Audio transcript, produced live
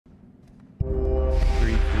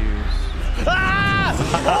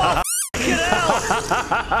Oh.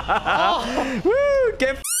 Woo!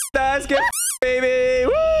 Get f***ed, get baby!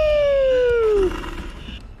 Woo!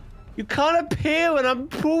 You can't appear when I'm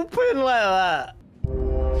pooping like that.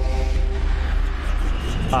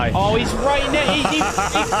 Hi. Oh, he's right in it. He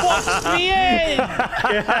boxed me in.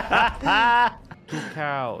 2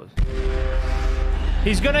 cows.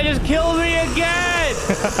 He's gonna just kill me again.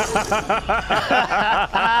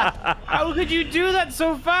 How could you do that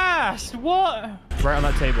so fast? What? Right on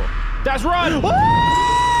that table. That's run.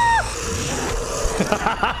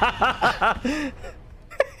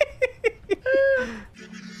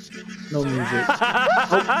 No music.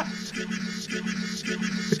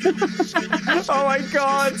 Oh my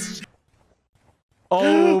god!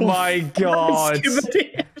 Oh my god!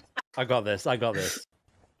 I got this. I got this.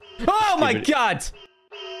 Oh my god!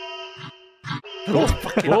 Oh,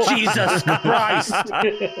 fucking Jesus Christ!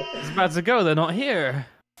 It's about to go. They're not here.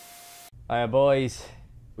 Alright, boys.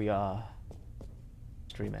 We are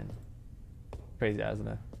streaming. Crazy, isn't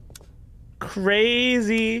it?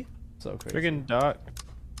 Crazy. So crazy. Friggin' duck.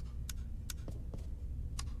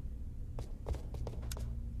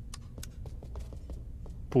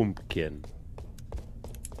 Pumpkin.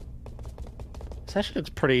 This actually looks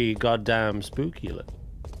pretty goddamn spooky. Look.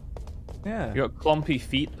 Yeah. You got clumpy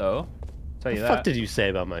feet, though. Tell What you the that. fuck did you say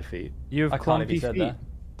about my feet? You have I can't clumpy even said feet.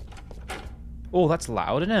 that. Oh, that's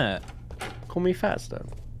loud, isn't it? Call me fat, Stan.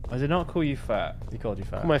 I did not call you fat. He called you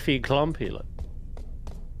fat. Call my feet clumpy. Look.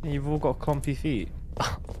 Yeah, you've all got clumpy feet.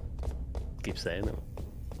 Keep saying it.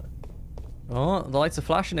 Oh, the lights are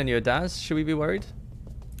flashing in your Daz. Should we be worried?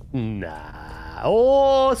 Nah.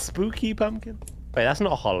 Oh, spooky pumpkin. Wait, that's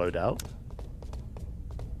not hollowed out.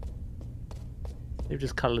 They've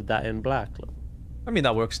just coloured that in black. Look. I mean,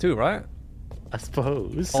 that works too, right? I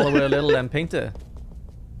suppose. Hollow it a little, then paint it.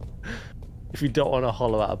 If you don't want to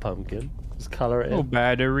hollow out a pumpkin, just colour it Oh, in.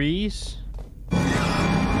 batteries.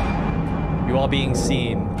 You are being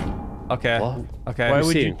seen. Okay. What? Okay. Why Who's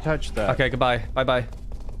would you seeing? touch that? Okay, goodbye. Bye-bye. back.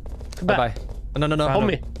 Bye-bye. No, no, no. Found On a-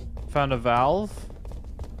 me. Found a valve.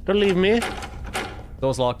 Don't leave me.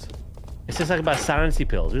 Door's locked. It's just like about sanity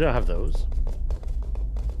pills. We don't have those.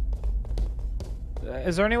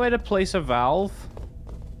 Is there any way to place a valve?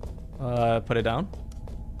 Put it down.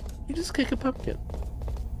 You just kick a pumpkin.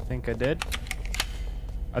 I think I did.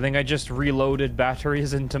 I think I just reloaded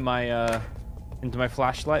batteries into my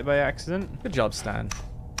flashlight by accident. Good job, Stan.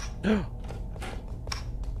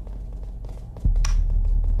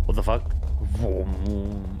 What the fuck?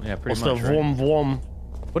 Yeah, pretty What's the much. Right? vom vom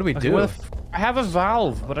What do we Okay, do? what if- I have a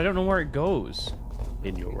valve, but I don't know where it goes.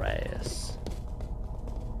 in your ass?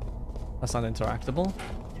 That's not interactable.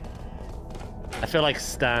 I feel like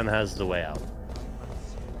Stan has the way out.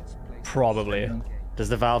 Probably. Does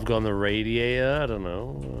the valve go on the radiator? I don't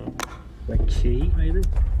know. Like key, maybe?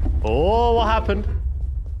 Oh, what happened?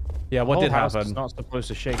 Yeah, what Whole did house happen? is not supposed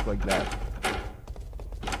to shake like that.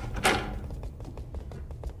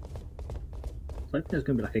 I think there's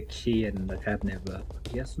gonna be like a key in the cabinet, but I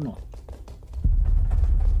guess not.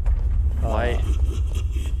 Why?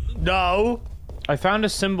 No! I found a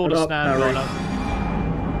symbol to Shut up, stand Harry.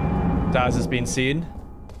 on. Daz has been seen.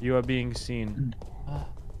 You are being seen.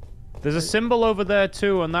 There's a symbol over there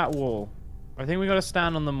too on that wall. I think we gotta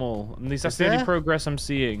stand on them all. At least that's the only there? progress I'm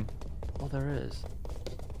seeing. Oh, there is.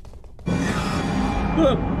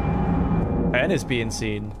 Ben is being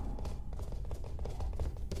seen.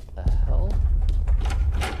 The hell?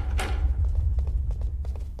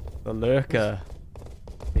 The lurker.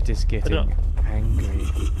 It is getting No. angry.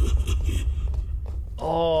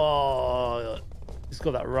 Oh, he's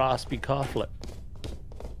got that raspy cough. Like.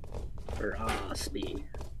 Raspy.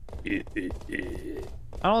 I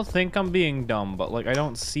don't think I'm being dumb, but like I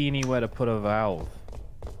don't see anywhere to put a valve.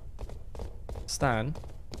 Stan,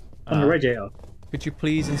 On the radiator. could you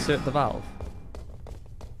please insert the valve?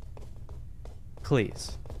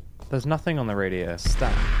 Please. There's nothing on the radiator.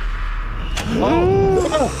 Stan.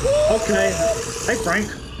 Okay. Hey, Frank.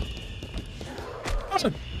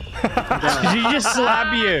 Did he just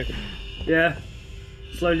slap you? Yeah.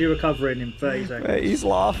 Slowly recovering in 30 seconds. He's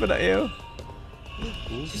laughing at you.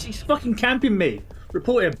 He's fucking camping me.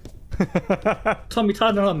 Report him. Tommy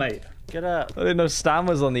Turner, mate. Get up. I didn't know Stan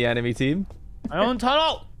was on the enemy team. My own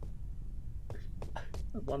tunnel.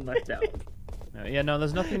 One left out. Yeah, no,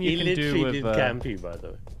 there's nothing you He can literally do with. did campy, by the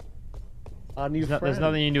way. Our new There's friend.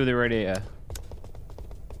 nothing you can do with the radiator.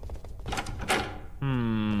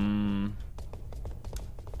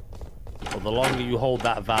 Well, the longer you hold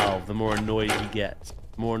that valve, the more annoyed he gets.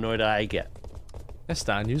 The more annoyed I get. Yeah,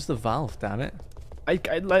 Stan, use the valve, damn it. I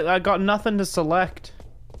got nothing to select.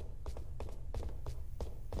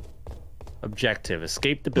 Objective: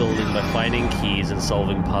 escape the building by finding keys and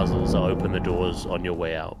solving puzzles or open the doors on your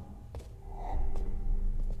way out.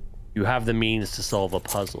 You have the means to solve a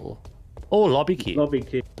puzzle. Oh, lobby key. Lobby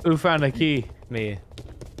key. Who found a key? Me.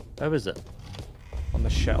 Where is it? On the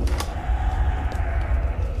shelf.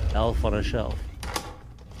 Elf on a shelf.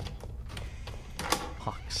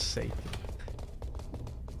 Fuck's sake.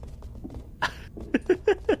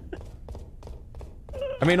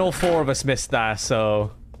 I mean, all four of us missed that,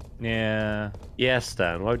 so... Yeah. Yes,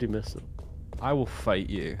 Stan. Why would you miss it? I will fight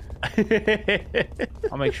you.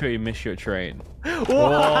 I'll make sure you miss your train.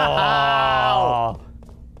 Wow!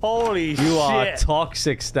 Holy You shit! are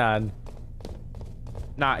toxic, Stan.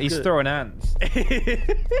 Nah, he's throwing ants.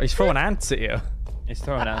 He's throwing ants at you. He's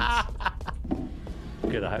throwing ants.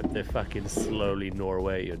 Good, I hope they fucking slowly gnaw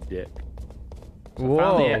away your dick. Found the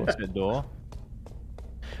Whoa. exit door.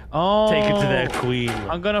 Oh, Take it to their queen.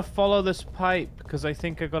 I'm gonna follow this pipe because I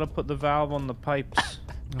think I gotta put the valve on the pipes.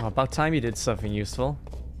 Oh, about time you did something useful.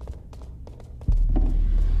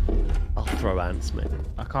 I'll throw ants, mate.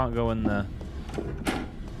 I can't go in there.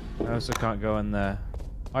 I also can't go in there.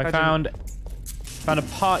 I found a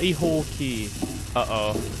party hall key.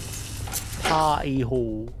 Uh-oh. Party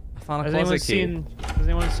hall. I found a Has anyone closet key. seen? Has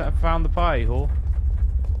anyone found the party hall?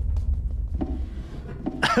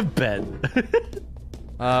 Ben.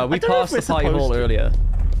 We I don't know passed if the we're party hall supposed to. earlier.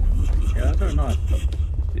 Yeah, I don't know.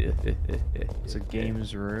 It's a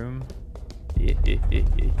games room.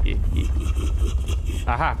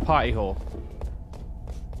 Aha, party hall.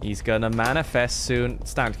 He's gonna manifest soon.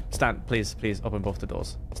 Stand, please, open both the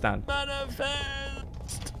doors. Stand.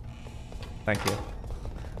 Manifest. Thank you.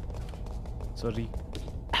 Sorry.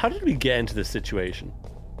 How did we get into this situation?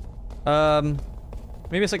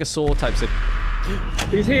 Maybe it's like a sword type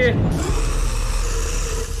He's here.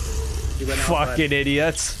 He went outside. Fucking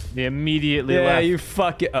idiots. They immediately Yeah, left. you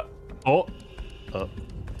fucking. Oh, Oh,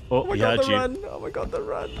 my we god, had the you. run! Oh my god, the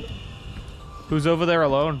run! who's over there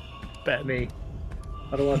alone? Ben. Me.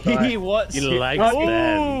 I don't want to die. What? You like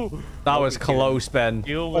Ben. That was close, Ben.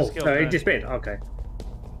 You Oh, almost killed no, he Ben. just been. Okay.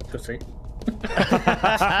 Just see.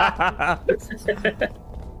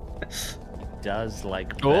 Does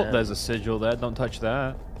like Oh, Ben. there's a sigil there. Don't touch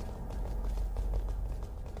that.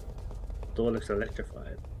 Door looks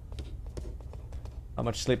electrified. How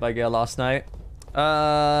much sleep I get last night?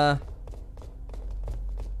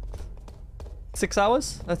 6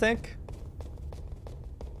 hours, I think.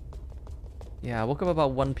 Yeah, I woke up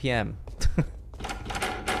about 1 p.m.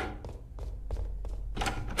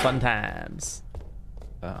 Fun times.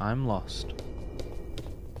 I'm lost.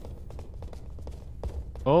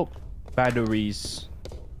 Oh, batteries.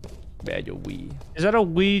 Bad your Wii. Is that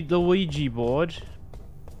the Ouija board?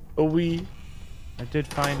 Are we? I did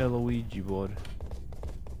find a Luigi board.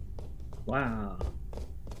 Wow.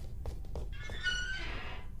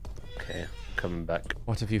 Okay, coming back.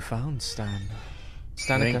 What have you found, Stan?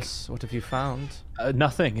 Stanicus, what have you found?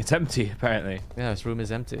 Nothing. It's empty, apparently. Yeah, this room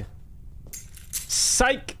is empty.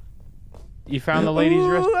 Psych! You found the ladies'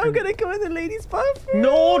 restroom. I'm gonna go in the ladies' bathroom.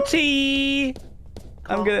 Naughty!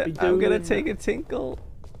 I'm gonna take a tinkle.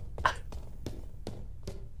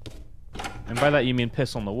 And by that you mean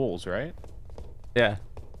piss on the walls, right? Yeah.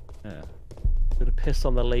 Yeah. Gonna piss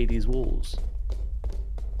on the ladies' walls.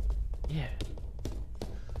 Yeah.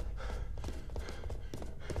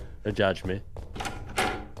 Don't judge me.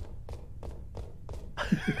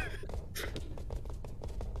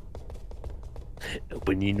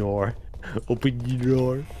 Open your door. Open your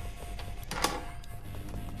door.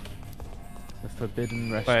 The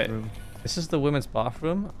forbidden Wait. restroom. This is the women's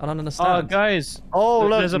bathroom? I don't Oh, understand. guys. Oh,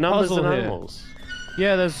 look, there's a numbers puzzle and here. animals.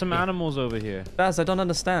 Yeah, there's some animals over here. Baz, I don't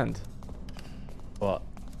understand. What?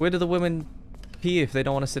 Where do the women pee if they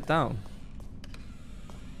don't want to sit down?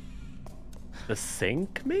 The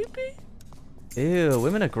sink, maybe? Ew,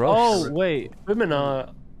 women are gross. Oh, wait. Women are...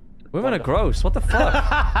 Women are gross. What the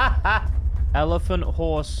fuck? Elephant,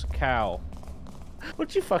 horse, cow.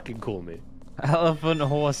 What'd you fucking call me? Elephant,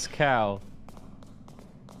 horse, cow.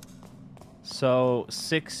 So,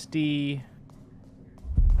 60...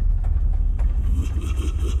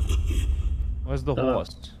 Where's the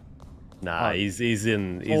horse? Nah, Oh. he's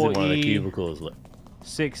in one of the 40. cubicles. Look.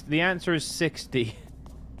 The answer is 60.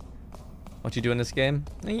 What you do in this game?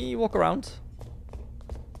 You walk around.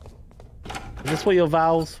 Is this what your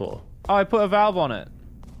valve's for? Oh, I put a valve on it.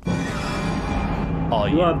 Oh,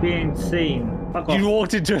 You are being seen. Fuck off. you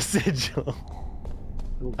walked into a sigil.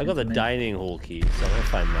 I got the Me. dining hall key, so I'm gonna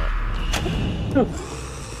find that.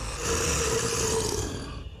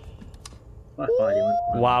 What fire you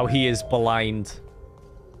want? Wow, he is blind.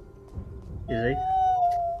 Is he?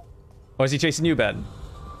 Or is he chasing you, Ben?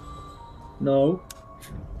 No.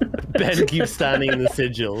 Ben keeps standing in the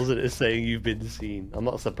sigils and it's saying you've been seen. I'm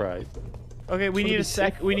not surprised. Okay, we need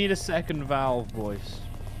a second valve, boys.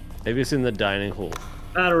 Maybe it's in the dining hall.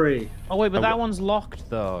 Battery. Oh wait, but that one's locked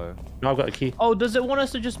though. No, I've got a key. Oh, does it want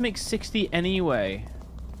us to just make 60 anyway?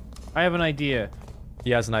 I have an idea. He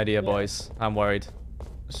has an idea, boys. I'm worried.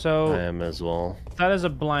 So I am as well. that is a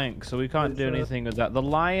blank, so we can't do anything with that. The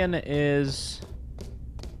lion is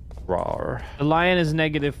Rawr.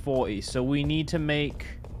 negative 40, so we need to make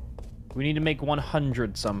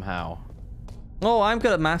 100 somehow. Oh, I'm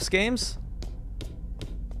good at maths games.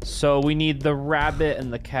 So we need the rabbit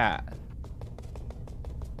and the cat.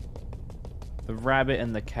 The rabbit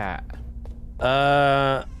and the cat.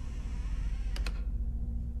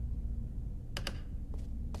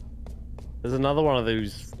 There's another one of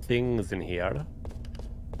those things in here.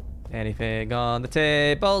 Anything on the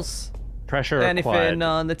tables? Pressure Anything required.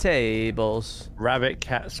 on the tables? Rabbit,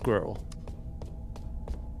 cat, squirrel.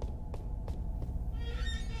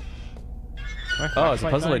 Oh, it's a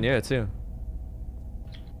puzzle in here too.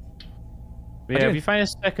 But yeah, if you find a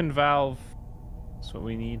second valve, that's what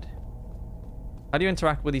we need. How do you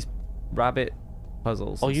interact with these rabbit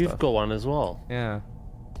puzzles? Oh, and you've stuff? got one as well. Yeah.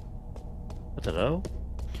 I don't know.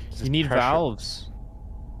 You need pressure. valves.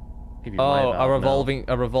 Give you my Oh, valve now.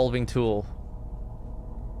 a revolving tool.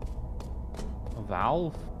 A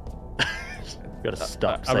valve? You gotta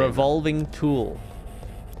stop A saying revolving tool.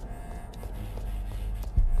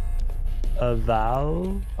 that. A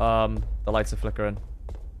valve? The lights are flickering.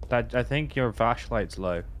 That I think your flashlight's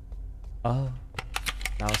low. Oh.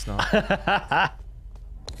 No, it's not.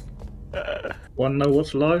 Wanna know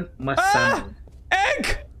what's low? My salmon.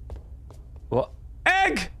 Egg! What?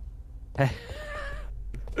 Egg!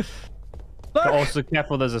 But also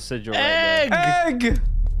careful, there's a sigil right there. Egg!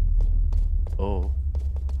 Oh.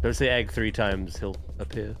 Don't say egg 3 times, he'll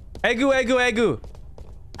appear. Eggu, eggu,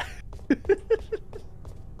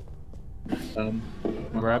 eggu!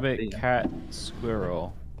 Rabbit, cat,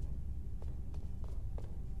 squirrel.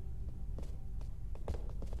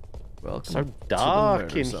 Welcome So to the dark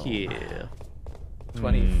murder in zone. here.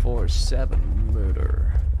 24/7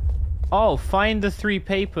 murder. Oh, find the 3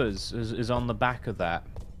 papers is on the back of that.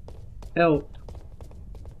 Help.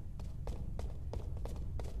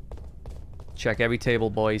 Check every table,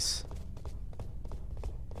 boys.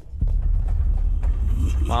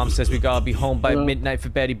 Mom says we gotta be home by midnight for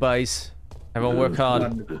Betty boys. Everyone work hard.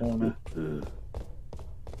 Around the corner.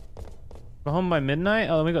 We're home by midnight?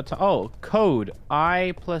 Oh, we got to. Oh, code.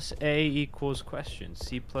 I plus A equals question.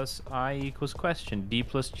 C plus I equals question. D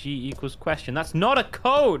plus G equals question. That's not a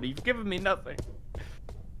code! You've given me nothing.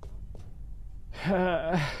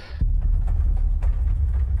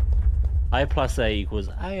 I plus A equals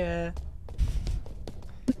I.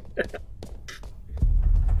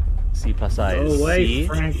 C plus I is Go away, C.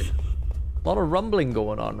 Frank. A lot of rumbling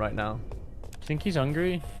going on right now. Think he's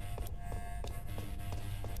hungry?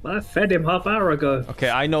 I fed him half hour ago. Okay,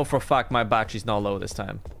 I know for a fact my battery's not low this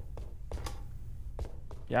time.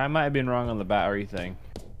 Yeah, I might have been wrong on the battery thing.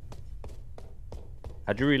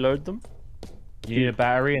 How'd you reload them? You need a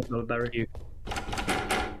battery? No battery.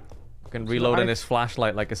 I can reload in this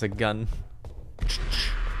flashlight like it's a gun.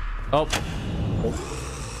 Oh.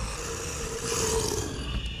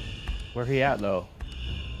 Where he at though?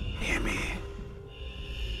 Hear me.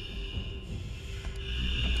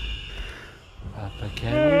 Papa,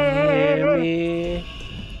 can you hear me?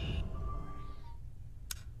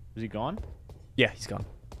 Is he gone? Yeah, he's gone.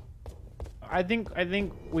 I think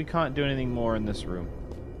we can't do anything more in this room.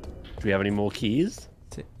 Do we have any more keys?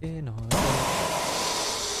 Sitting on-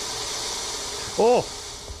 Oh!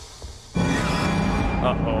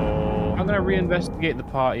 Uh-oh. I'm gonna reinvestigate the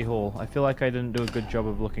party hall. I feel like I didn't do a good job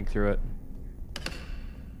of looking through it.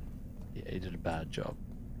 Yeah, he did a bad job.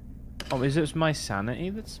 Oh, is it my sanity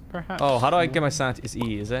that's perhaps? Oh, how do I get my sanity? It's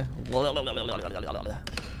E, is it?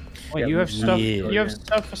 Wait, you have stuff. Yeah. You have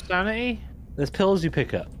stuff for sanity? There's pills you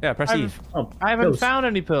pick up. Yeah, press E. Oh, I haven't pills. found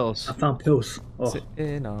any pills. I found pills. Oh,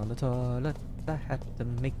 Sitting on the toilet, I had to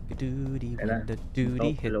make a duty when that the duty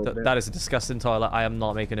helped a hit little the... bit. That is a disgusting toilet. I am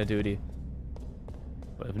not making a duty.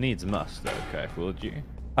 But if needs must, though, okay, would you?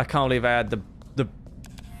 I can't believe I had the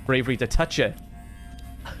bravery to touch it.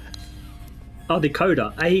 oh,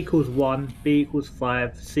 decoder. A equals 1, B equals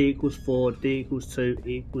 5, C equals 4, D equals 2,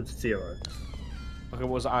 E equals 0. Okay, what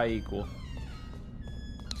was I equal?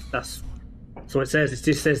 That's... So it says, it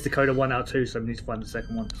just says decoder 1 out of 2, so we need to find the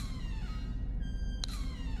second one.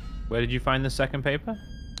 Where did you find the second paper?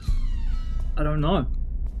 I don't know.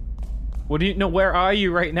 What do you know? Where are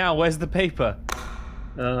you right now? Where's the paper?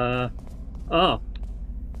 Oh.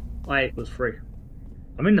 I equals 3.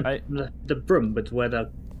 I'm in the room, but where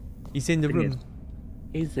the He's in the thing room. is.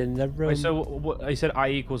 He's in the room. Wait, so what? I said I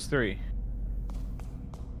equals 3.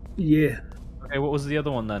 Yeah. Okay, what was the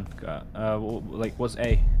other one then? Like, what's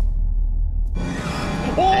A?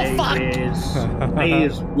 Oh, fuck! A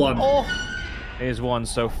is 1. Oh! A is 1,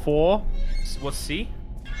 so 4. What's C?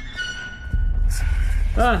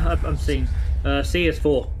 I'm seeing. C is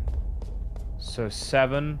 4. So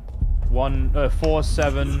 7, 4,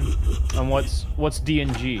 7, and what's D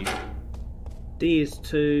and G? D is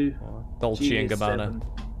 2. Dolce G and is Gabbana.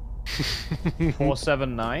 7. 4,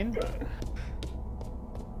 7, 9.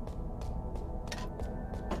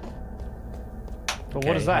 But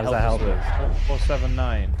what does that how help does us that with? 4, 7,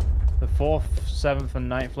 9. The 4th, 7th, and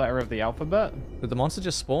 9th letter of the alphabet? Did the monster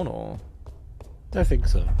just spawn or? I think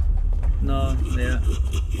so. No,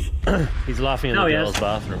 yeah. He's laughing in Oh, the yes. girl's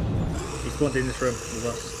bathroom. He's spawned in this room with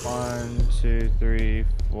us. 1, 2, 3,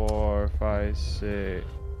 4, 5, 6,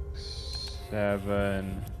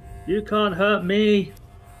 7. You can't hurt me.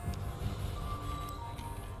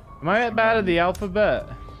 Am I bad at the alphabet?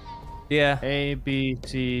 Yeah. A, B,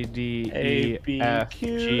 C, D, A, E, B, F,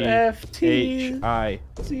 Q, G, F, T, H, I.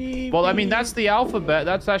 C, Well, I mean, that's the alphabet.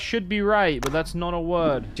 That should be right, but that's not a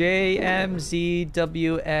word. J M Z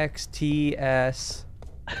W X T S.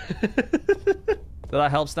 Did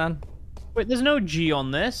that help, Stan? Wait, there's no G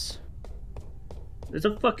on this. There's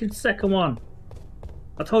a fucking second one.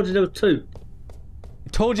 I told you there were 2. I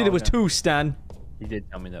told you there was Okay. 2, Stan. You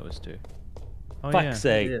did tell me that was 2. Oh, Fuck's yeah.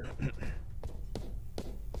 sake. Yeah.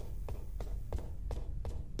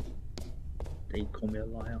 They call me a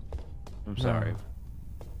liar. I'm sorry.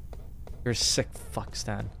 You're a sick fuck,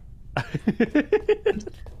 Stan.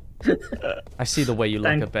 I see the way you look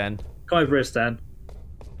Thank- at Ben. Come over here, Stan.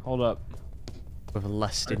 Hold up. With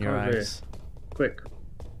lust in I your can't do eyes. Quick.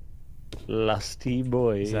 Lusty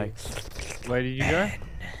boy. He's like, Where did you go?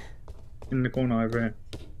 In the corner over here.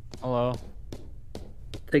 Hello.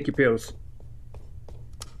 Take your pills.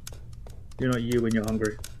 You're not you when you're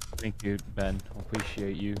hungry. Thank you, Ben. I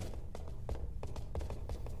appreciate you.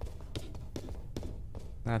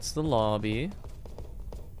 that's the lobby.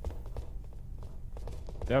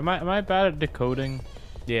 Am I bad at decoding?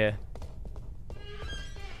 Yeah.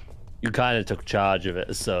 You kind of took charge of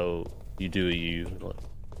it, so you do you.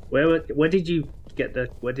 Where did you get the?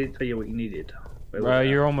 Where did it tell you what you needed? Where was that?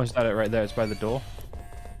 You're almost at it right there. It's by the door.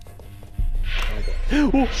 Oh,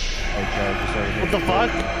 Okay, sorry. what the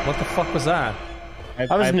fuck? What the fuck was that? I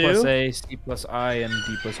was I plus new. A, C plus I, and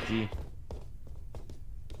D plus G.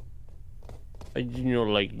 You know,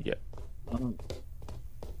 like, yeah.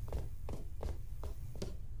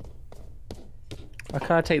 I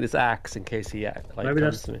can't take this axe in case he like Maybe comes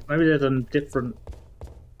that's to me. maybe there's a different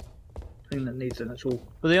thing that needs an actual.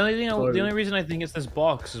 But the only Sorry. the only reason I think it's this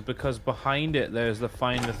box is because behind it there's the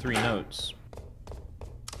find the 3 notes.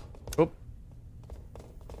 Oh.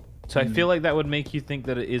 So I feel like that would make you think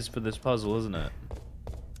that it is for this puzzle, isn't it?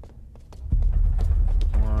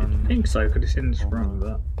 I think so. Could have seen this room with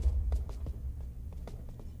that.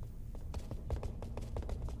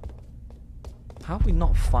 How have we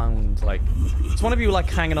not found, like... Is one of you, like,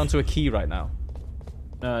 hanging onto a key right now?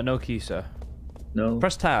 No key, sir. No.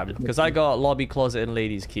 Press tab, because I got lobby, closet, and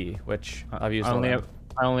ladies key, which I've used I only already.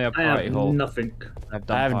 have I party have hole. nothing. I've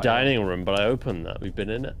done I have party dining room, but I opened that. We've been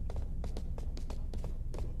in it.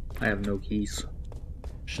 I have no keys.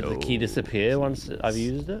 Should the key disappear once I've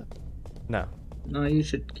used it? No. No, you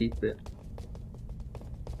should keep it.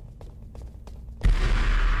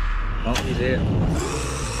 Oh, he's here.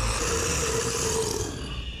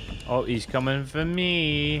 Oh, he's coming for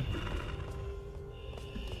me.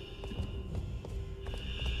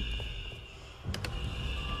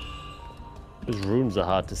 Those runes are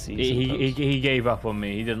hard to see. He gave up on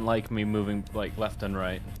me. He didn't like me moving like left and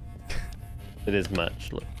right. It is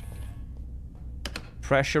matched. Look.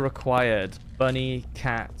 Pressure required. Bunny,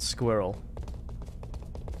 cat, squirrel.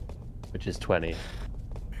 Which is 20.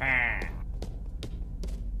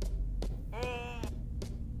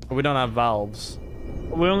 But we don't have valves.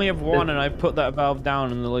 We only have one, and I put that valve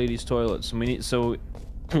down in the ladies' toilets. And we need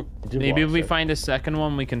maybe if we find a second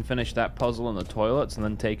one, we can finish that puzzle in the toilets and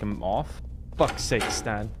then take them off. Fuck's sake,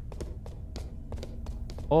 Stan.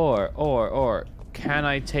 Or can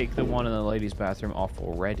I take the one in the ladies' bathroom off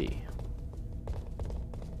already?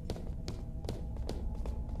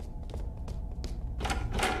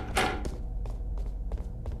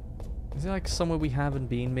 Is it like somewhere we haven't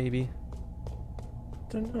been, maybe?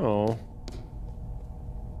 Don't know.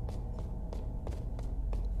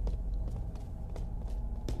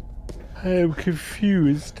 I am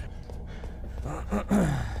confused.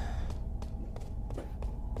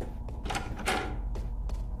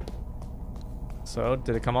 So,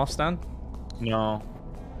 did it come off, Stan? No.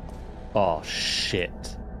 Oh,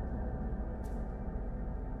 shit.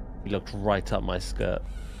 He looked right up my skirt.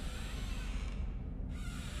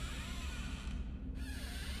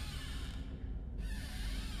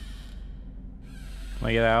 Can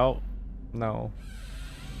I get out? No.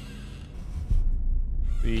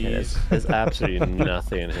 Please. Okay, there's absolutely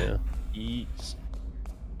nothing in here. Eat.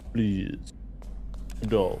 Please.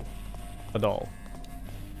 No. A doll.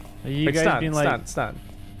 Are you Like, guys Stan, being like... Stan.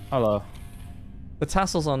 Hello. The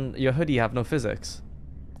tassels on your hoodie have no physics.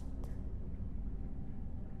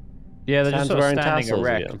 Yeah, they're Stan's just sort of wearing standing tassels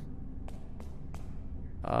erect. again.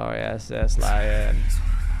 Oh, yes, lion.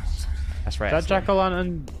 That's right. That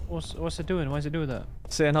jack-o'-lantern, what's it doing? Why is it doing that?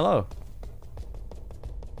 Saying hello.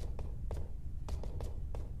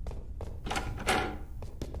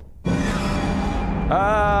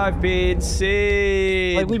 I've been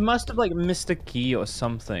seen. Like, we must have, like, missed a key or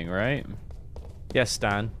something, right? Yes,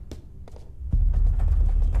 Stan.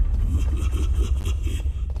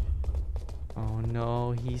 Oh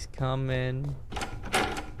no, he's coming.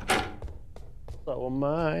 So am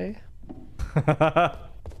I.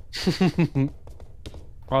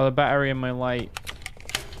 Oh, the battery in my light.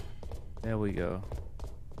 There we go.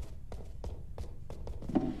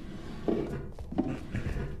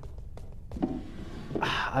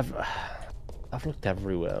 I've looked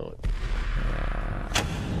everywhere.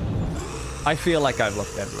 I feel like I've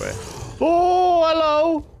looked everywhere. Oh,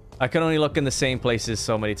 hello! I can only look in the same places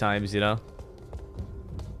so many times, you know?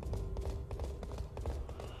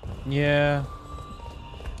 Yeah.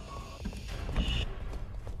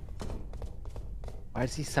 Why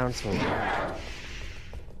does he sound so loud?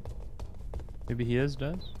 Maybe he does.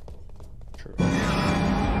 True.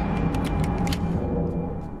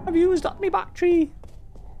 I've used up my battery.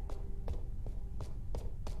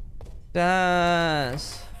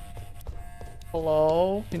 Das.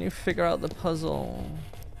 Hello? Can you figure out the puzzle?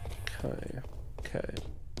 Okay.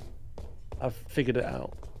 I've figured it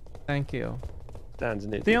out. Thank you. Dan's an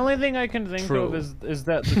idiot. The only thing I can think True. of is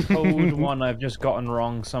that the code one I've just gotten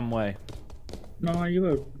wrong some way. No, you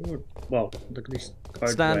were well, look at this code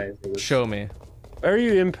Stan, where it was- show me. Where are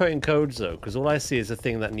you inputting codes though? Because all I see is a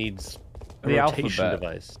thing that needs a The rotation alphabet.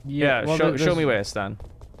 device. Yeah, well, show me where, Stan.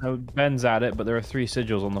 Ben's at it, but there are 3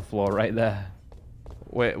 sigils on the floor right there.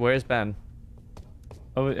 Where's Ben?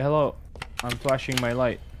 Oh, hello. I'm flashing my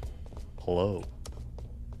light. Hello.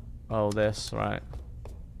 Oh, this, right.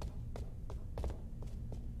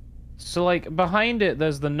 So, like, behind it,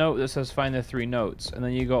 there's the note that says find the 3 notes. And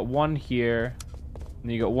then you got one here,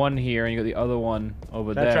 and you got one here, and you got the other one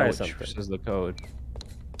over Can I there, try which something? says the code.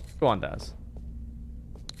 Go on, Daz.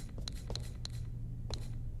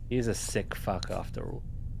 He's a sick fuck after all.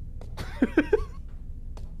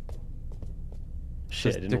 Shit,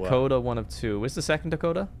 it Says didn't work. Dakota 1 of 2. Where's the second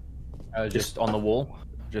Dakota? Just on the wall,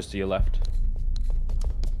 just to your left.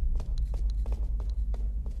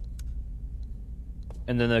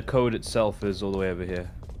 And then the code itself is all the way over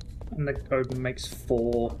here. and the code makes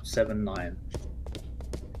 479.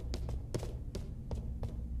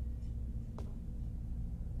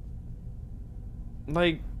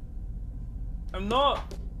 Like, I'm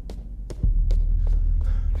not.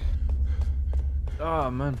 Oh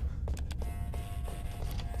man.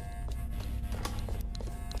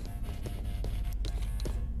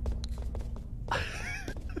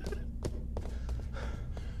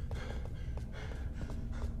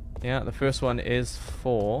 Yeah, the first one is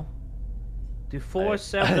 4. Do 4,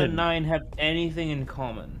 7, and 9 have anything in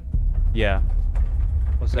common? Yeah.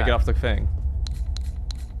 What's Take that? it off the thing.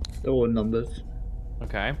 They're all numbers.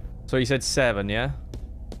 Okay. So you said 7, yeah?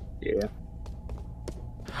 Yeah.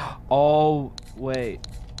 Oh, wait.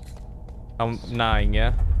 9,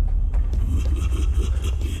 yeah?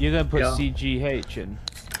 You're gonna put Yeah. CGH in.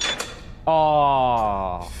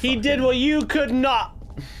 Oh. He did what you could not.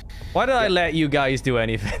 Why did I let you guys do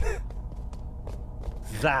anything?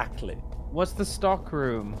 Exactly. What's the stock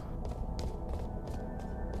room?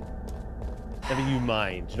 Never you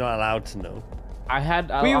mind. You're not allowed to know. I had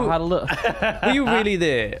a look. Were you really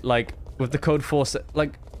there, like, with the code 4...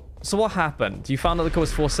 Like, so what happened? You found out the code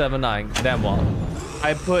was 479, then what?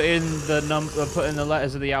 I put in the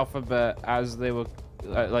letters of the alphabet as they were,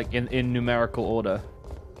 like, in numerical order.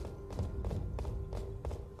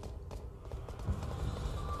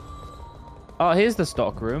 Oh, here's the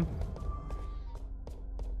stock room.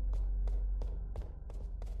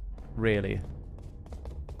 Really?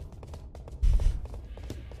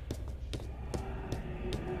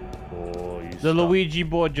 Oh, you The stop. Luigi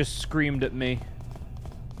board just screamed at me.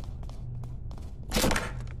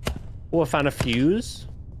 Oh, I found a fuse.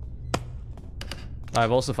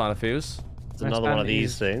 I've also found a fuse. It's another one of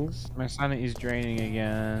these things. My sanity's draining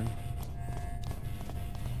again.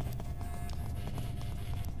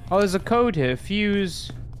 Oh, there's a code here.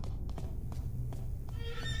 Fuse.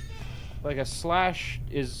 Like a slash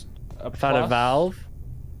is a Found a plus, valve.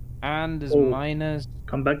 and is Oh. minus.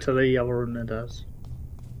 Come back to the other room that does.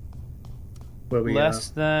 Where we Less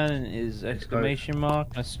than is code. exclamation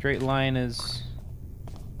mark. A straight line is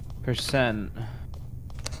percent.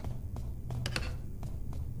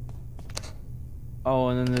 Oh,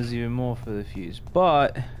 and then there's even more for the fuse.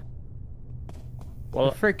 But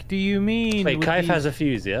Well, the frick do you mean? wait, with Kaif these- has a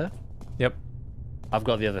fuse, yeah? Yep. I've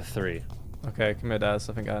got the other 3. Okay, come here, Daz.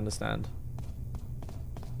 I think I understand.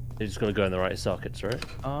 They just got to go in the right sockets, right?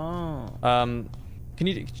 Oh. Can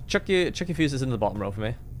you chuck your fuses into the bottom row for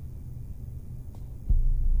me?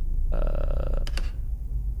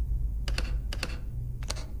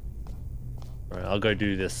 Right, I'll go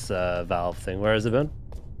do this valve thing. Where has it been?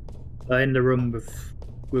 in the room with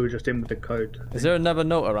we were just in with the code. Is there another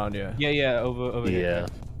note around here? Yeah, over here. Yeah.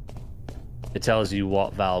 It tells you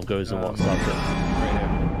what valve goes in what socket. Right here.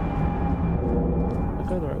 I'll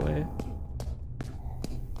go the right way.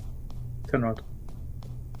 Turn around.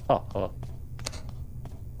 Oh.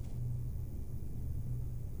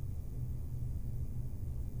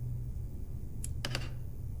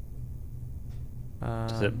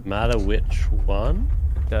 Does it matter which one?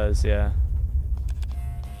 It does, yeah.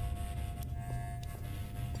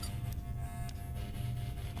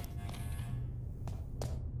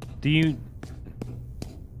 Do you?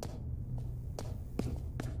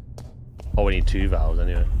 Oh, we need 2 valves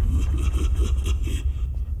anyway.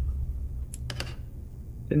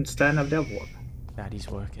 Didn't stand up the other one. Daddy's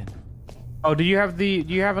working. Oh, do you have the?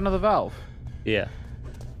 Do you have another valve? Yeah.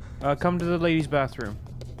 Come to the ladies' bathroom.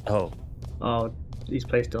 Oh. Oh, he's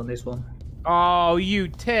placed it on this one. Oh, you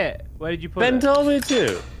tit! Where did you put Ben it? told me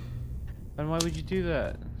to. And why would you do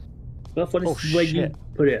that? That's what Oh, it's where you shit.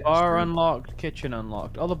 put it. Bar unlocked, kitchen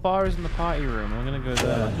unlocked. Oh, the bar is in the party room. I'm gonna go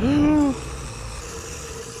there.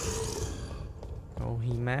 Oh,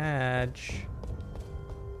 he mad.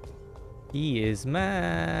 He is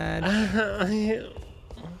mad.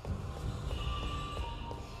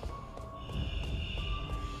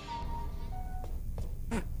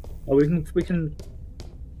 Oh, we can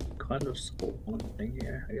kind of support one thing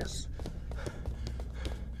here, I guess.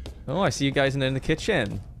 Oh, I see you guys in the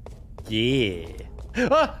kitchen. Yeah.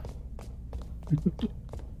 Ah!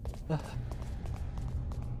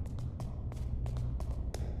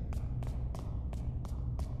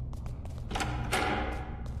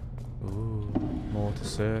 Ooh, more to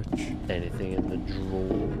search. Anything in the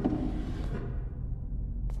drawer?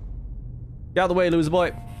 Get out of the way, loser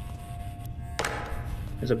boy.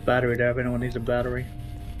 There's a battery there if anyone needs a battery.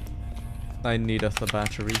 I needeth the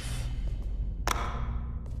battery.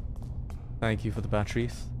 Thank you for the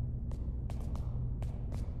batteries.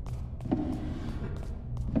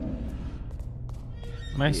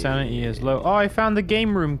 My sanity is low. Oh, I found the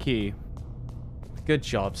game room key. Good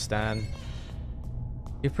job, Stan.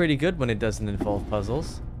 You're pretty good when it doesn't involve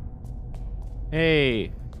puzzles.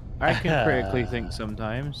 Hey, I can critically think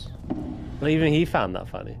sometimes. Well, even he found that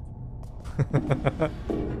funny.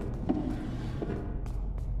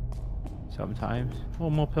 Sometimes. Oh,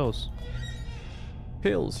 more pills.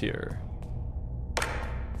 Pills here.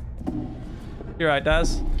 You're right,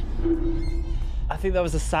 Daz. I think that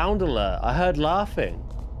was a sound alert. I heard laughing.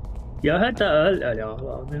 Yeah, I heard that earlier.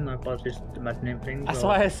 I didn't know if I was just imagining things. That's or...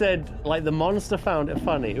 why I said, like, the monster found it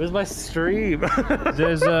funny. It was my stream.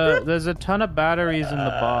 There's a ton of batteries in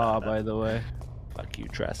the bar, by the way. Fuck you,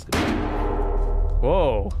 Trask.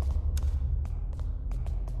 Whoa.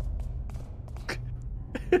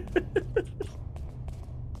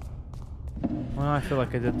 Well, I feel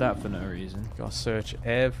like I did that for no reason. Gotta search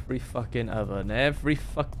every fucking oven, every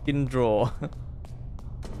fucking drawer.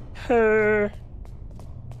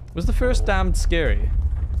 Was the first damned scary?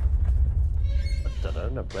 I don't know,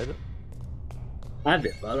 never played it. I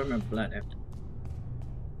did, but I don't remember playing it.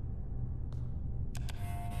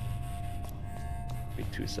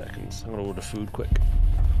 Wait 2 seconds. I'm gonna order food quick.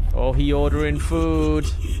 Oh, he ordering food.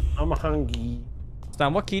 I'm hungry.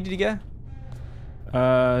 Stan, what key did you get?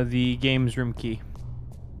 The games room key.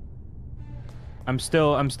 I'm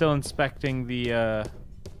still inspecting the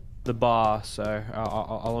bar, so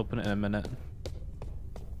I'll open it in a minute.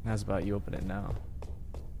 How's about you open it now?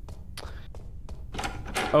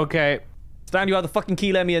 Okay, Stan, you have the fucking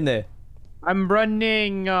key, let me in there. I'm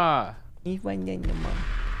running. He went in the mum.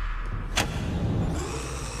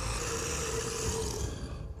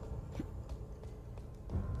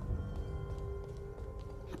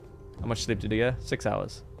 How much sleep did you get? 6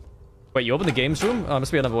 hours. Wait, you opened the games room? Oh,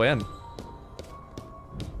 must be another way in.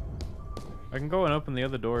 I can go and open the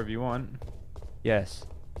other door if you want. Yes.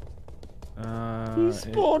 He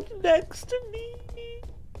spawned next to me.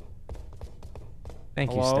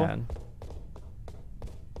 Thank you, Hello? Stan.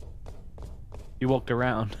 You walked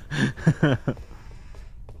around.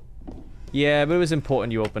 Yeah, but it was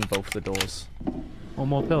important you opened both the doors. One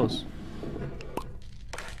more pills.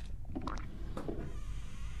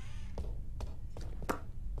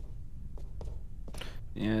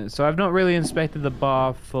 Yeah, so I've not really inspected the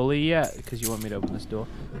bar fully yet because you want me to open this door,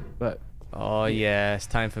 but Oh yeah, it's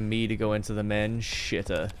time for me to go into the men's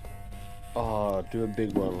shitter. Oh, do a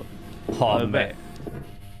big one. Oh mate,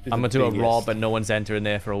 Do I'm the gonna do a biggest. rob, but no one's entering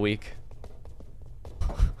there for a week.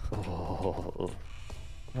 Oh.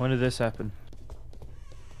 when did this happen?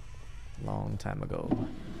 Long time ago.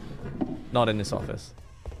 Not in this office.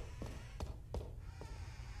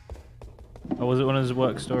 Or was it one of his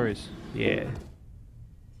work stories? Yeah.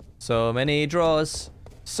 So many drawers.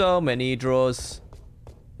 So many drawers.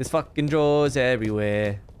 There's fucking drawers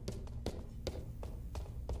everywhere.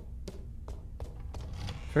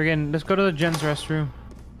 Friggin', let's go to the gents' restroom.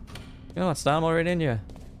 You know what, Stan? I'm already in here.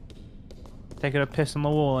 Taking a piss on the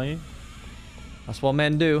wall, are you? That's what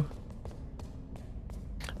men do.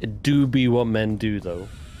 It do be what men do, though.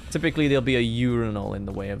 Typically, there'll be a urinal in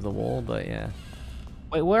the way of the wall, but yeah.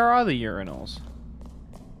 Wait, where are the urinals?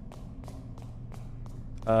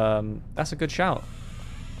 That's a good shout.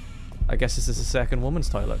 I guess this is the second woman's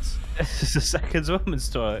toilets. This is the second woman's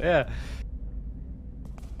toilet, yeah.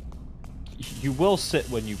 You will sit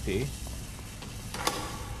when you pee.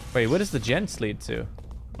 Wait, where does the gents lead to?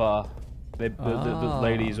 Bar. The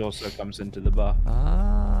ladies also comes into the bar.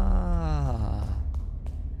 Ah.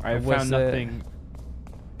 I have Was found nothing.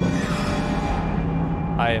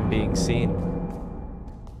 I am being seen.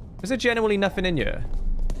 Is there genuinely nothing in here?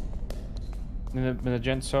 In the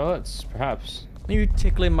gents' toilets, perhaps. Are you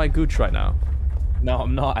tickling my gooch right now? No,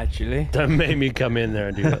 I'm not actually. Don't make me come in there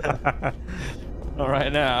and do that. Not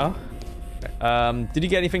right now. Did you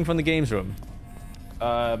get anything from the games room?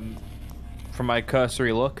 From my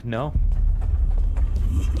cursory look, no.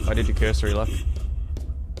 Why did you cursory look?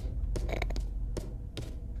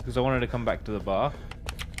 Because I wanted to come back to the bar.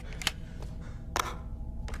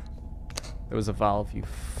 There was a valve, you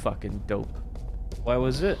fucking dope. Why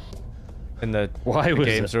was it? In the, Why the was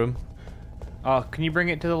games it? room? Oh, can you bring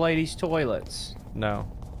it to the ladies' toilets?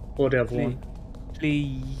 No. Or the other one.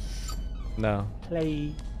 Please. No.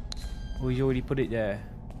 Please. Oh, he's already put it there.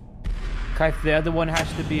 Kaif, the other one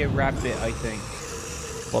has to be a rabbit, I think.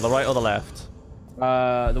 Well, the right or the left?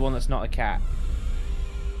 The one that's not a cat.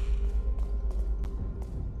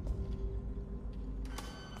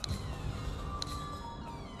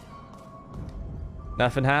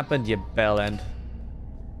 Nothing happened, you bell end.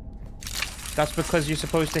 That's because you're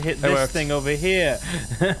supposed to hit It this works. thing over here.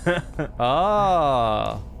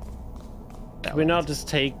 Ah. Can we not just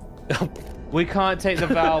take... We can't take the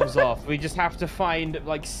valves off. We just have to find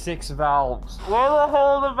like 6 valves. Where the hell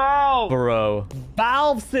are the valves? Bro.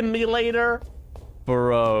 Valve Simulator!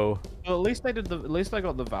 Bro. Well, at least I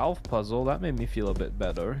got the valve puzzle. That made me feel a bit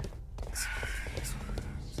better.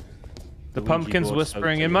 The Ouija pumpkin's board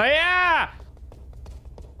whispering spoke in to my ear.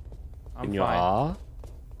 I'm In your fine. R?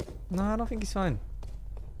 No, I don't think he's fine.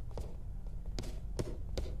 A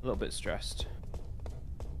little bit stressed.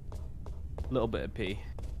 A little bit of pee.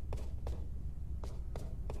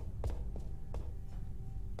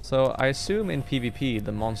 So, I assume in PvP,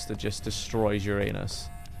 the monster just destroys Uranus.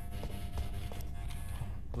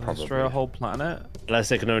 Destroy a whole planet. Unless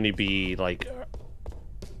they can only be, like,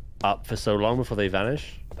 up for so long before they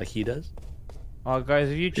vanish, like he does. Oh, guys,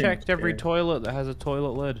 have you checked every yeah. toilet that has a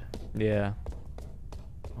toilet lid? Yeah.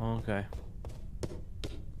 Okay.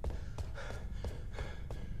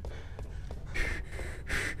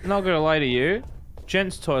 I'm not gonna lie to you.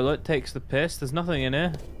 Gent's toilet takes the piss. There's nothing in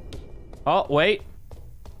here. Oh, wait.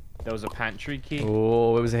 There was a pantry key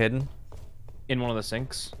Oh, where was it hidden? in one of the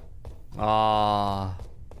sinks. Ah.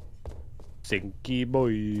 Sinky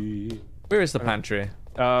boy. Where is the pantry?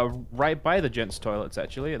 Right by the gents' toilets,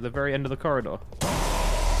 actually, at the very end of the corridor.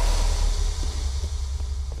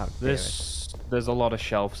 How dare There's a lot of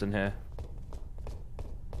shelves in here.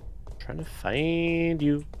 Trying to find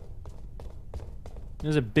you.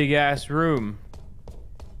 There's a big ass room.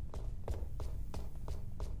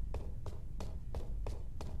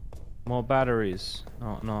 More batteries.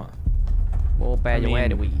 No, not. it. More bad mean,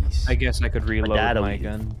 enemies. I guess I could reload my battery.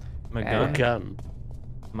 gun. My Yeah. gun. Gun.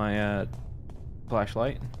 My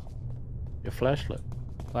flashlight. Your flashlight.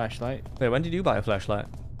 Flashlight. Wait, when did you buy a flashlight?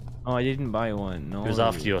 Oh, I didn't buy one. No. It was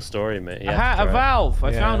after your story, mate. Yeah, Aha, a correct. valve!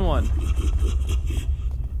 I Yeah. found one.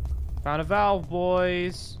 Found a valve,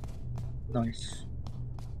 boys. Nice.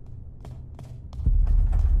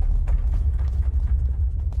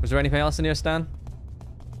 Was there anything else in here, Stan?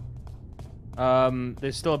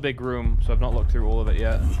 There's still a big room, so I've not looked through all of it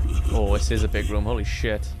yet. Oh, this is a big room. Holy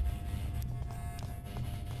shit.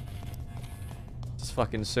 Just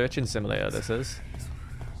fucking searching simulator, this is.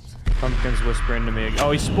 Pumpkin's whispering to me.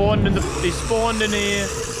 Oh, he spawned in here.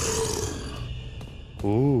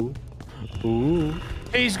 Ooh. Ooh.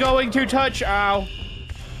 He's going to touch. Ow.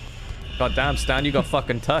 God damn, Stan, you got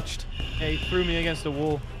fucking touched. Yeah, he threw me against the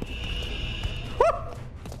wall.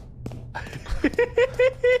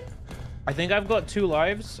 I think I've got 2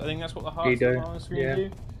 lives. I think that's what the hearts on the screen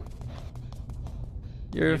do.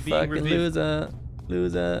 You're a fucking revived.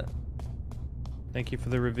 loser. Thank you for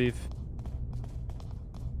the revive.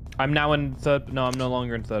 I'm now in third. No, I'm no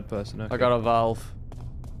longer in third person. Okay. I got a valve.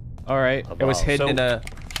 All right. It was hidden in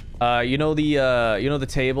a. You know the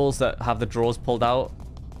tables that have the drawers pulled out.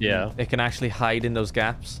 Yeah. It can actually hide in those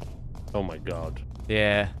gaps. Oh my god.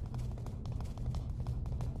 Yeah.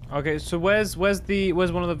 Okay, so where's one of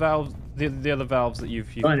the valves, the other valves that you've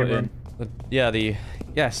put in?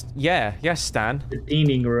 Yes, Stan. The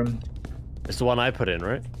deaning room. It's the one I put in,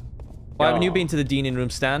 right? Why haven't you been to the deaning room,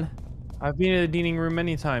 Stan? I've been in the deaning room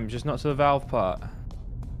many times, just not to the valve part.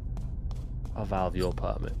 I'll valve your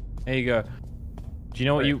apartment. There you go. Do you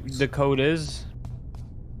know what the code is?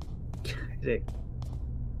 Is it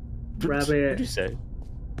What rabbit? did you say?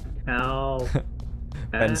 Cow?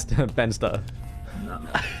 Ben Stutter. No.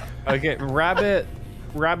 Okay, rabbit,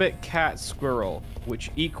 cat, squirrel,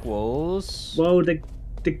 which equals. Well, the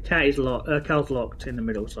cat is locked. Cow's locked in the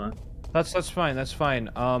middle, so. That's fine. That's fine.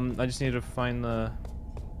 I just need to find the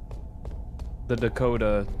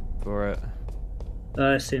decoder for it.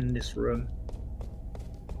 It's in this room.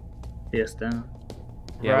 Yes, down.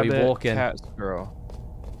 Yeah, Rabbit, we walk in. Cat, squirrel.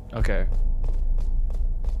 Okay.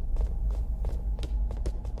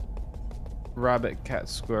 Rabbit, cat,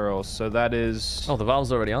 squirrel. So that is. Oh, the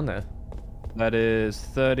valve's already on there. That is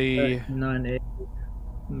 30. 90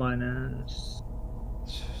 minus.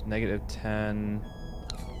 Negative 10.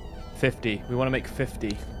 50. We want to make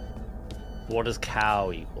 50. What does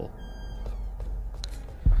cow equal?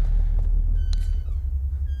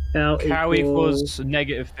 Cow equals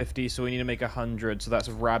negative 50, so we need to make 100. So that's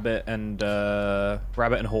rabbit and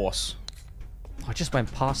horse. I just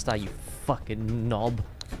went past that, you fucking knob.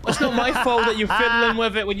 It's not my fault that you're fiddling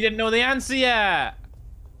with it when you didn't know the answer yet.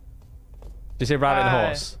 Did you say rabbit and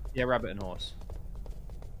horse? Yeah, rabbit and horse.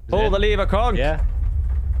 Pull the lever, Kong. Yeah.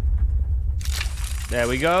 There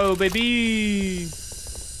we go, baby.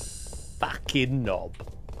 Fucking knob.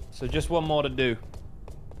 So just one more to do.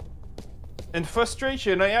 In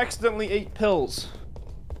frustration, I accidentally ate pills.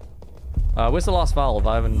 Where's the last valve?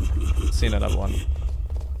 I haven't seen another one.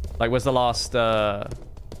 Like, where's the last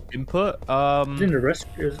Input? It's in the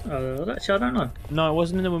rescue. Actually, I don't know. No, it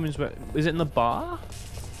wasn't in the women's. Is it in the bar?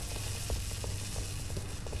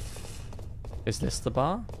 Is this the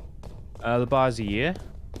bar? The bar's here.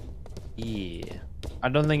 Yeah. I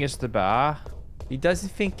don't think it's the bar. He doesn't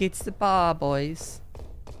think it's the bar, boys.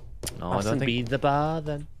 No, I don't think. be the bar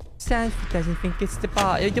then. Sam doesn't think it's the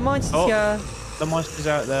bar. Oh, the monster's Oh. here. The monster's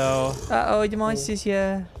out there. Uh-oh, the monster's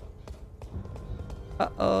here.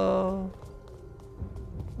 Uh-oh.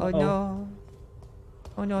 Oh no.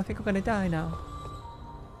 Oh no, I think I'm gonna die now.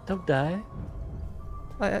 Don't die.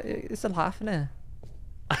 It's still half in it.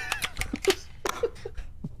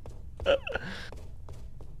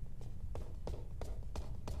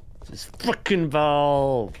 This fucking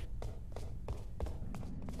valve.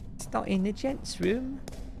 It's not in the gents' room.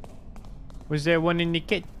 Was there one in the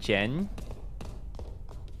kitchen?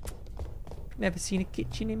 Never seen a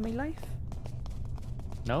kitchen in my life.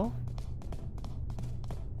 No?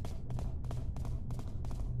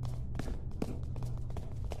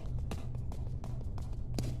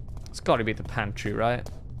 It's gotta be the pantry, right?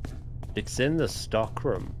 It's in the stock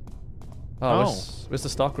room. Oh, Oh. where's the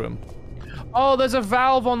stock room? Oh, there's a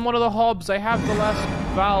valve on one of the hobs. I have the last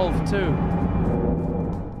valve too.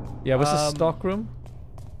 Yeah, where's the stock room?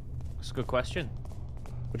 That's a good question.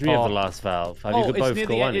 What do we have the last valve? Have you could both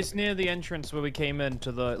go on? It's near the entrance where we came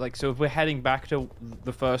into the like. So if we're heading back to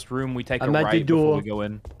the first room, we take a I'm at the right before we door. go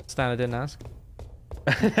in. Stan, I didn't ask.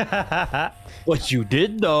 What you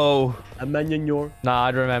did though? A man in your. Nah,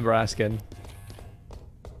 I'd remember asking.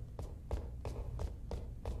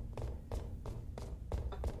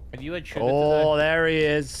 Have you had sugar Oh, there he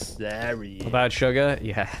is. There he is. About sugar?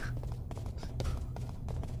 Yeah.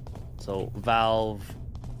 So valve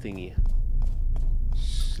thingy.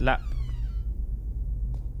 Slap.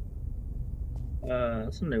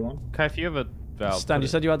 That's a new one. Kaif, you have a valve. Stan, you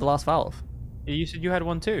said you had the last valve. You said you had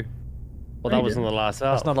one too. Well, No, that you wasn't the didn't. last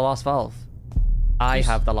valve. That's not the last valve. I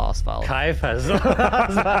have the last valve. Kaif has the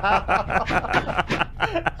last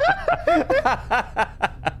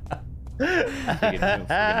You don't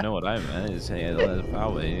fucking know what I meant. It's hey,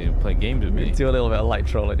 you play games with me. Do a little bit of light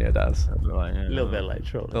trolling here, Daz. A little bit like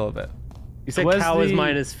troll. A little bit. You said Where's cow is the-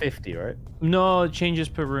 minus 50, right? No, it changes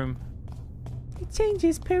per room. It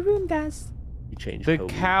changes per room, Daz. You changed The code.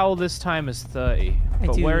 cow this time is 30. I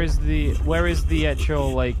But do. where is the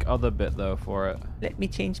actual like other bit though for it? Let me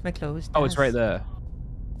change my clothes. Oh, it's right there.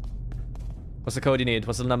 What's the code you need?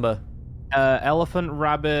 What's the number? Elephant,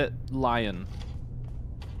 rabbit, lion.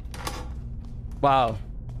 Wow.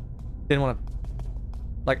 Didn't want to.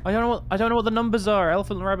 Like, I don't know what the numbers are.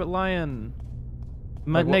 Elephant, rabbit, lion.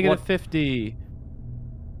 Like, what- Negative what- 50.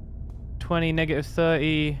 20, negative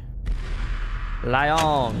 30.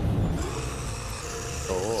 lion.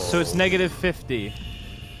 So it's negative 50.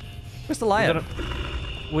 Where's the lion?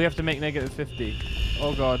 We have to make negative 50.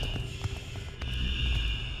 Oh god.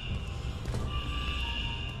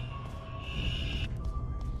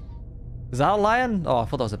 Is that a lion? Oh, I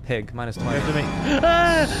thought that was a pig. Minus We 20.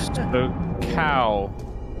 have to make so cow.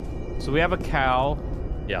 So we have a cow.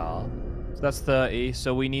 Yeah. So that's 30.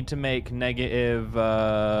 So we need to make negative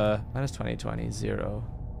Minus 20, 20, 0.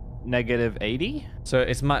 negative 80. So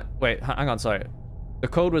it's my. Wait, hang on, sorry. The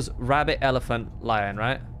code was rabbit, elephant, lion,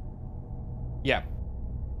 right? Yeah.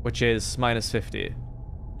 Which is minus 50.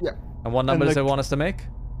 Yeah. And what number And does the- it want us to make?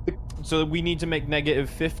 So we need to make negative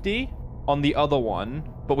 50 on the other one,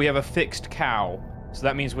 but we have a fixed cow. So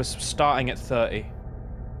that means we're starting at 30.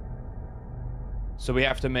 So we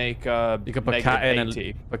have to make You could put negative cat in 80.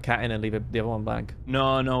 and put cat in and leave the other one blank.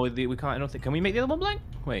 No, we can't. I don't think. Can we make the other one blank?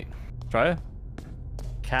 Wait. Try it.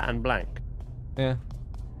 Cat and blank. Yeah.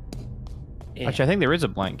 Actually, I think there is a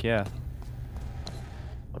blank. Yeah.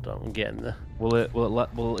 Hold on, I'm getting there. Will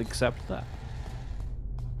it accept that?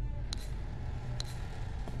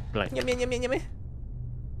 Blank. Yummy, yummy, yummy.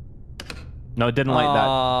 No, it didn't like that.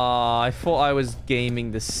 I thought I was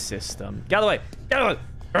gaming the system. Get out of the way! Get out of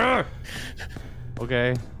the way! Urgh!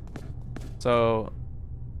 Okay. So,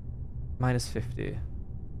 minus 50. You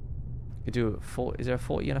could do 4. Is there a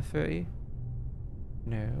 40 and a 30?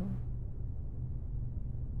 No.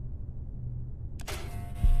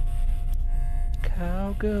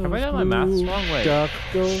 Cow goes Have I done my maths wrong? Wait. duck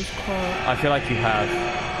goes quack. I feel like you have.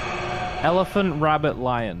 Elephant, rabbit,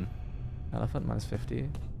 lion. Elephant, minus 50.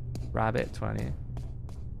 Rabbit, 20.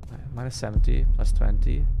 Minus 70, plus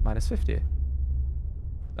 20, minus 50.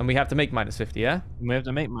 And we have to make minus 50, yeah? We have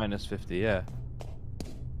to make minus 50. Yeah.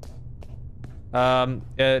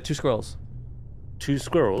 2 squirrels. 2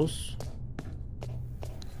 squirrels.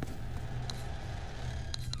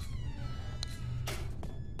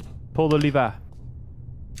 Pull the lever.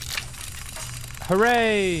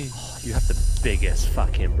 Hooray! You have the biggest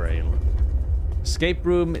fucking brain. Escape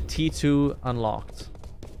room T2 unlocked.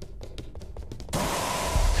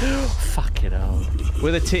 Fuck it out.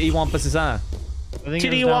 Where the titty wampuses are. I think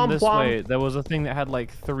Chitty it was down womp this womp. way. There was a thing that had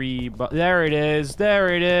like 3, but there it is.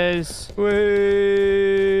 There it is. Wait.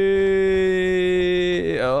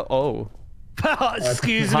 Oh.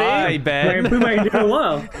 Excuse Hi, me. Ben. We made it a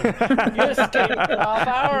while. You escaped half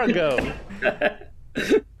hour ago.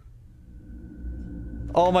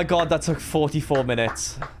 Oh my god, that took 44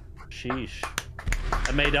 minutes. Sheesh.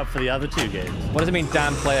 I made up for the other 2 games. What does it mean,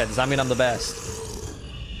 damn player? Does that mean I'm the best?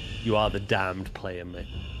 You are the damned player, mate.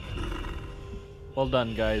 Well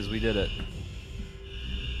done, guys. We did it.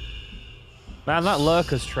 Man, that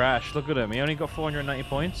lurker's trash. Look at him. He only got 490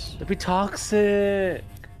 points. It'd be toxic.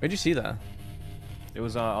 Where'd you see that? It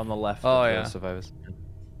was on the left. Oh, of the yeah. Survivors.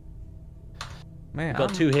 Man,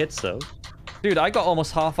 Got 2 hits though. Dude, I got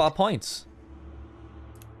almost half our points.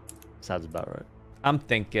 Sounds about right. I'm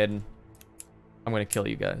thinking I'm gonna kill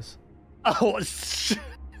you guys. Oh,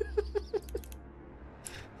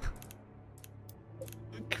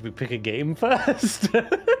 Can we pick a game first?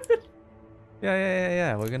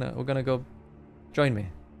 Yeah. We're gonna go. Join me.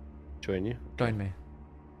 Join you. Join me.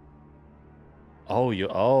 Oh, you.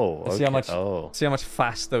 Oh, okay. See how much. Oh, See how much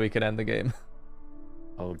faster we can end the game.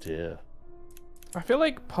 oh dear. I feel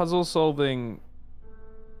like puzzle solving.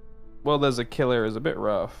 Well, there's a killer is a bit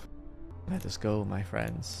rough. Let us go, my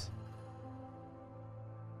friends.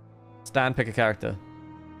 Stan, pick a character.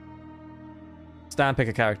 Stan, pick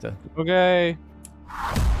a character. Okay.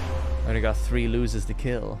 Only got 3 losers to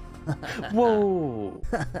kill. Whoa.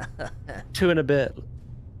 2 and a bit.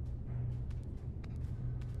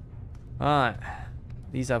 Alright.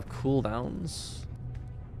 These have cooldowns.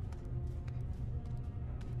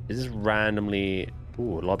 Is this randomly?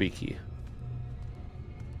 Ooh, lobby key.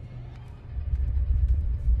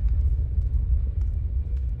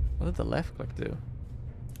 What did the left click do?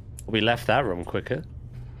 We left that room quicker.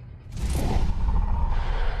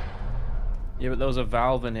 Yeah, but there was a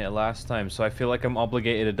valve in here last time, so I feel like I'm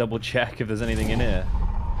obligated to double check if there's anything in here.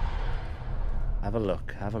 Have a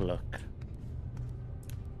look. Have a look.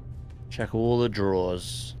 Check all the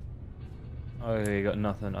drawers. Oh, you got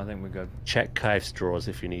nothing. I think we're good. Check Kaif's drawers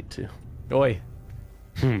if you need to. Oi.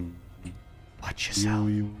 Hmm. Watch yourself.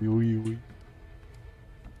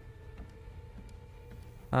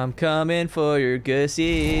 I'm coming for your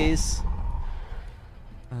gussies.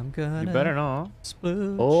 I'm gonna. You better not.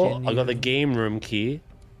 Splooge Oh, I got the game room key.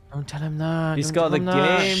 Don't tell him that. He's Don't got the tell him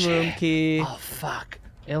that. game room key. Oh, fuck.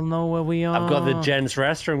 He'll know where we are. I've got the gents'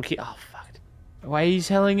 restroom key. Oh, fuck. Why he's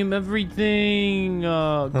telling him everything?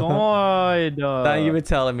 God. Thank you for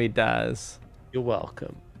telling me, Daz. You're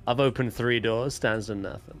welcome. I've opened 3 doors, stands to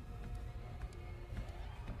nothing.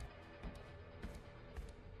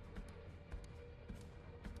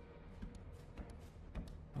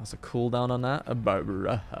 That's a cooldown on that. I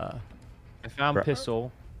found Bruh.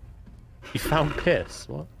 pistol. You found piss?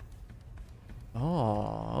 What?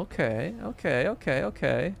 Oh, okay, okay, okay,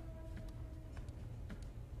 okay.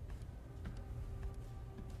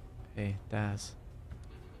 Hey, Daz.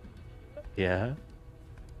 Yeah?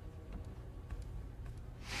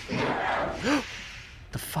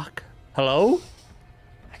 The fuck? Hello?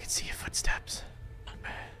 I can see your footsteps.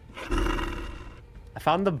 I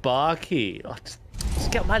found the bar key. Oh, just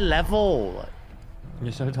get my level.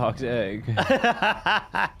 You're so toxic.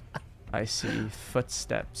 I see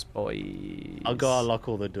footsteps, boys. I'll go unlock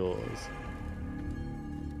all the doors.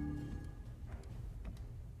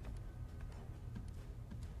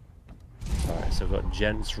 Alright, so I've got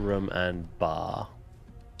gents room and bar.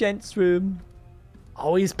 Gents room.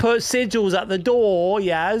 Oh, he's put sigils at the door,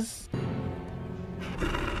 Yaz.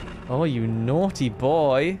 Oh, you naughty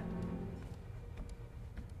boy.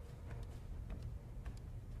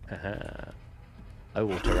 Haha. I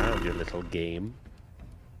walked around your little game.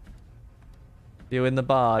 You in the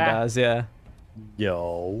bar, Daz, yeah.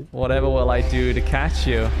 Yo. Whatever will I do to catch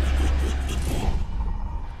you?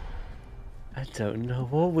 I don't know.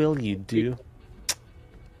 What will you do?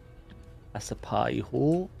 That's a party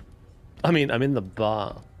hall. I mean, I'm in the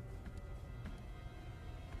bar.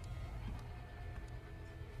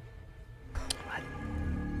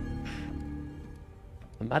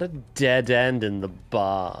 I'm at a dead end in the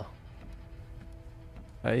bar.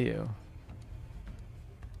 Are you?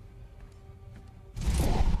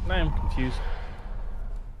 I am confused.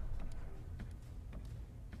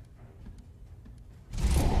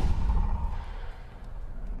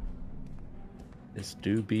 This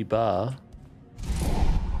doobie bar.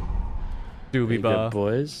 Doobie There you bar. go,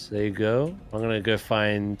 boys. There you go. I'm gonna go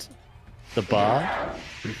find the bar.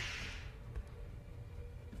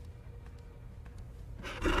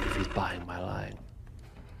 If he's buying my line.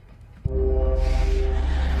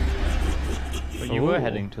 But you were Ooh.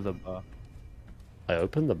 heading to the bar. I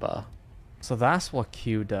opened the bar. So that's what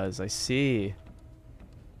Q does. I see.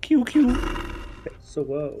 QQ. It's the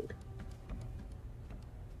world.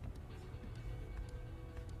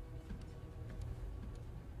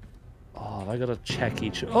 Oh, I gotta check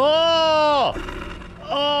each. Oh!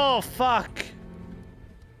 Oh, fuck!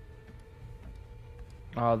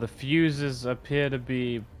 The fuses appear to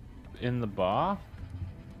be in the bar.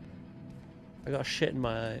 I got shit in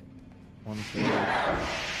my eye. 1 fuse.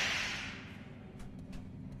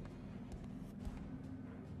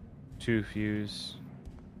 2 fuse.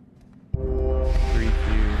 3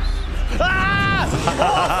 fuse. Ah!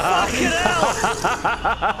 Oh, fucking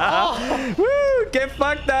hell! Woo! Get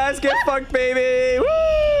fucked, Daz. Get fucked, baby.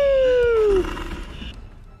 Woo!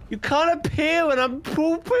 You can't appear when I'm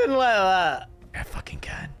pooping like that. I fucking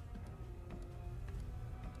can.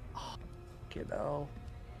 You know.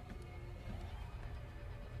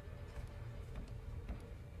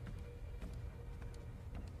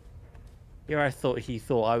 Here I thought he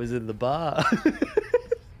thought I was in the bar.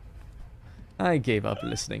 I gave up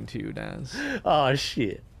listening to you, Daz. Oh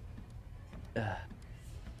shit. There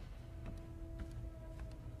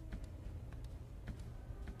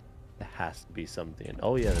has to be something.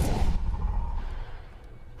 Oh yeah.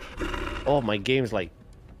 Oh, my game's like.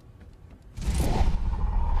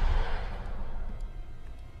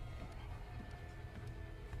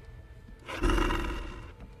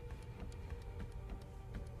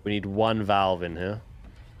 We need 1 valve in here.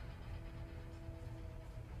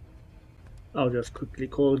 I'll just quickly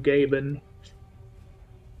call Gabe and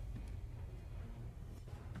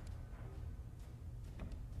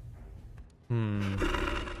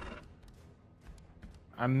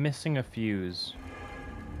I'm missing a fuse.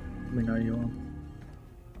 we know you are.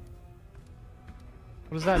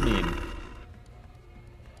 What does that mean?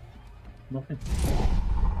 Nothing.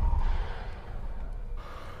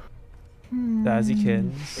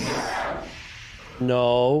 Dazzykins.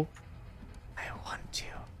 No. I want you.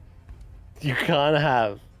 You can't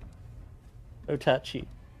have. No touchy.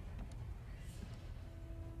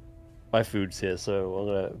 My food's here, so I'm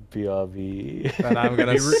gonna BRB. And I'm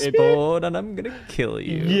gonna spawn and I'm gonna kill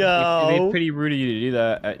you. It'd be Yo! pretty rude of you to do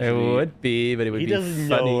that, It actually. would be, but it would He be doesn't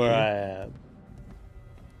funny. know where I am.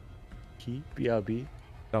 Key? BRB?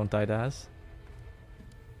 Don't die, Daz.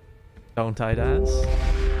 Don't die, Daz.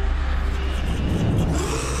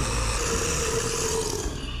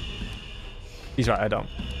 He's right, I don't.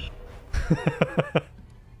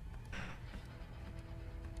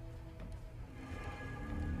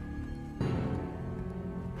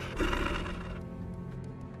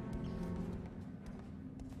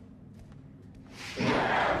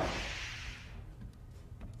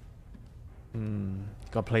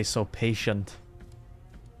 Gotta play so patient.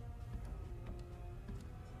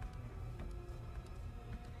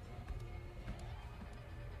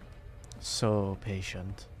 So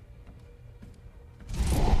patient.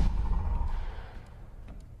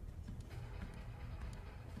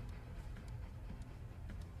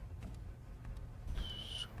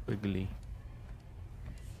 Wiggly.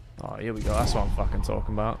 Oh, here we go. That's what I'm fucking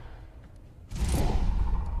talking about.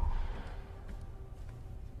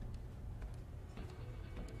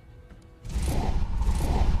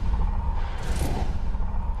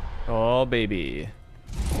 Oh, baby.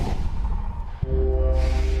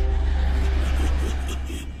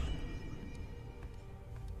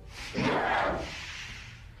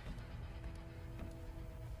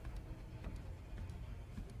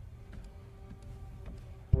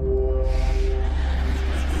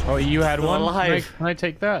 Oh, you had Still one? alive. Can I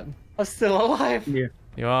take that? I'm still alive! Yeah.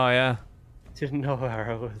 You are, yeah. Didn't know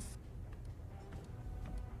where I was.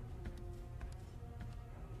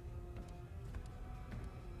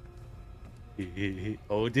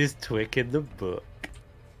 Oldest twig in the book.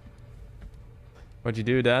 What'd you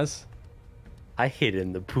do, Daz? I hid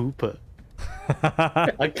in the pooper.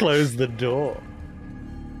 I closed the door.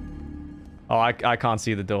 Oh, I can't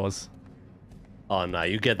see the doors. Oh no,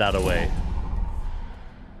 you get that away.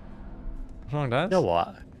 What's wrong, Daz? You know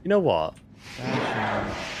what? You know what?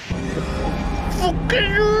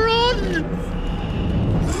 Fucking run!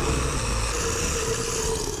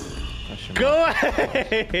 Go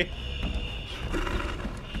away!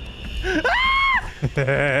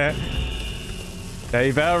 Yeah,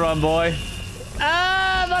 you better run, boy.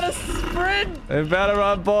 Ah, I'm on a sprint! You better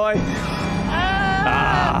run, boy.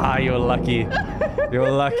 Ah, you're lucky. You're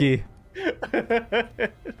lucky.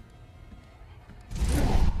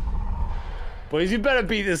 Boys, you better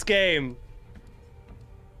beat this game.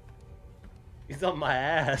 He's on my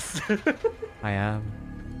ass. I am.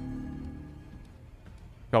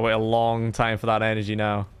 Gotta wait a long time for that energy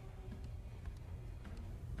now.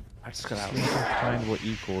 I just got out. Find what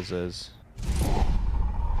equals is.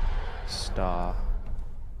 Star.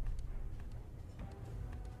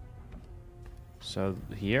 So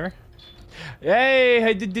here? Hey,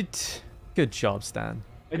 I did it. Good job, Stan.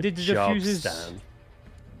 I did the Job, diffuses. Stan.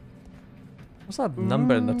 What's that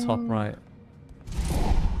number in the top right?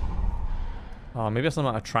 Oh, maybe that's the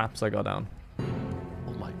amount of traps I got down.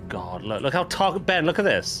 Oh my god, look how toxic. Ben, look at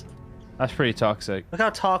this. That's pretty toxic. Look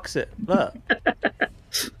how toxic. Look.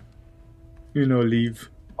 You know, leave.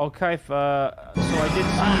 Oh, Kaif, so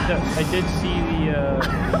I did see the,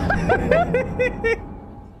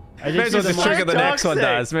 I Maybe did see just trigger the next one, toxic.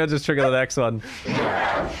 Daz. Maybe I'll just trigger the next one.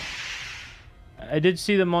 I did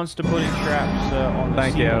see the monster putting traps on the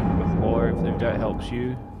Thank you. ceiling before, if that helps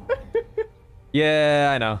you.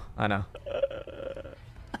 Yeah, I know. I know.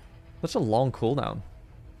 Such a long cooldown.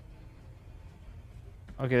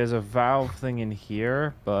 Okay, there's a valve thing in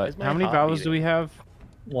here, but Where's my how many heart valves do beating? we have?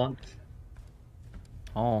 One.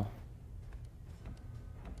 Oh.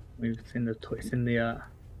 It's in the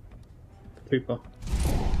paper.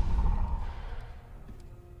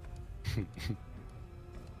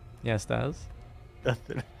 Yes, Daz.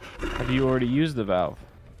 Nothing. Have you already used the valve?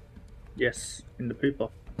 Yes, in the paper.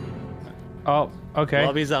 Oh, okay.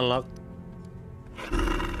 Lobby's unlocked.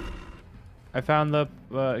 I found the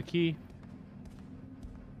key.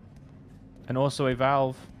 And also a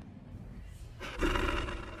valve.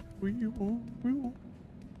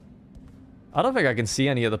 I don't think I can see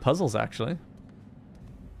any of the puzzles, actually.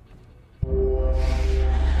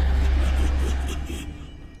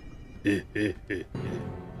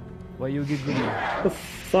 Why you get good? The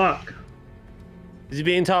fuck? Is he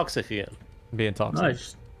being toxic again? Being toxic. No, I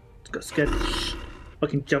just got scared.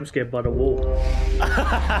 Fucking jump scared by the wall.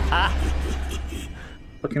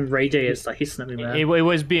 Fucking radiators like hissing at me, man. It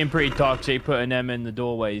was being pretty toxic putting them in the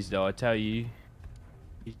doorways, though. I tell you.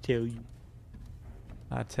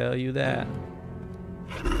 I tell you that.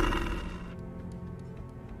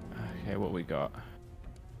 Okay, what we got?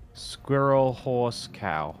 Squirrel, horse,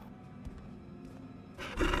 cow.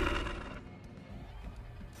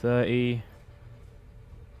 30.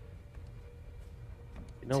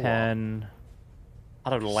 You know 10. What? I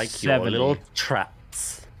don't like 70. your little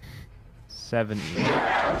traps. 70.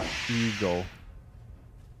 Eagle.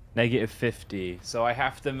 -50. So I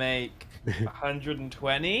have to make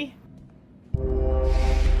 120.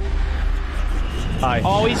 Hi.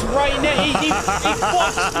 Oh, he's right in it. He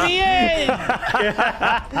boxed me in.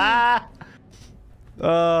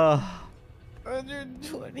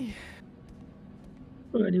 120.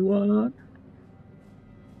 21.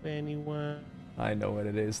 21. I know what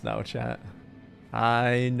it is now, chat.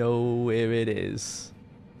 I know where it is.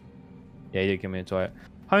 Yeah, you give me a toy.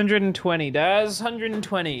 120, Daz.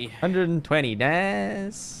 120. 120,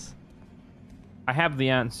 Naz. I have the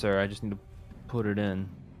answer. I just need to put it in.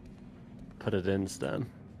 Put it in, Stan.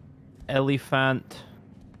 Elephant.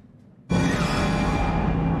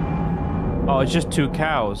 Oh, it's just 2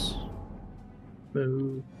 cows.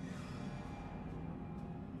 Boo.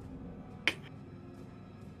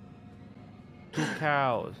 Two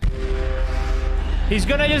cows. He's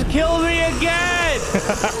gonna just kill me again!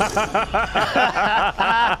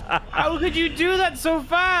 How could you do that so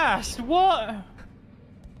fast? What?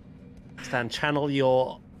 Stan, channel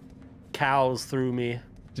your cows through me. Do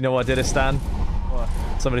you know what I did, Stan? What?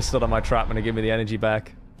 Somebody stood on my trap and they gave me the energy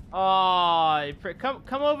back. Oh,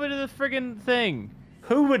 come over to the friggin' thing.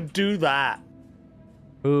 Who would do that?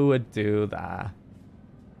 Who would do that?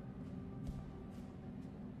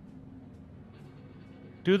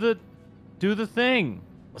 Do the thing.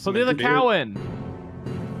 What's Put it the meant other to do? cow in.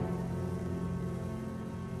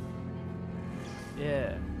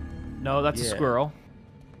 Yeah. No, that's a Yeah. squirrel.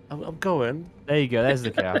 I'm going. There you go. There's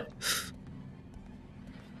the cow.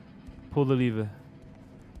 Pull the lever.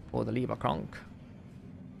 Or the lever cronk.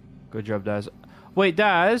 Good job, Daz. Wait,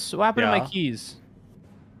 Daz, what happened to Yeah. my keys?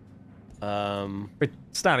 Wait,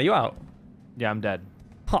 Stan, are you out? Yeah, I'm dead.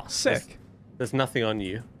 Oh, sick. There's nothing on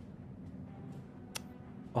you.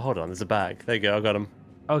 Oh, hold on. There's a bag. There you go. I got him.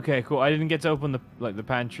 Okay, cool. I didn't get to open the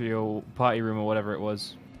pantry or party room or whatever it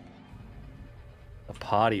was. A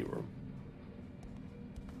party room.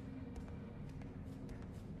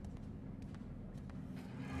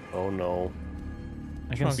 Oh no.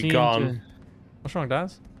 I can What's see gone? into- What's wrong,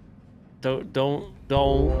 Daz? Don't.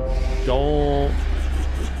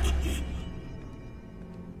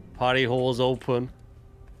 Party hall's open.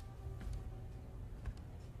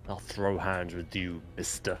 I'll throw hands with you,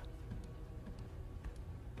 mister.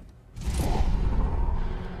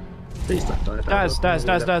 Please don't die. Daz.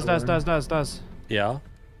 Yeah?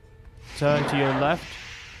 Turn to your left.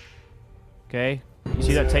 Okay. You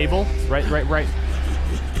see that table? Right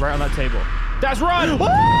on that table. Daz, run!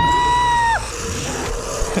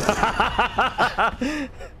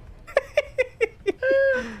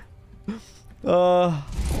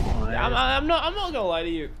 I'm not gonna lie to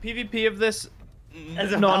you. PvP of this,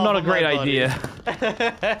 not a great idea.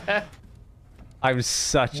 I'm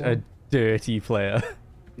such a dirty player.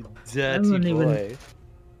 Dirty boy.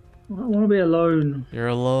 I want to be alone. You're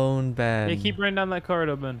alone, Ben. Yeah, keep running down that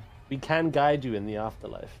corridor, Ben. We can guide you in the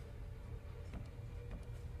afterlife.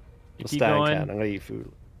 You Well, keep Stan going, can. I'm gonna eat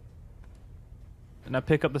food. and I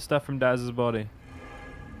pick up the stuff from Daz's body.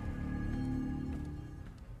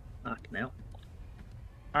 Fucking hell.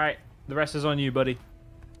 All right, the rest is on you, buddy.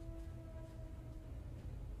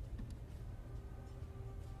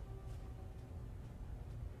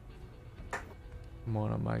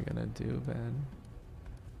 What am I gonna do, Ben?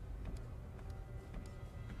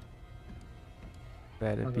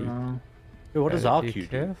 Better I be, don't know. Hey, what does better be RQ do?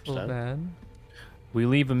 careful, Stan? Ben. We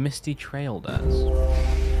leave a misty trail, Daz.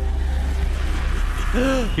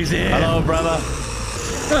 He's here. Hello, brother.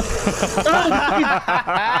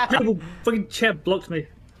 Fucking chair blocked me.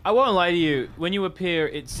 I won't lie to you. When you appear,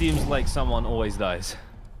 it seems like someone always dies.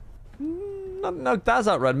 No, Daz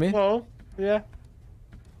outrun me. Oh, yeah.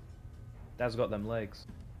 Daz got them legs.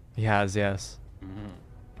 He has, yes.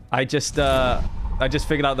 I just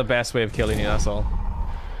figured out the best way of killing you, that's all.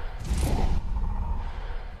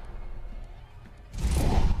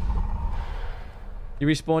 You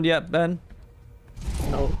respawned yet, Ben?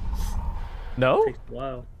 No. No? Takes a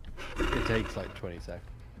while. It takes like 20 seconds.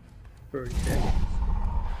 30 seconds.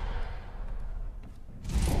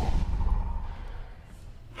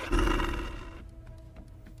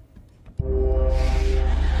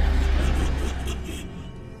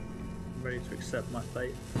 I'm ready to accept my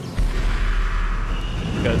fate.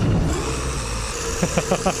 Good.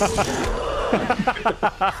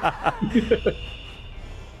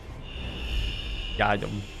 Got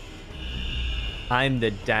him. I'm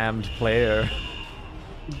the damned player.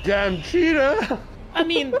 Damn cheater! I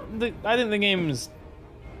mean, I think the game's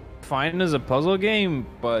fine as a puzzle game,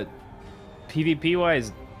 but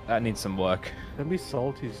PvP-wise, that needs some work. Don't be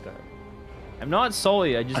salty, Stan. I'm not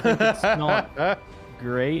salty. I just think it's not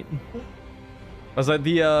great. I was like,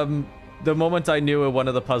 the moment I knew what one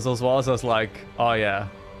of the puzzles was, I was like, oh yeah,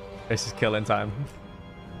 this is killing time.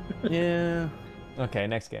 Yeah. Okay,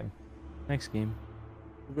 next game. Next game.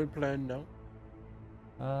 Good plan now.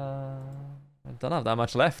 I don't have that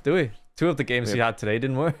much left, do we? Two of the games we had today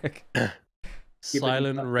didn't work.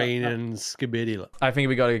 Silent Rain and Skibidi. I think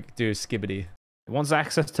we gotta do Skibbity. It wants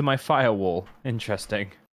access to my firewall.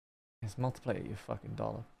 Interesting. It's multiplayer, you fucking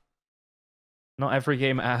dollar. Not every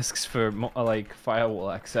game asks for like firewall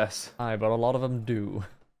access. Aye, but a lot of them do.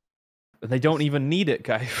 They don't even need it,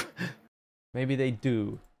 Kaif. Maybe they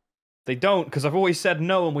do. They don't, because I've always said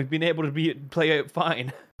no, and we've been able to play out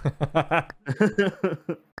fine.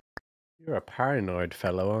 You're a paranoid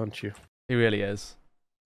fellow, aren't you? He really is.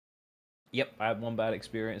 Yep, I had one bad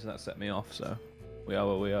experience, and that set me off. So we are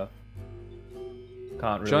where we are.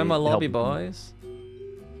 Can't really. Join my lobby, help. boys.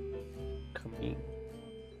 Come in.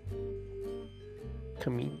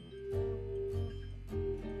 Come in.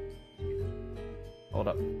 Hold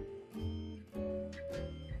up.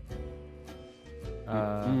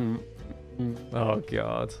 Oh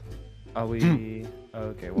god. Are we?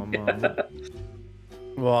 Okay, one moment.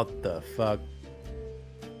 What the fuck?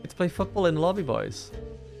 Let's play football in the lobby, boys.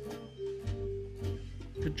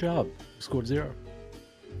 Good job. Scored 0.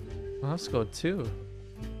 Oh, I've scored 2.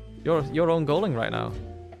 You're own goaling right now.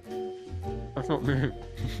 That's not me.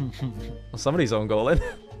 Well, somebody's own goaling.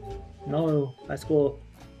 No, I score.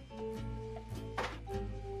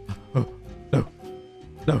 No.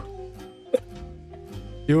 No.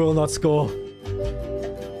 You will not score.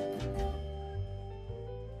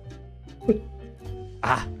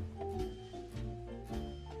 Ah.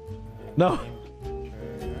 No.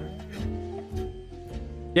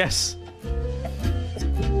 Yes.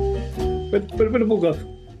 Where the ball go?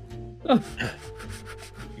 Oh,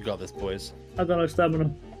 You got this, boys. I got no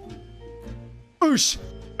stamina. Oosh.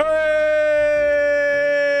 Hey!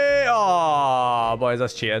 Oh, boys,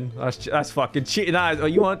 that's cheating. That's fucking cheating. Oh,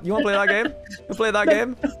 you want to play that game? You play that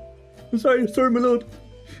game? I'm sorry, my lord.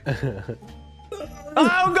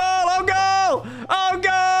 Oh, goal! Oh, goal! Oh,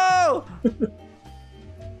 goal!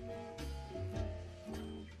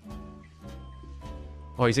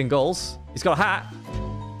 Oh, he's in goals. He's got a hat.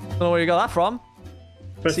 Don't know where you got that from.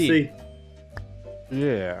 Press C. C.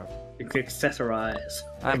 Yeah. You click accessorize.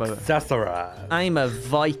 I'm a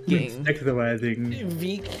Viking. Accessorizing.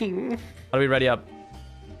 Viking. Are we ready up?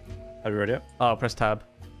 Are you ready? Oh, press tab.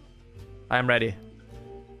 I am ready.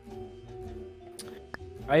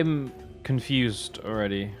 I'm confused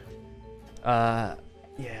already. Yeah,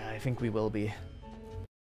 I think we will be.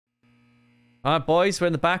 All right, boys, we're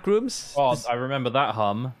in the back rooms. Oh, I remember that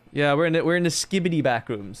hum. Yeah, we're in the Skibbity back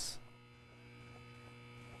rooms.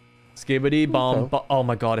 Skibbity bomb. Okay. Oh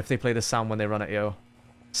my god, if they play the sound when they run at you.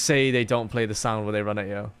 Say they don't play the sound when they run at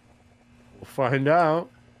you. We'll find out.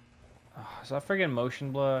 Oh, is that friggin'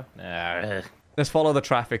 motion blur? Nah. Let's follow the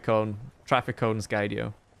traffic cone. Traffic cones guide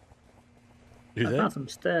you. Do I they? found some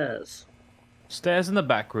stairs. Stairs in the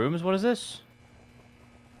back rooms. What is this?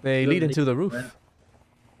 They lead into the roof.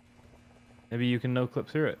 Maybe you can no-clip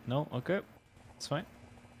through it. No? Okay. It's fine.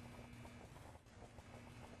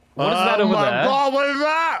 What is that over my there? God, what is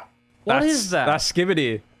that? What is that? That's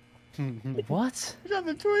Skibbity. What? Is that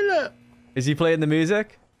the toilet? Is he playing the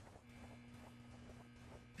music?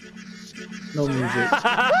 No music.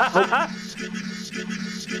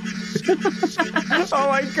 Oh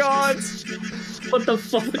my god! What the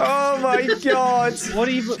fuck? Oh my god! What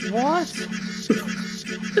even? What?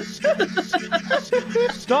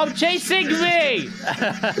 Stop chasing me!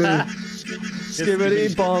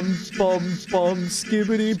 Skibbity bum bum bum.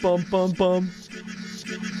 Skibbity bum bum bum.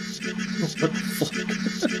 What the fuck?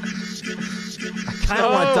 I kind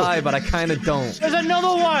of want to die, but I kind of don't. There's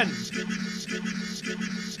another one!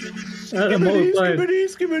 Skibbity, skibbity,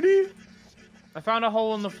 skibbity. I found a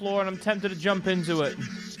hole in the floor and I'm tempted to jump into it.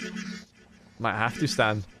 Might have to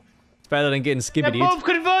stand. It's better than getting They're skibbityed. both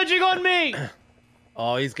converging on me!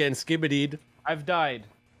 Oh, he's getting skibbitied. I've died.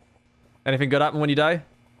 Anything good happen when you die?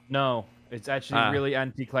 No, it's actually really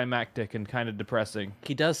anticlimactic and kind of depressing.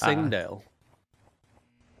 He does sing, Dale.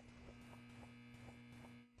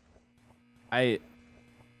 I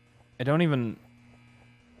don't even...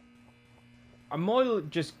 I'm more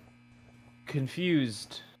just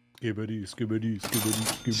confused. Skibbity, skibbity, skibbity,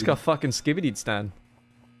 skibbity. Just got fucking skibbidied, Stan.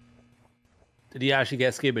 Did he actually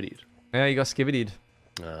get skibbityed? Yeah, you got skibbidied.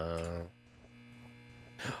 I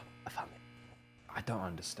found it. I don't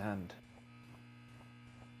understand.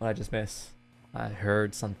 What did I just miss? I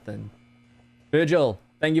heard something. Virgil,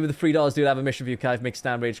 thank you for the $3, dude. I have a mission for you, Kaif. Make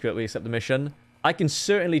Stan rage quit. We accept the mission. I can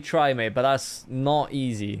certainly try, mate, but that's not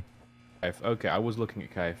easy. Kaif. Okay, I was looking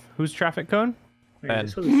at Kaif. Who's traffic cone? Ben.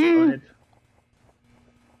 This one's started.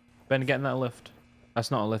 Ben, get in that lift.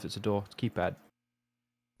 That's not a lift, it's a door. It's keypad.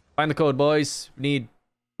 Find the code, boys. We need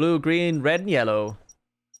blue, green, red, and yellow.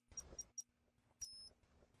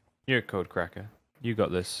 You're a code cracker. You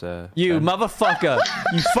got this, You Ben. motherfucker!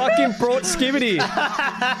 You fucking brought Skibbity!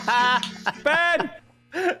 Ben!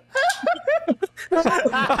 Oh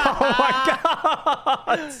my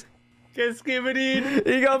god! Get skibbityed.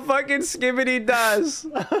 He got fucking Skibbity Daz!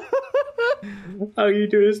 How you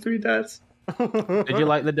do this to me, Dad? Did you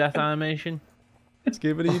like the death animation?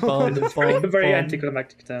 Skibbity bomb, It's bomb, very bomb.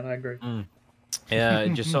 anticlimactic turn, I agree. Yeah,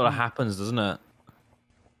 it just sort of happens, doesn't it?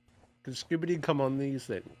 Can skibbity come on these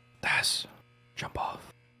things? Daz, jump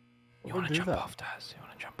off. You want to do jump that. off, Daz? You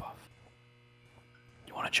want to jump off?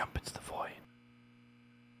 You want to jump into the void?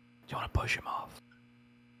 You want to push him off?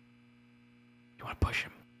 You want to push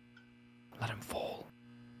him? Let him fall.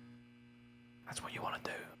 That's what you want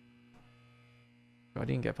to do. Oh, I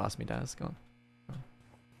didn't get past me, Daz. Go on.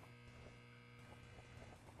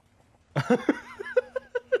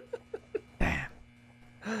 Damn.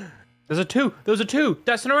 There's a 2. There's a 2.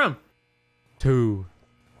 Daz, turn around. 2.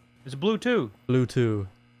 There's a blue 2. Blue 2.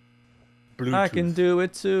 Bluetooth. I can do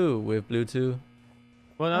it too with blue 2.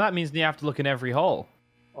 Well, now that means you have to look in every hole.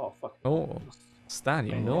 Oh, fuck. Oh, Stan,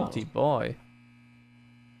 you naughty boy.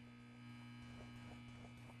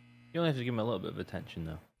 You only have to give him a little bit of attention,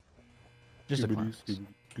 though. Just a Skibbity, glance. skibbity,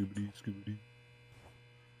 skibbity, skibbity.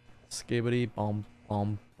 Skibbity bomb,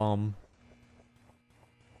 bomb, bomb.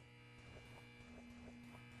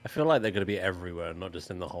 I feel like they're going to be everywhere, not just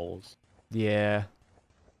in the holes. Yeah.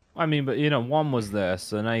 I mean, but, 1 was there,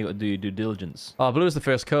 so now you got to do your due diligence. Oh, blue is the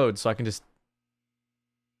first code, so I can just...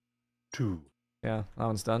 2. Yeah, that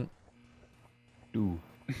one's done. Ooh.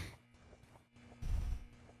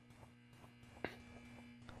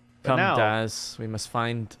 Come, now- Daz. We must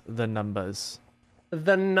find the numbers.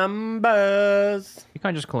 The numbers. You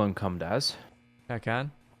can't just call him Come Daz. I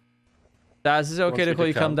can. Daz, is it okay Wants to me call to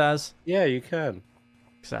you come, come? Daz? Yeah, you can.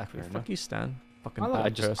 Exactly. Fair Fuck enough. you, Stan. Fucking I'm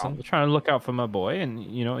bad person. trying to look out for my boy, and,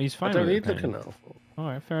 he's fine I don't with need it, looking apparently. out for. All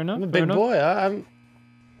right, fair enough. I'm a fair big enough. boy.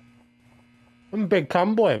 I'm a big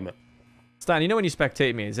cum boy, man. Stan, you know when you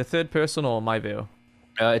spectate me, is it third person or my view?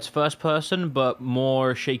 It's first person, but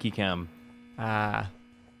more shaky cam. Ah.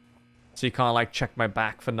 So you can't, like, check my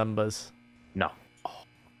back for numbers. No.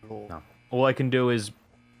 No. All I can do is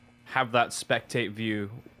have that spectate view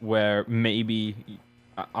where maybe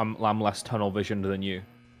I'm less tunnel visioned than you.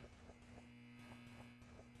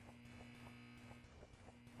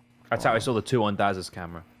 That's how I saw the 2 on Daz's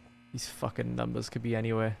camera. These fucking numbers could be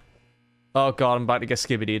anywhere. Oh god, I'm about to get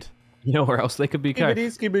skibbidied. You know where else they could be, Kai?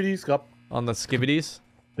 Skibbity, skibbity, scop. On the skibbidies?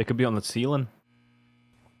 They could be on the ceiling.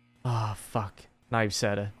 Ah, fuck. Now you've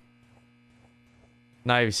said it.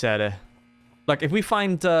 Now you've said it. Like, if we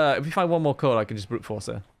find one more code, I can just brute force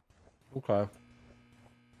it. Okay.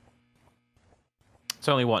 It's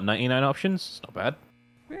only, what, 99 options? It's not bad.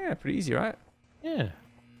 Yeah, pretty easy, right? Yeah.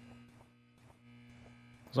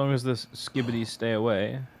 As long as the skibbities stay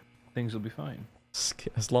away, things will be fine.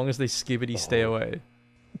 As long as they skibbity stay away.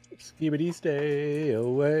 Skibbity, stay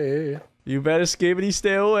away. You better skibbity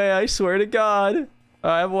stay away, I swear to God.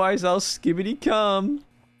 Otherwise, I'll skibbity come.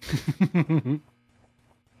 Don't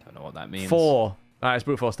know what that means. 4. Alright, it's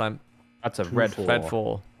brute force time. That's a red 4. Red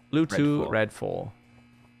 4. Blue 2, 4. red 4.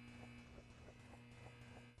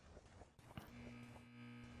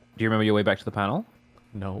 Do you remember your way back to the panel?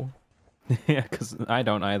 No. Yeah, because I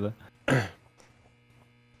don't either. I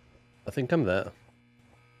think I'm there.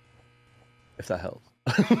 If that helps.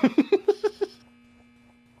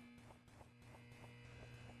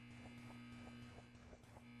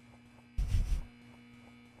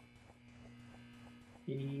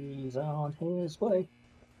 He's on his way.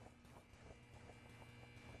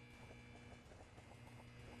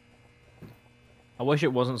 I wish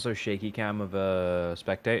it wasn't so shaky cam of a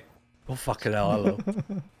spectate. Oh, fucking hell, hello.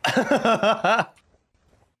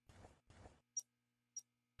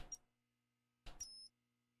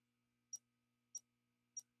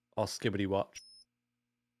 I'll skibbity watch.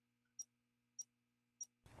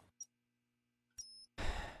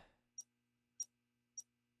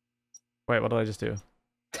 Wait, what did I just do?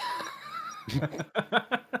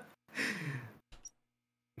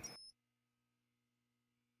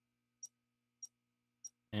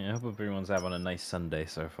 Yeah, I hope everyone's having a nice Sunday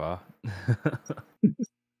so far.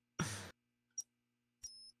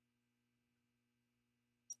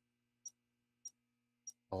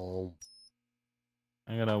 Oh.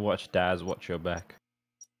 I'm gonna watch Daz watch your back.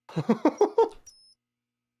 This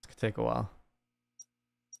could take a while.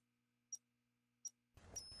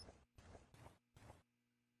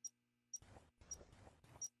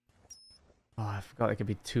 Oh, I forgot it could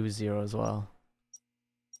be 2-0 as well.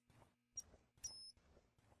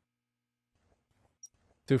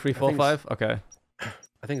 2, 3, 4, 5? Okay.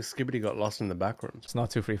 I think Skibbity got lost in the background. It's not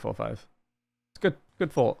 2, 3, 4, 5. It's good.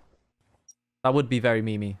 Good thought. That would be very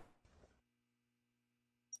memey.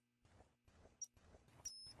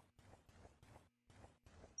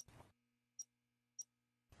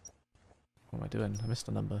 What am I doing? I missed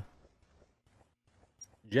a number.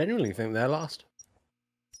 Genuinely think they're lost.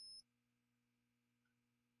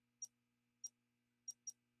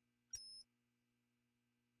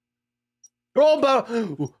 Oh, but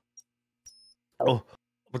oh,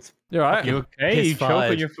 what's You're right. You okay? Piss You choke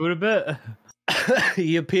fired. on your food a bit?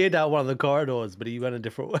 he appeared out one of the corridors, but he went a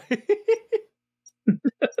different way.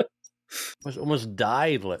 almost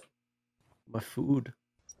died. Like my food.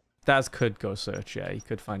 Daz could go search. Yeah, he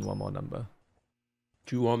could find one more number.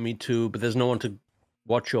 Do you want me to? But there's no one to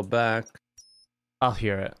watch your back. I'll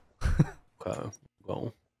hear it. Okay,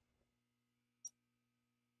 go.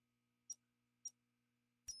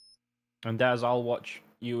 And Daz, I'll watch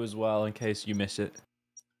you as well in case you miss it.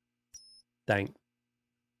 Thank.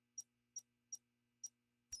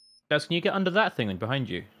 Daz, can you get under that thing behind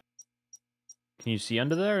you? Can you see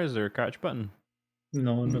under there? Is there a crouch button?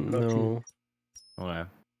 No, not crouching. No. Oh no.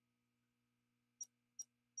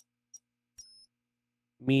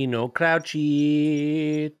 Me no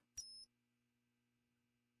crouchy.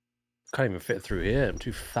 Can't even fit through here. I'm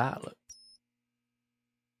too fat. Look.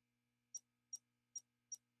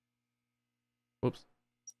 Whoops.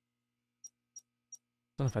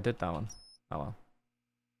 Don't know if I did that one. Oh well.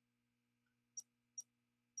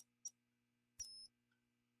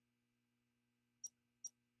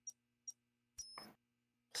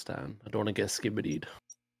 Stan, I don't want to get skibbidied.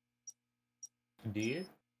 Do you?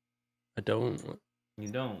 I don't. You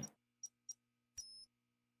don't.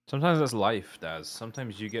 Sometimes that's life, Daz.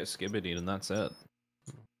 Sometimes you get skibbity and that's it.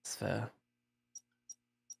 It's fair.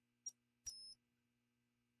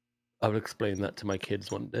 I will explain that to my kids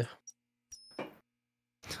one day.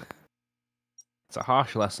 It's a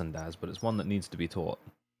harsh lesson, Daz, but it's one that needs to be taught.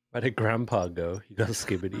 Where did Grandpa go? He got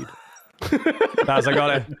skibbidied. Daz, I got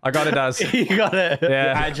it. I got it, Daz. You got it.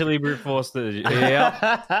 Yeah. Actually brute forced it.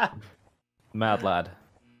 Yep. Mad lad.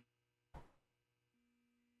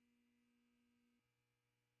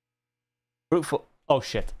 Brute for. Oh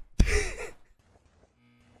shit.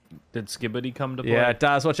 Did Skibbity come to play? Yeah,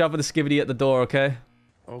 Daz, watch out for the skivvity at the door, okay?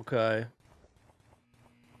 Okay.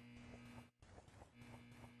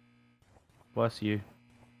 Bless you.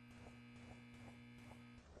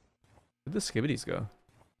 Where'd the skivvities go?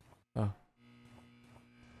 Oh.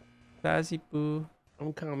 Dazzy boo.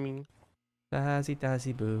 I'm coming. Dazzy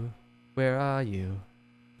Dazzy boo. Where are you?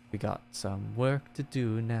 We got some work to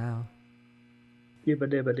do now. Dibba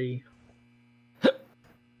dibba dee.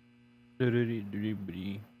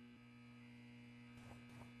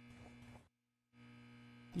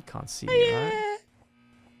 You can't see me, right?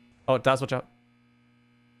 Oh, Daz, watch out.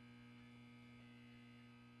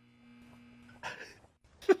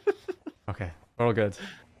 Okay, we're all good.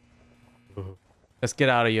 Let's get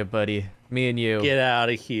out of here, buddy. Me and you. Get out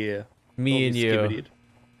of here. Me Don't and be you. skibbidied.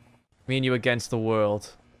 Me and you against the world.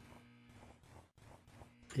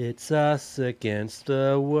 It's us against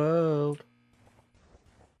the world.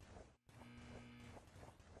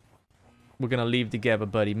 We're gonna leave together,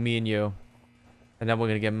 buddy. Me and you. And then we're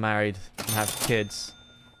gonna get married and have kids.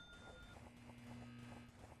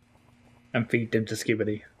 And feed them to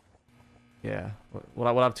Skibbity. Yeah.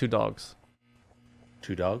 We'll have 2 dogs.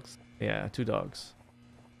 2 dogs. Yeah, 2 dogs.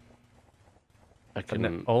 I But no-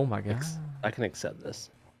 can. oh my god. I can accept this.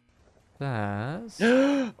 Daz.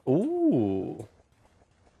 Ooh.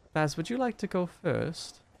 Daz, would you like to go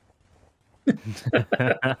first?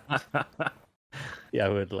 Yeah, I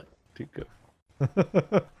would like to go.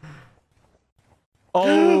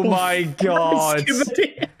 Oh my god.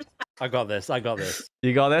 Skibbity. I got this. I got this.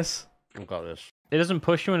 You got this? I got this. It doesn't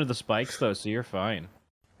push you into the spikes though, so you're fine.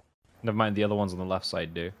 Never mind, the other ones on the left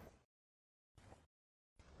side do.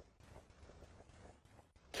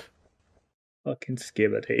 Fucking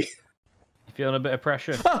Skibbity. You feeling a bit of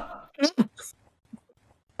pressure? I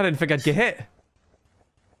didn't think I'd get hit.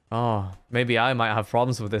 Oh, maybe I might have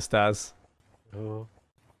problems with this, Daz. Oh.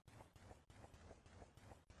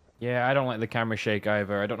 Yeah, I don't like the camera shake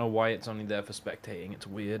either. I don't know why it's only there for spectating. It's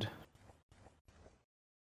weird.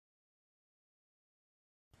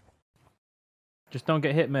 Just don't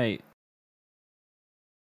get hit, mate.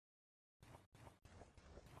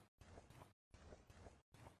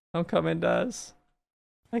 I'm coming, Daz.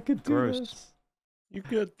 I could do Gross. this. You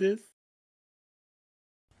got this.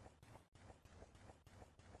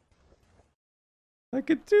 I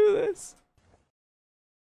could do this.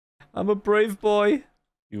 I'm a brave boy.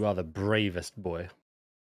 You are the bravest boy.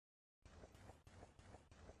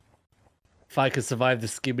 If I could survive the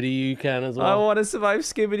skibbity, you can as well. I want to survive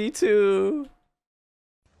Skibbity too.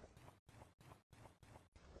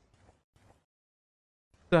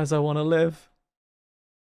 As I want to live.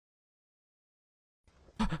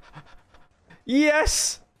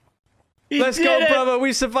 Yes! Let's go, brother.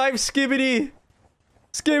 We survived Skibbity.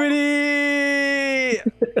 Skibbity!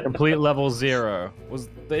 Complete level 0.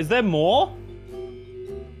 Is there more?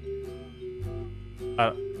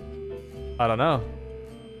 I don't know.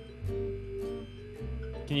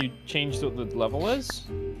 Can you change what the level is?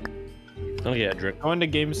 I'll get a drink. Go into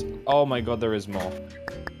games. Oh my god, there is more.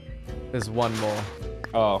 There's one more.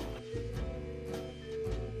 Oh.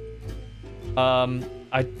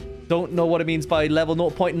 I don't know what it means by level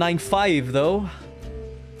 0.95 though.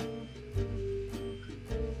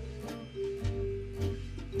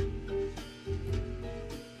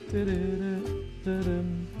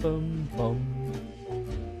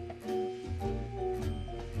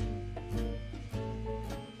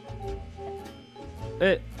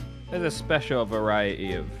 There's a special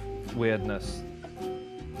variety of weirdness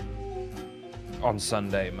on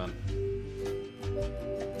Sunday, man.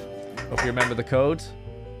 Hope you remember the code.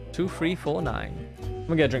 2349. I'm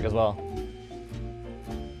gonna get a drink as well.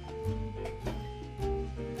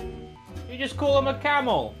 You just call him a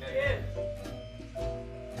camel.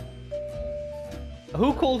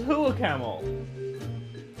 Who called who a camel?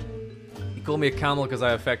 He called me a camel because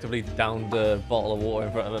I effectively downed a bottle of water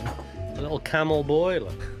in front of him. A little camel boy.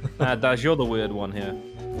 Look. Daz, you're the weird one here.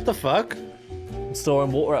 What the fuck? I'm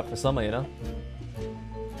storing water up for summer, you know?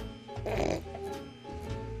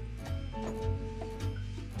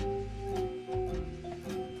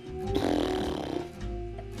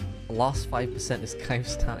 The last 5% is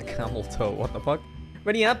Kaif's camel toe. What the fuck?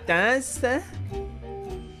 Ready up, Daz?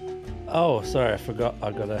 Oh, sorry, I forgot.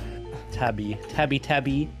 I got a tabby.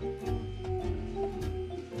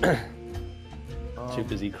 Too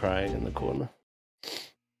busy crying in the corner.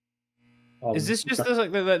 Is this just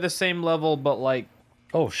the same level, but like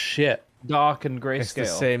Oh shit! dark and It's the grayscale?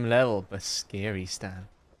 same level, but scary, Stan.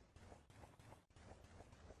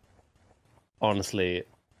 Honestly,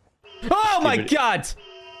 Oh my it- god!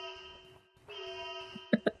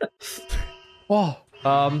 oh,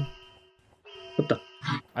 What the?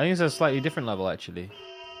 I think it's a slightly different level, actually.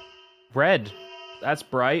 Red. That's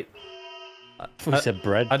bright. we said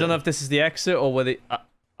bread. I don't know if this is the exit or whether...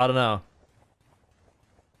 I don't know.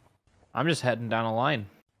 I'm just heading down a line.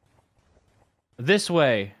 This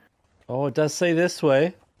way. Oh, it does say this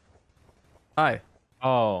way. Hi.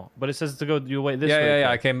 Oh, but it says to go your way this way. Yeah,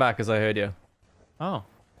 I first. came back because I heard you. Oh.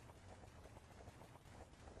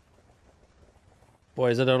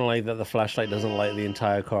 Boys, I don't like that the flashlight doesn't light the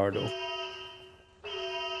entire corridor.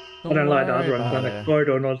 I don't like that. I worry run down about the it.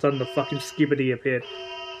 corridor and all of a sudden the fucking skibbity appeared.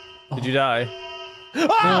 Did you die? No,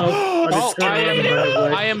 I just Oh, ran and ran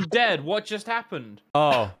away. I am dead. What just happened?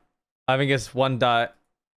 Oh. I think it's one die.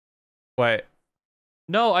 Wait.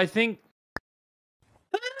 No, I think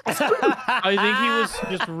he was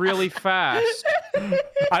just really fast.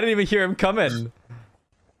 I didn't even hear him coming.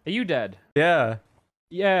 Are you dead? Yeah.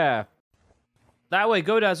 Yeah. That way,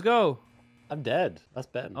 go, Daz, go. I'm dead. That's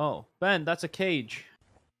Ben. Oh, Ben, that's a cage.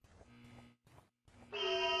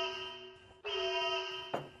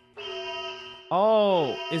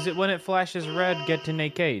 Oh, is it when it flashes red, get in a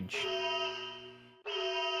cage?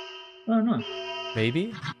 Oh no.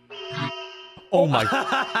 Maybe? Oh my...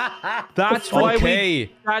 That's why Okay.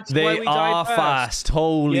 we. That's They why we died are first. fast.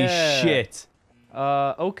 Holy Yeah. shit.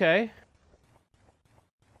 Okay.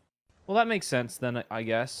 Well, that makes sense then, I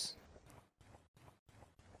guess.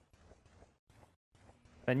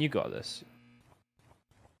 Ben, you got this.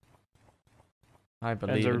 I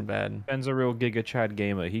believe in Ben. Ben's a real Giga Chad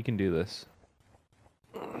gamer. He can do this.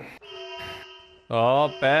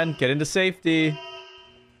 Oh, Ben, get into safety.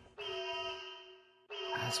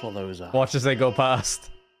 That's what those are. Watch as they go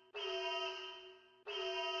past.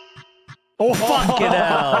 Oh, fucking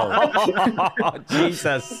hell! Oh,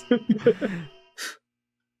 Jesus.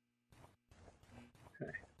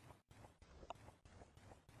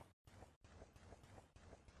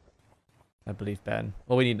 I believe Ben.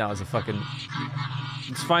 All we need now is a fucking...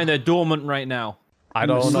 It's fine, they're dormant right now. I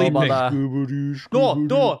don't know about that.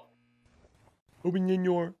 Door! Open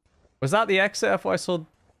your... Was that the exit? I thought I saw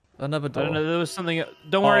another I door. don't know, there was something...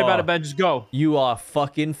 Don't worry about it, Ben, just go. You are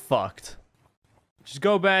fucking fucked. Just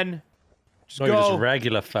go, Ben. Just No, go. you're just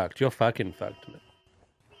regular fucked. You're fucking fucked, man.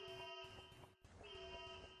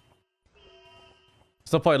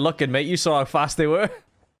 There's no point looking, mate. You saw how fast they were.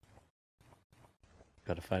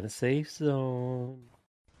 Gotta find a safe zone.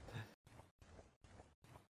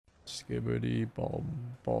 Skibbity bomb,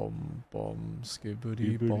 bomb, bomb,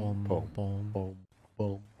 skibbity bomb, bomb, bomb.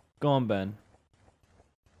 Boom. Go on, Ben.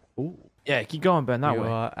 Ooh. Yeah, keep going, Ben, that You way.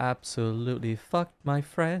 are absolutely fucked, my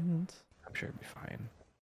friend. I'm sure it'll be fine.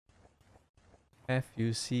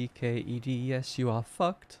 Fuckeds, you are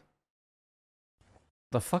fucked.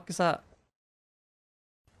 The fuck is that?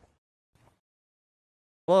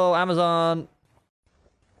 Hello, Amazon.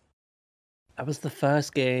 That was the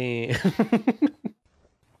first game.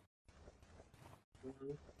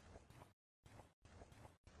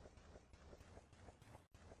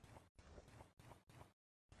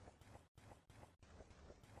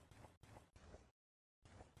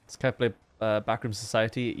 Can I play Backroom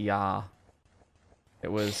Society? Yeah.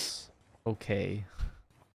 It was okay.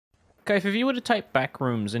 Kaif, if you were to type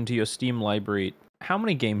Backrooms into your Steam library, how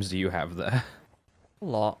many games do you have there? A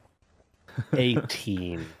lot.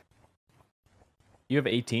 18. You have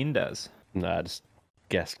 18, Des. Nah, I just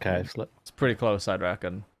guessed Kaif's. It's pretty close, I'd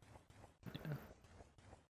reckon. Yeah.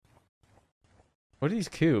 What are these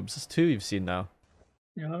cubes? There's two you've seen now.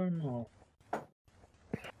 Yeah, I don't know.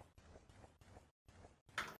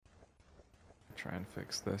 Try and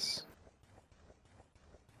fix this.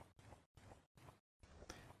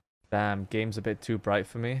 Damn, game's a bit too bright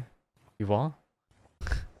for me. You what?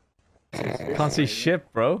 Can't see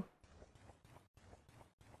shit, bro.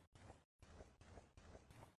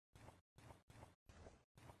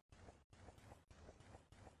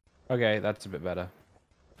 Okay, that's a bit better.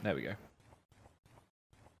 There we go.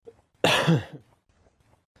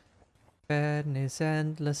 Ben is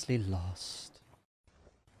endlessly lost.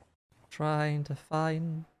 Trying to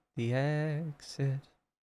find the exit.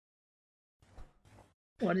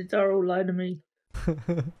 Why did Daryl lie to me?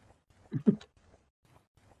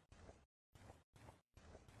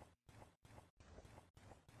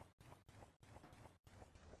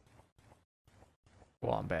 Go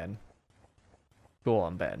on, Ben. Go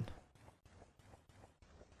on, Ben.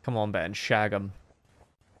 Come on, Ben. Shag him.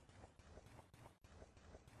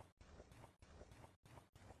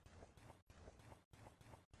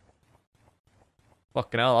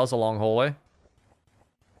 Fucking hell, that was a long hallway.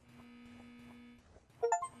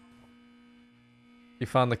 You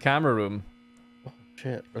found the camera room. Oh,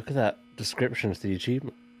 shit. Look at that description to the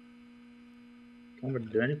achievement. Can't really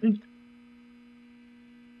do anything.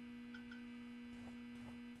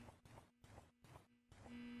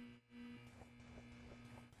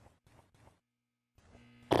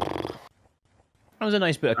 That was a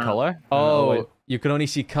nice bit of color. Oh, you can only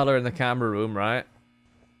see color in the camera room, right?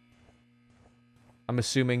 I'm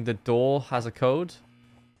assuming the door has a code.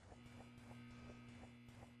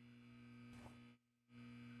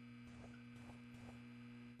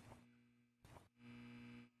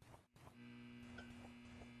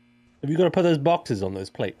 Have you got to put those boxes on those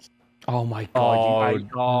plates? Oh my Oh, god.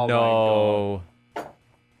 Oh no. my god.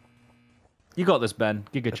 You got this, Ben.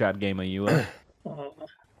 Giga Chat gamer, you are. Oh,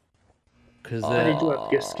 Because I need to have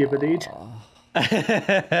to get skibbidied.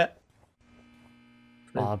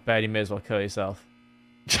 Oh, Ben, you may as well kill yourself.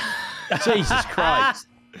 Jesus Christ.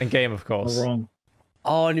 In game, of I'm course. wrong.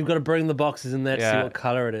 Oh, and you've got to bring the boxes in there to see Yeah. what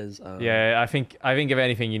color it is. Yeah, I think if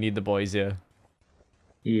anything, you need the boys here.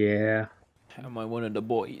 Yeah. Am I one of the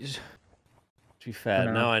boys? To be fair,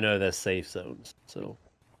 No. now I know there's safe zones. So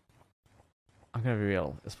I'm gonna be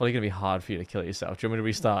real. It's probably gonna be hard for you to kill yourself. Do you want me to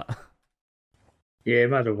restart? Yeah,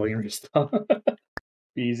 might as well restart.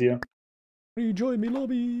 Easier. Rejoin me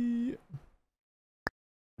lobby.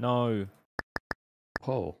 No.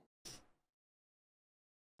 oh,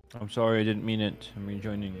 I'm sorry, I didn't mean it. I'm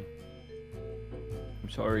rejoining. I'm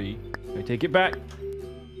sorry. I take it back.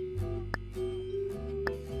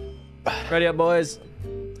 Ready up, boys.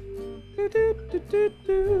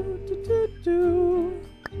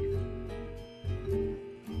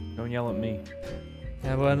 Don't yell at me.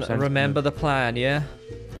 Everyone, Sounds remember the plan, yeah?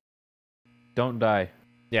 Don't die.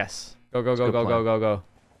 Yes. Go, go, go, good go, go, plan. go, go.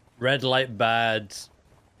 red light bad.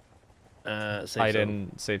 Safe Hide zone.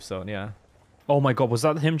 in safe zone, yeah. Oh my god, was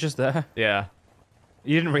that him just there? Yeah.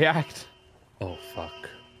 You didn't react. Oh fuck.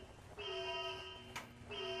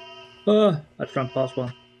 Oh, I ran past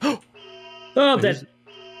one. Oh, I'm dead.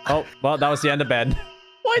 Oh, well, that was the end of Ben.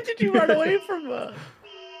 Why did you run away from her?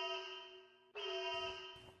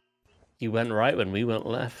 You went right when we went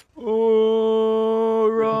left. Oh,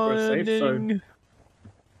 for a safe zone. running.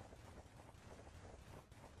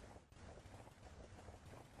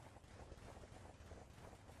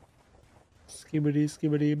 Skibbity,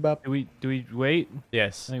 skibbity, bop. Do we wait?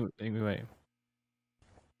 Yes. I think we wait.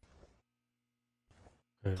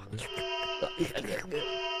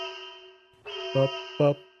 Bop,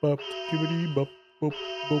 bop, bop, skibbity, bop, bop,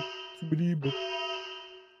 bop, skibbity, bop.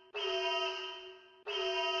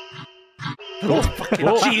 Oh,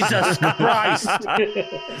 fucking Jesus Christ!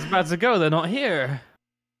 It's about to go. They're not here.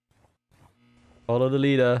 Follow the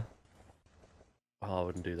leader. Oh, I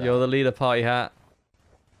wouldn't do that. You're the leader, party hat.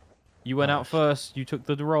 You went out first. You took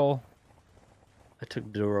the roll. I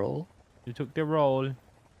took the roll. You took the roll.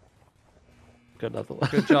 Got another one.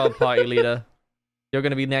 Good job, party leader. You're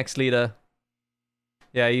gonna be next leader.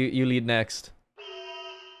 Yeah, you lead next.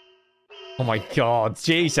 Oh my god,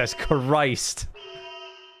 Jesus Christ.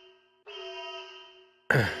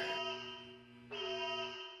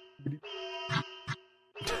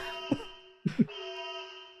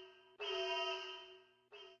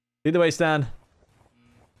 Lead the way, Stan.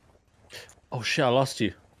 Oh shit, I lost you.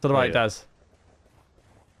 To the right, yeah. Daz.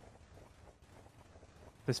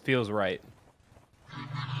 This feels right.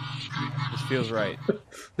 This feels right.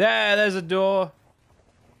 There's a door.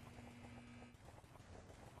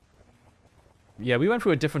 Yeah, we went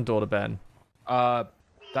through a different door to Ben.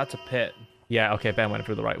 That's a pit. Yeah, okay, Ben went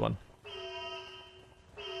through the right one.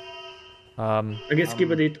 I get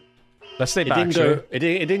skibbity. Let's stay It back, didn't sure. go. It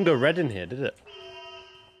didn't go red in here, did it?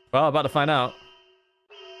 Well, about to find out.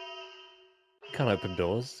 Can't open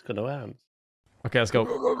doors. Got no hands. Okay, let's go.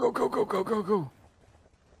 Go.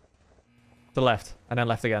 To the left, and then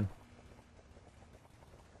left again.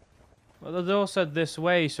 Well, the door said this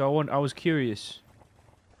way, so I was curious.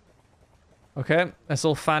 Okay, let's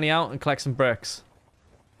all fanny out and collect some bricks.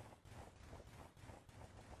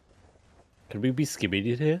 Could we be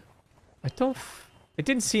skibbied here? I don't... It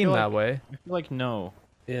didn't seem feel that like- way. I feel like no.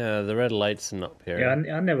 Yeah, the red lights are not here.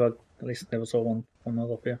 Yeah, I never, at least never saw one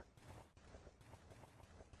up here.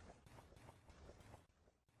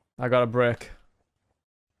 I got a brick.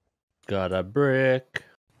 Got a brick.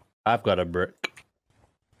 I've got a brick.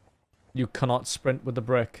 You cannot sprint with the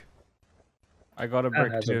brick. I got a That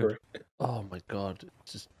brick has a too. brick. Oh my god,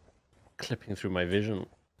 it's just clipping through my vision.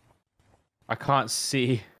 I can't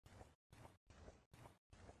see.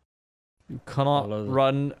 You cannot Follow the-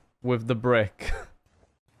 run with the brick.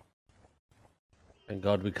 Thank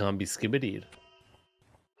god we can't be skibbidied.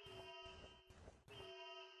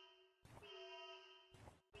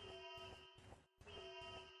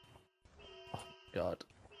 Oh god.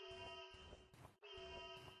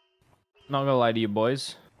 Not gonna lie to you,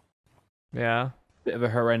 boys. Yeah, Bit of a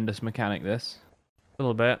horrendous mechanic, this. a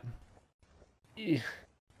little bit.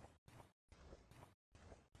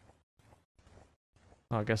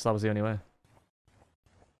 Oh, I guess that was the only way.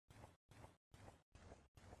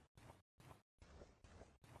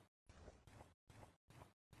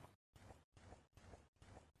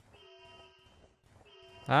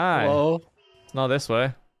 Aye. Hello? It's not this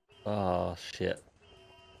way. Oh shit.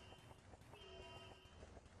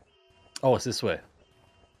 Oh, it's this way.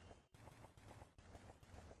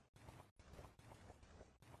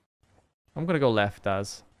 I'm gonna go left,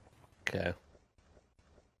 Daz. Okay.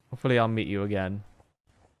 Hopefully I'll meet you again.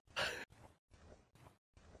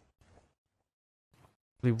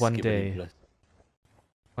 Hopefully one Skibbity day. bless.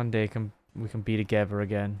 One day we can be together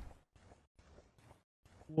again.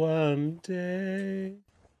 One day.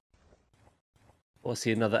 Oh,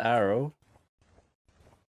 see another arrow.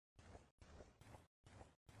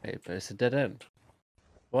 Wait, but it's a dead end.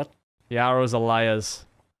 What? The arrows are liars.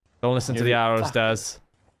 Don't listen to the arrows, Fuck. Daz.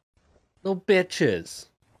 No bitches.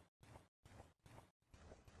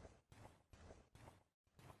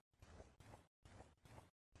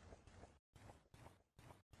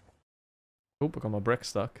 Oop, I got my brick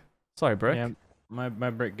stuck. Sorry, brick. Yeah, my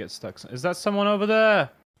brick gets stuck. Is that someone over there?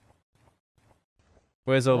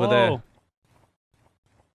 Where's over Whoa. there?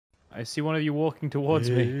 I see one of you walking towards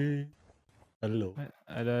me. Hey. Hello.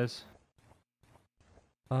 It is.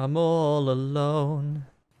 I'm all alone.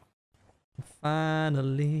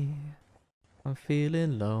 Finally, I'm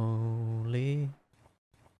feeling lonely.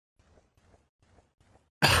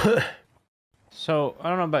 So, I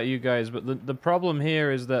don't know about you guys, but the problem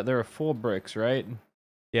here is that there are 4 bricks, right?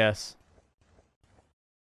 Yes.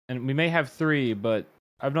 And we may have 3, but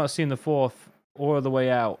I've not seen the 4th or the way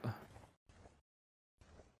out.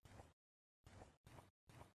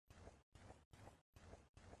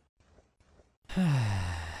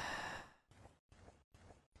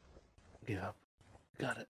 Give up.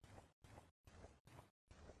 Got it.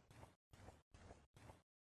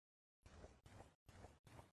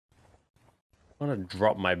 I want to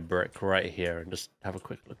drop my brick right here and just have a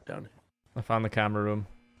quick look down here. I found the camera room.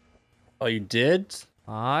 Oh, you did?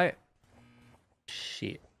 Alright.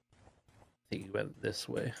 Shit. I think you went this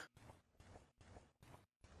way.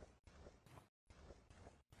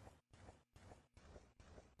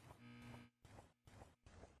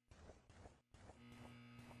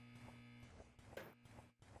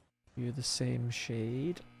 You're the same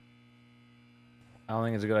shade. I don't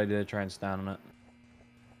think it's a good idea to try and stand on it.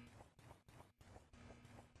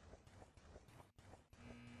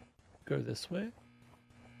 Go this way.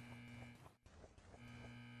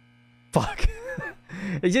 Fuck.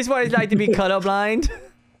 Is this what it's like to be colorblind?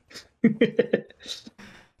 The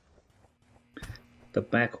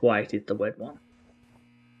back white is the wet one.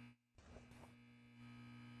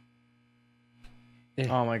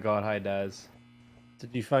 Oh my god, hi Daz.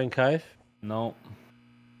 Did you find Kaif? No.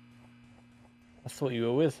 I thought you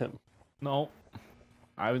were with him. No.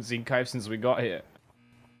 I haven't seen Kaif since we got here.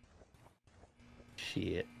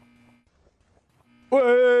 Shit.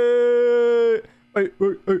 Wait!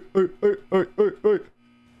 Wait.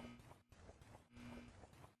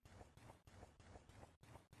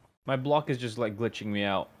 My block is just like glitching me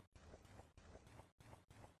out.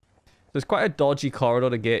 There's quite a dodgy corridor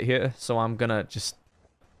to get here, so I'm gonna just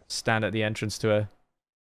stand at the entrance to it.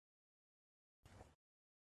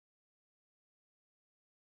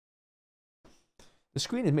 The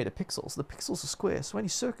screen is made of pixels. The pixels are square, so any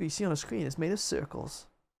circle you see on a screen is made of circles.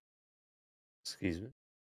 Excuse me.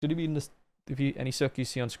 Did you mean this? Any circle you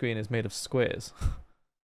see on screen is made of squares?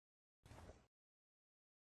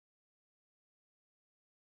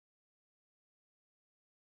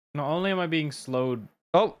 Not only am I being slowed.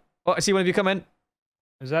 Oh, I see one of you come in.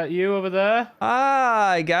 Is that you over there?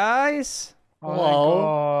 Hi, guys. Oh Hello. my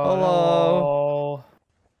God. Hello.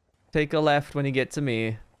 Take a left when you get to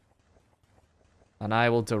me, and I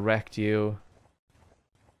will direct you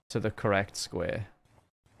to the correct square.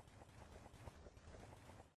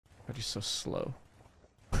 God, you're so slow.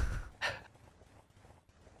 I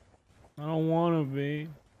don't want to be.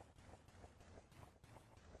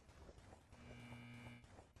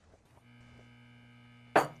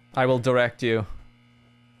 I will direct you.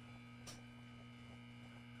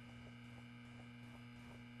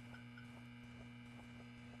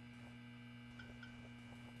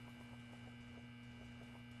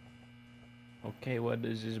 Okay, where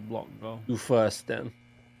does this block go? You first then.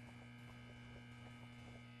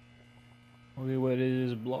 Okay, where does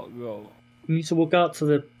this block go? You need to walk out to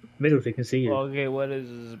the middle if they can see you. Okay, where does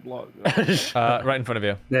this block go? Right in front of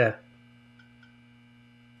you. Yeah.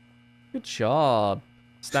 Good job.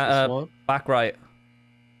 Back right.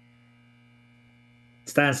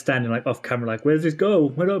 Standing like off camera, like, where does this go?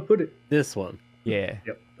 Where do I put it? This one. Yeah.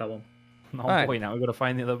 Yep, that one. Oh Alright. boy, now we gotta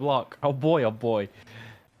find the other block. Oh boy, oh boy.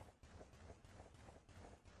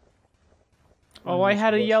 Oh, I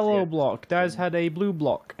had a yellow block, Daz had a blue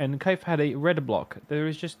block, and Kaif had a red block. There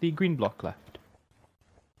is just the green block left.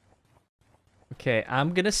 Okay,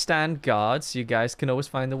 I'm gonna stand guard so you guys can always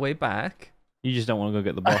find the way back. You just don't want to go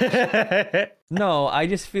get the box. No, I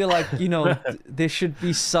just feel like, you know, there should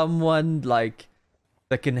be someone, like,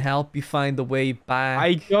 that can help you find the way back.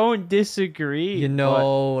 I don't disagree. You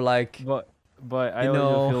know, like... But I you also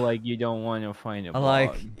know, feel like you don't want to find a block.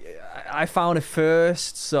 like, I found it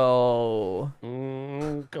first, so...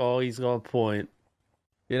 Oh, he's got a point.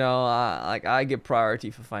 You know, I get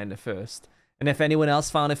priority for finding it first. And if anyone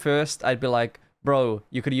else found it first, I'd be like, bro,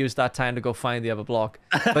 you could have used that time to go find the other block.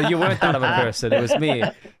 But you weren't that other person, it was me.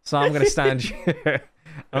 So I'm going to stand here.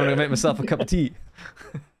 I'm going to make myself a cup of tea.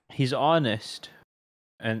 He's honest.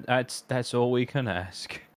 And that's all we can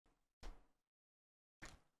ask.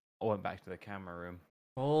 I went back to the camera room.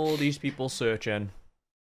 All these people searching.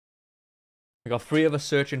 We got 3 of us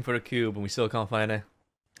searching for a cube and we still can't find it.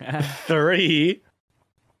 3?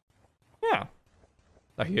 Yeah.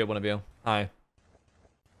 I hear one of you. Hi.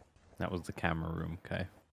 That was the camera room, okay.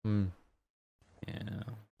 Hmm. Yeah.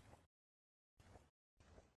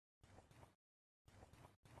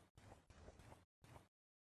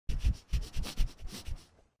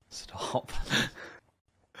 Stop.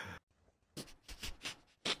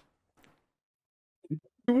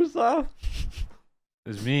 Who was that? It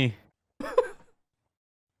was me.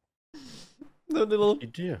 The little... You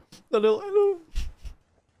do. The little...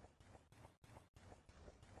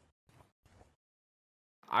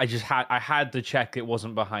 I had to check it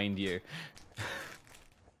wasn't behind you.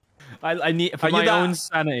 I need for Are you my that- own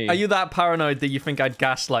sanity. Are you that paranoid that you think I'd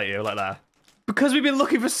gaslight you like that? Because we've been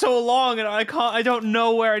looking for so long, and I don't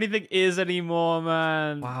know where anything is anymore,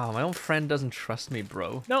 man. Wow, my old friend doesn't trust me,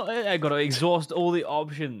 bro. No, I gotta exhaust all the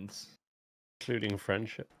options. Including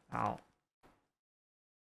friendship. Ow.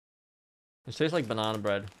 It tastes like banana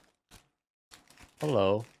bread.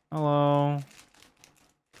 Hello. Hello.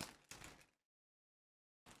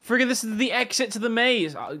 Friggin', this is the exit to the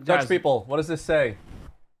maze. Dutch people, what does this say?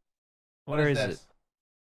 Where is it?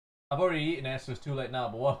 I've already eaten it, so it's too late now,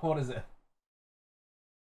 but what is it?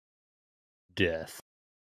 Death.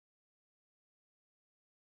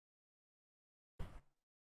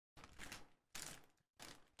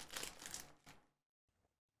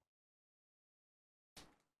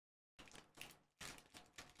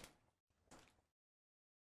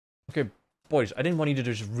 Okay, boys, I didn't want you to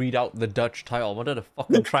just read out the Dutch title. I wanted a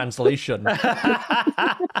fucking translation.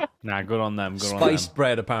 Nah, good on them. Good on them. Spiced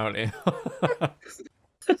bread, apparently.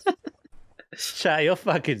 Chat, you're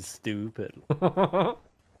fucking stupid.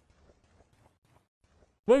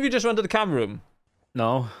 Why have you just run to the camera room?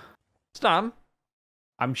 No. Stam?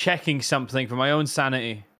 I'm checking something for my own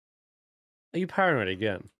sanity. Are you paranoid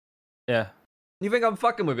again? Yeah. You think I'm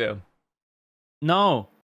fucking with you? No.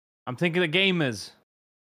 I'm thinking of gamers.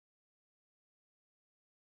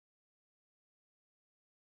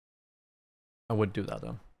 I would do that,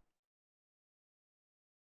 though.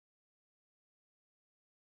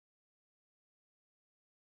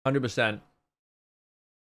 100%.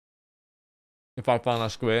 If I found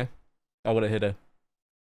that square, I would have hit it.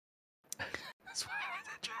 That's why I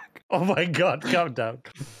did, Jack. Oh my god, calm down.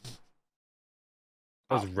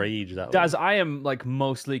 I was rage that Daz, I am like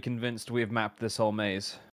mostly convinced we have mapped this whole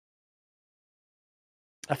maze.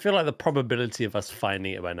 I feel like the probability of us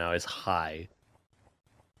finding it by now is high.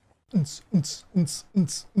 You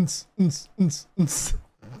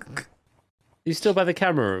still by the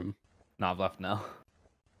camera room? No, I've left now.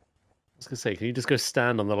 I was gonna say, can you just go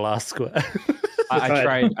stand on the last square? I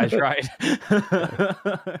tried. I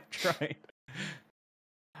tried.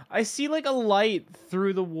 I see like a light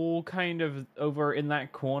through the wall kind of over in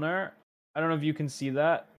that corner. I don't know if you can see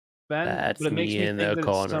that, Ben. That's but it makes me me in think the that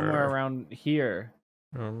corner. it's somewhere around here.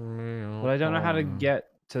 But I don't know how to get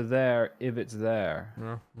to there if it's there.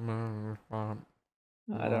 I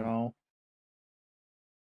don't know.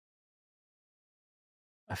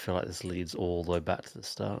 I feel like this leads all the way back to the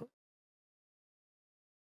start.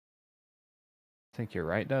 I think you're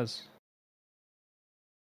right, Does.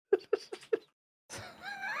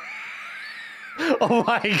 Oh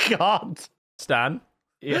my god! Stan?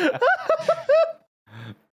 Yeah.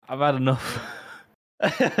 I've had enough.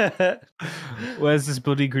 Where's this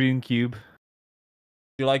bloody green cube?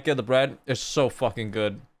 You like it? The bread? It's so fucking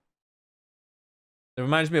good. It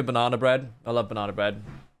reminds me of banana bread. I love banana bread.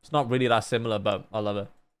 It's not really that similar, but I love it.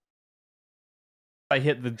 I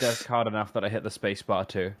hit the desk hard enough that I hit the space bar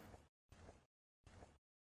too.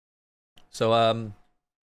 So,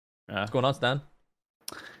 what's going on, Stan?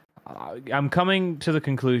 I'm coming to the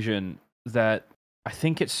conclusion that I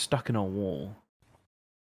think it's stuck in a wall.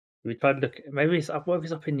 We tried to look. Maybe it's up. What if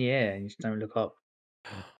it's up in the air and you just don't look up?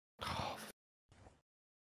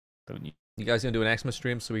 Don't you? You guys gonna do an Xmas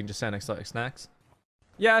stream so we can just send exotic snacks?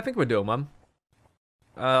 Yeah, I think we're doing, man.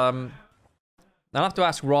 I'll have to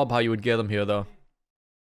ask Rob how you would get them here, though.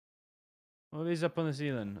 What is up on the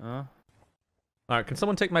ceiling, huh? Alright, can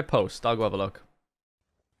someone take my post? I'll go have a look.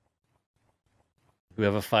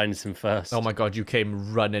 Whoever finds him first. Oh my god, you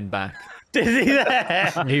came running back. Is he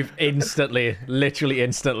there? You've instantly, literally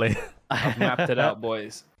instantly. I've mapped it out,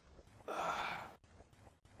 boys.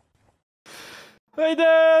 Hey,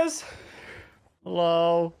 Des!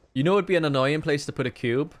 Hello. You know it'd be an annoying place to put a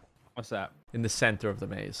cube? What's that? In the center of the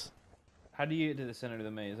maze. How do you get to the center of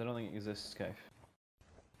the maze? I don't think it exists, Kaif.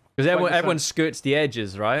 Because Like everyone, the everyone skirts the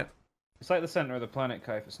edges, right? It's like the center of the planet,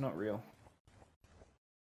 Kaif. It's not real.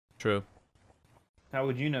 True. How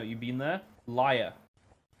would you know? You been there? Liar.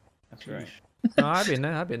 That's right. No, I've been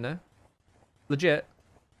there, I've been there. Legit.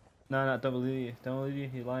 No, don't believe you. Don't believe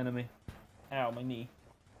you. You're lying to me. Ow, my knee.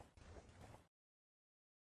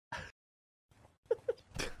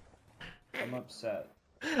 I'm upset.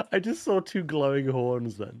 I just saw two glowing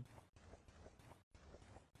horns then.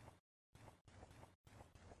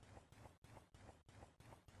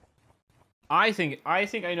 I think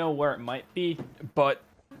I know where it might be, but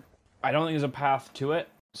I don't think there's a path to it.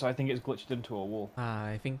 So I think it's glitched into a wall.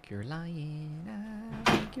 I think you're lying.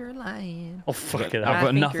 I think you're lying. Oh fuck it! I've got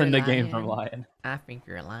think nothing you're to gain lying. from lying. I think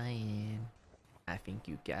you're lying. I think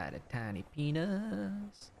you got a tiny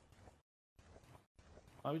penis.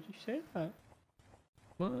 Why would you say that?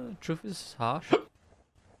 Well, truth is harsh.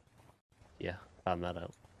 Yeah, found that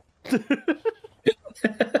out.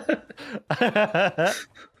 Fuck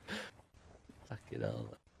it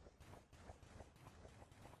all.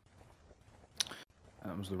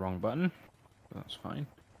 That was the wrong button. That's fine.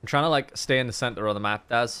 I'm trying to like stay in the center of the map,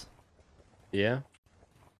 Daz. Yeah.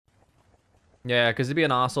 Yeah, because it'd be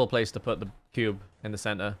an arsehole place to put the cube in the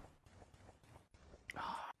center.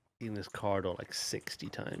 Seen this corridor like 60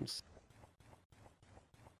 times.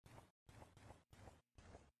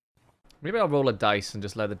 Maybe I'll roll a dice and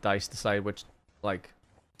just let the dice decide which, like,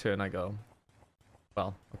 turn I go.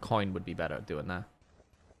 Well, a coin would be better at doing that.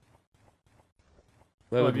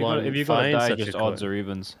 Where Well, would if you got to die, just odds or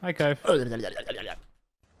evens. Hi, Kaif.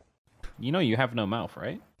 You know you have no mouth,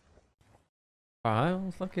 right? Alright,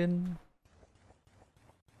 I'll fucking...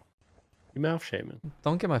 You mouth shaming.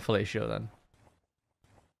 Don't get my fellatio then.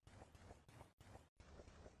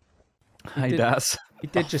 Hi, did- Das. He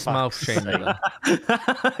did just mouth shame me then.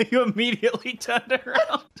 You immediately turned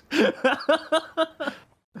around.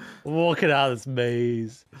 Walking out of this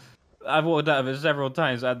maze. I've walked out of it several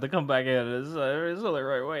times. I had to come back in. It's the only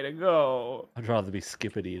right way to go. I'd rather be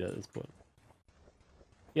skippity at this point.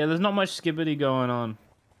 Yeah, there's not much skibbity going on.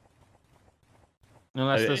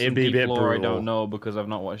 Unless there's some It'd be a deep bit lore I brutal. don't know because I've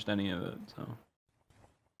not watched any of it. So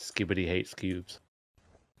Skibbity hates cubes.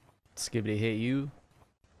 Skibbity hate you.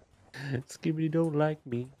 Skibbity don't like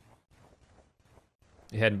me.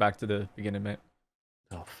 You're heading back to the beginning, mate.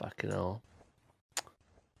 Oh, fucking hell.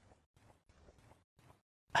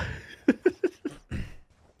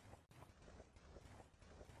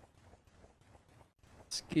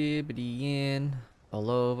 Skibbity-ing all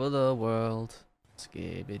over the world.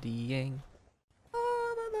 Skibbity-ing all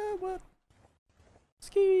over the world.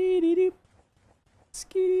 Skiddy-doop.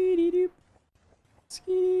 Skiddy-doop.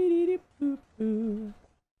 Skiddy-doop-boop-boo.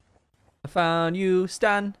 I found you,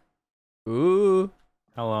 Stan. Ooh.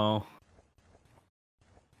 hello.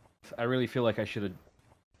 I really feel like I should have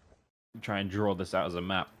try and draw this out as a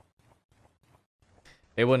map.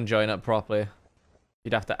 It wouldn't join up properly.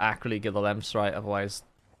 You'd have to accurately get the lengths right, otherwise.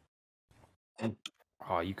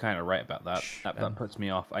 Oh, you kind of right about that. That puts me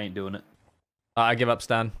off. I ain't doing it. I give up,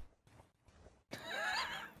 Stan.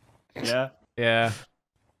 Yeah. Yeah.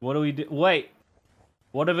 What do we do? Wait.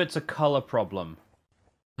 What if it's a color problem?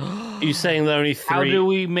 Are you saying there are only 3? How do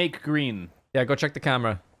we make green? Yeah, go check the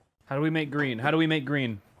camera. How do we make green? How do we make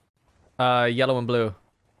green? Yellow and blue.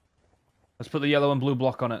 Let's put the yellow and blue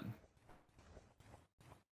block on it.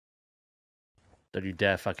 Don't you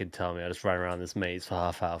dare fucking tell me I just ran around this maze for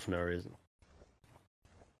half hour for no reason.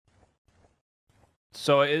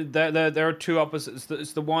 So there are two opposites.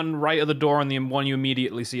 It's the one right at the door and the one you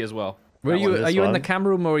immediately see as well. Are you this in the one?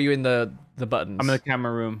 camera room or are you in the buttons? I'm in the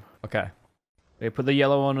camera room. Okay. They put the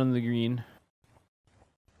yellow one on the green.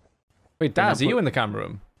 Wait, Daz, are you in the camera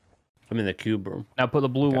room? I'm in the cube room. Now put the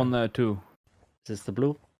blue Okay. one there too. Is this the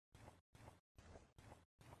blue?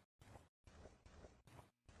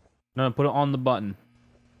 No, put it on the button.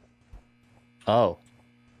 Oh.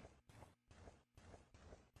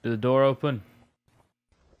 Did the door open?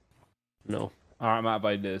 No. Alright, I'm out of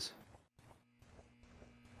ideas.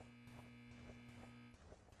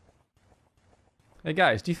 Hey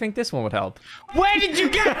guys, do you think this one would help? Where did you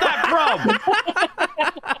get that from?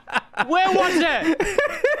 Where was it?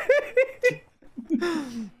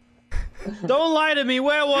 Don't lie to me.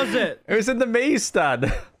 Where was it? It was in the maze,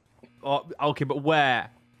 Stan. Oh, okay, but where?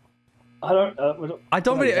 I don't. I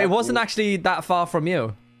don't really. It wasn't actually that far from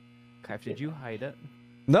you. Kaif, did you hide it?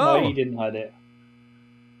 No. No, you didn't hide it.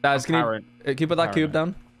 Daz, can you put that cube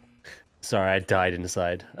down? Sorry, I died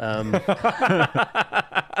inside.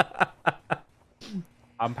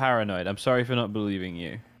 I'm paranoid. I'm sorry for not believing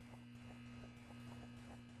you.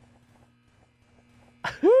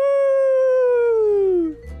 Woo!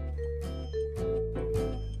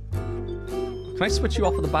 Can I switch you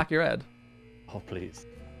off at the back of your head? Oh, please.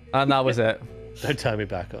 And that was it. Don't turn me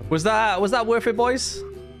back on. Was that worth it, boys?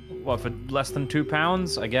 What, for less than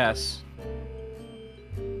 £2? I guess.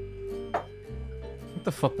 I think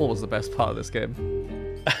the football was the best part of this game.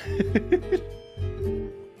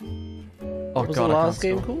 Oh What was god, the I last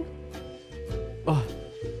can't game score. called?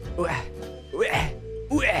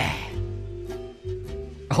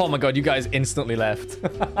 Oh my god, you guys instantly left.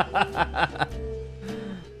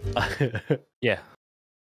 Yeah.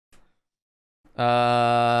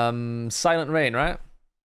 Silent Rain, right?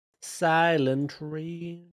 Silent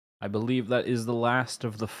Rain. I believe that is the last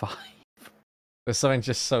of the 5. There's something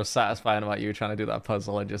just so satisfying about you trying to do that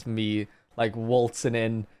puzzle and just me like waltzing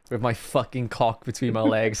in with my fucking cock between my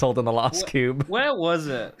legs holding the last cube. Where was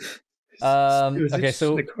it? Okay,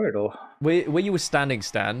 so in the corridor. where you were standing,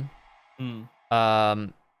 Stan.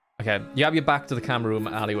 Okay, you have your back to the camera room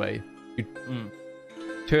alleyway. You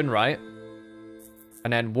turn right,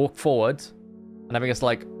 and then walk forward, and I think it's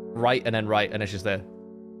like right and then right, and it's just there.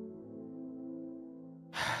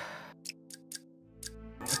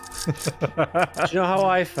 Do you know how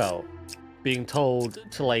I felt being told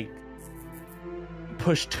to like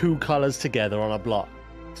push 2 colors together on a block?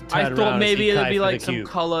 I thought maybe it'd be like some cube.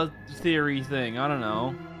 color theory thing. I don't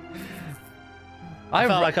know. I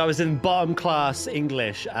felt like I was in bottom class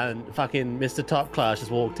English and fucking Mr. Top Class just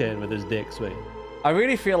walked in with his dick swing. I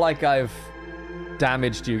really feel like I've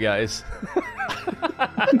damaged you guys.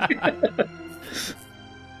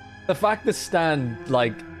 The fact that Stan,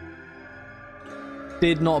 like,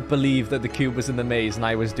 did not believe that the cube was in the maze and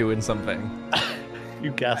I was doing something.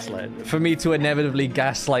 You gaslight me. For me to inevitably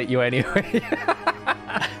gaslight you anyway.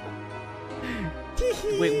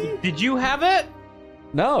 Wait, did you have it?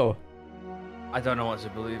 No. I don't know what to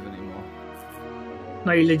believe anymore.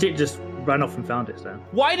 No, you legit just ran off and found it, Stan.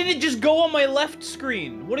 Why did it just go on my left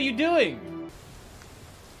screen? What are you doing?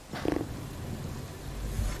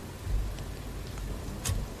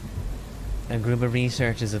 A group of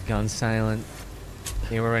researchers have gone silent.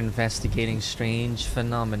 They were investigating strange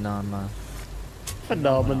phenomena.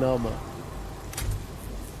 Phenomenal.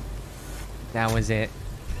 That was it.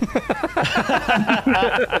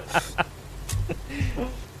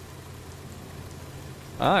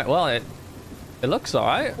 Alright, well, it looks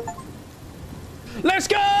alright. Let's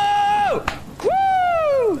go!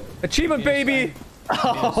 Woo! Achievement, baby!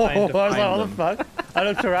 Oh, I was like, what the fuck? I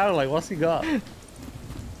looked around like, what's he got?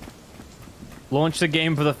 Launch the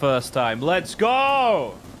game for the first time. Let's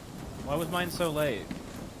go! Why was mine so late?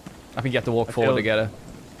 I think you have to walk forward to get her.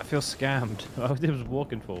 I feel scammed. I was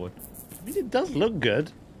walking forward. I mean, it does look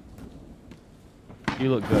good.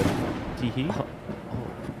 You look good. Tee-hee.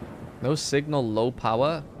 No signal, low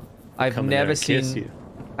power. I've Come in there never and kiss seen. you.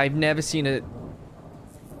 I've never seen a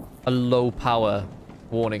low power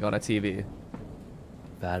warning on a TV.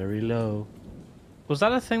 Battery low. Was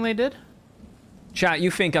that a thing they did? Chat, you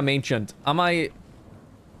think I'm ancient? Am I?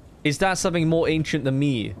 Is that something more ancient than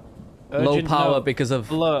me? Low Urgent power note. because of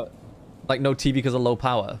Alert. like no TV because of low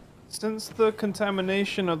power. Since the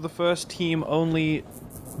contamination of the first team only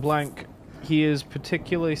blank, he is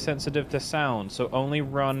particularly sensitive to sound, so only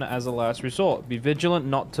run as a last resort. Be vigilant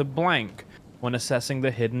not to blank when assessing the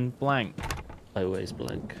hidden blank. Always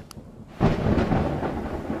blank. You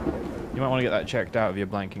might want to get that checked out if you're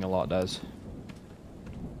blanking a lot, Des.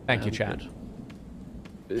 Thank you, chat.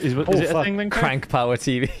 Is it fuck. a thing then? Craig? Crank power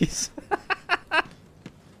TVs.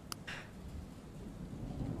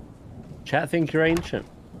 Chat think you're ancient.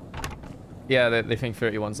 Yeah, they think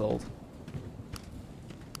 31's old.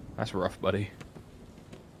 That's rough, buddy.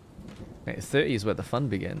 Hey, 30 is where the fun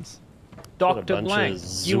begins. Dr. bunch Blank, of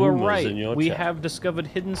you were Zoomers right. in your We chat. have discovered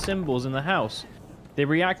hidden symbols in the house. They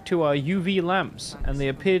react to our UV lamps, and they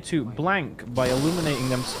appear to blank by illuminating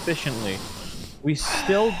them sufficiently. We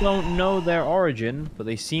still don't know their origin, but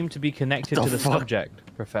they seem to be connected to the subject,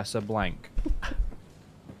 Professor Blank.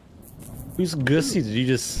 Whose gussy did you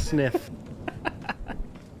just sniff?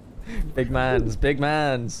 Big mans, big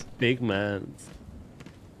mans. Big man's.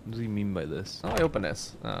 What does he mean by this? Oh, I open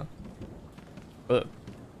this. Oh. Ugh.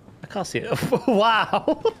 I can't see it.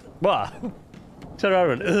 Wow. What? Turn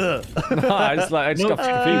around and No, I just got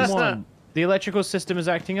confused. One. The electrical system is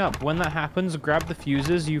acting up. When that happens, grab the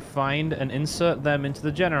fuses you find and insert them into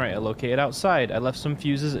the generator located outside. I left some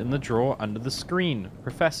fuses in the drawer under the screen.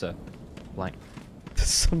 Professor Blank.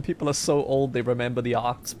 Some people are so old they remember the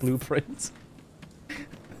Ark's blueprint.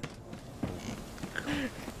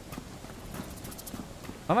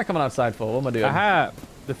 What am I coming outside for? What am I doing? Aha!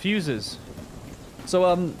 The fuses.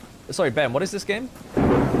 So, sorry, Ben, what is this game?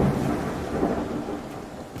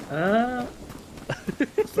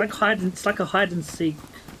 It's like it's like a hide and seek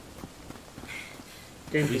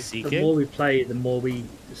game. We The seek it? more we play, the more we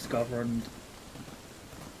discover and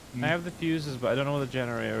I have the fuses, but I don't know where the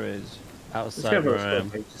generator is. outside discover where I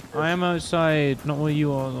am. I am outside, not where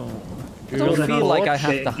you are though. I don't feel like I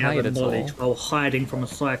have to hide at all. knowledge while hiding from a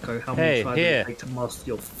psycho. How Hey, many tries here. it take to master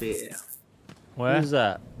your fear? Where? Who's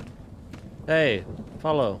that? Hey,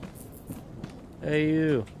 follow. Hey,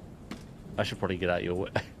 you. I should probably get out your way.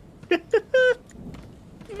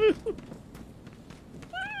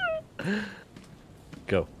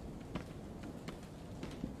 Go.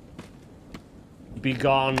 Be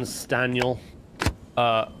gone, Staniel.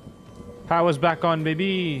 Power's back on,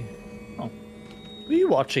 baby. Were you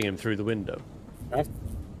watching him through the window?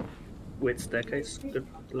 Weird staircase. Good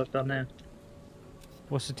luck down there.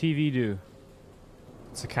 What's the TV do?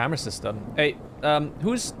 It's a camera system. Hey,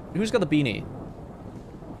 who's got the beanie?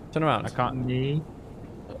 Turn around. I can't. Me.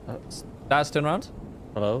 Daz, turn around.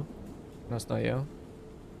 Hello? No, it's not you.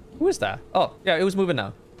 Who is that? Oh, yeah, it was moving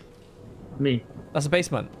now. Me. That's a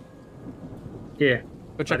basement. Yeah.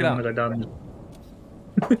 Go check it I out. didn't want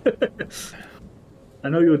to go down. I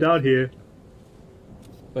know you're down here.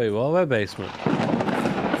 Wait, what? Where basement?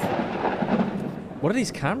 What are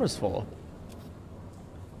these cameras for?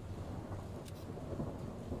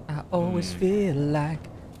 I always feel like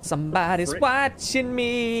somebody's watching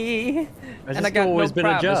me, and I got no always been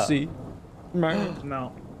privacy. No.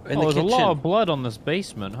 In Oh, the there's a lot kitchen. of blood on this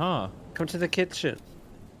basement, huh? Come to the kitchen.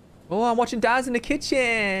 Oh, I'm watching Daz in the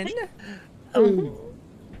kitchen.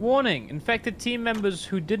 Warning, infected team members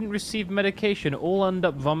who didn't receive medication all end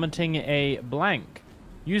up vomiting a blank.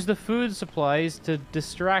 Use the food supplies to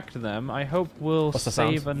distract them. I hope we'll What's the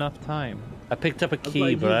save sound? enough time. I picked up a key,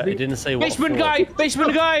 like, but it didn't say what Basement for. guy!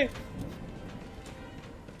 Basement guy!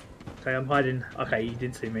 Okay, I'm hiding. Okay, he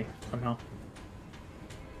did see me somehow.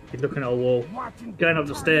 He's looking at a wall. Going up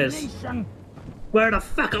the stairs. Where the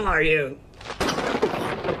fuck are you?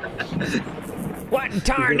 What in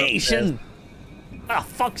tarnation? The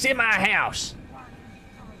fuck's in my house?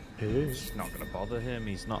 It's not gonna bother him.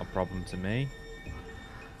 He's not a problem to me.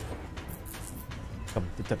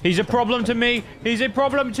 He's a problem to me. He's a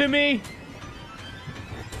problem to me.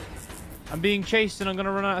 I'm being chased and I'm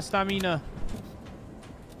gonna run out of stamina.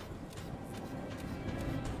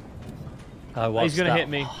 He's gonna hit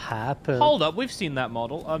me. Happen. Hold up, we've seen that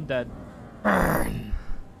model. I'm dead.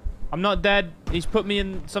 I'm not dead. He's put me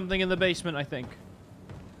in something in the basement, I think.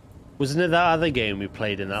 Wasn't it that other game we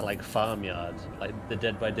played in that like farmyard, like the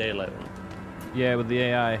Dead by Daylight one? Yeah, with the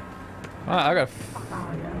AI. I got.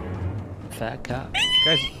 Fat cat.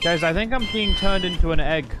 Guys, I think I'm being turned into an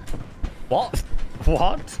egg. What?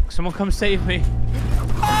 What? Someone come save me.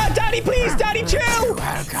 Ah, Daddy, please, Daddy, chill!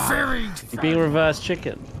 You're being reverse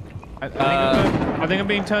chicken. I think I'm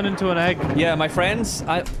being turned into an egg. Yeah, my friends,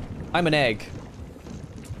 I'm an egg.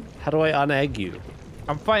 How do I unegg you?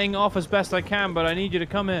 I'm fighting off as best I can, but I need you to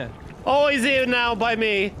come here. Oh, he's here now by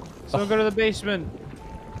me. So go to the basement.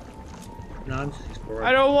 No, I'm just exploring.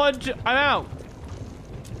 I don't want to. I'm out.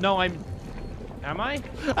 No, I'm. Am I?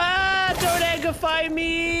 Ah! Don't eggify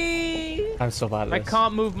me! I'm so bad at I this.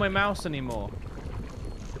 can't move my mouse anymore.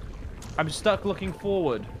 I'm stuck looking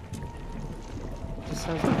forward. This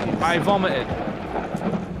sounds like I vomited.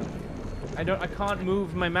 I can't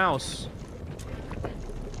move my mouse.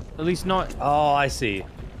 At least not. Oh, I see.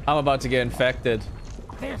 I'm about to get infected.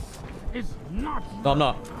 This is not. No, I'm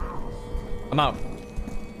not. I'm out.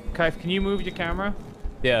 Kaif, can you move your camera?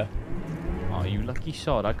 Yeah. Oh, you lucky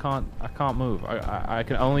sod. I can't move. I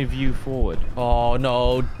can only view forward. Oh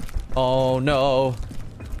no. Oh no.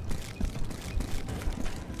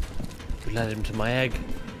 You led him to my egg.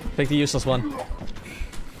 Take the useless one.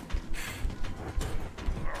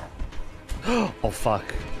 Oh fuck.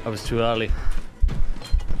 I was too early.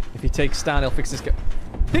 If you take Stan, he'll fix this guy.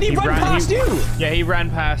 Did he run ran- past he- you? Yeah, he ran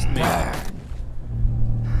past me.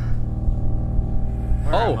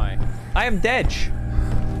 Where am I? I am dead.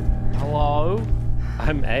 Hello?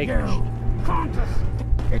 I'm egg.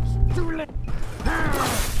 It's too late.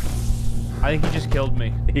 I think he just killed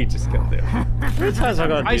me. He just killed him. How many times I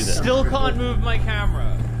gotta do I this? still can't move my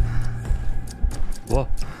camera. What?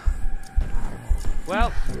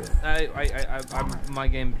 Well, my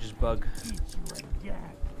game just bugged.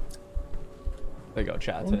 There you go,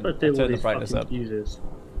 chat. I wonder if I they all turned the these brightness fucking up. fuses.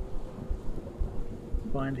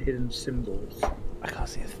 Find hidden symbols. I can't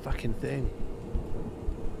see a fucking thing.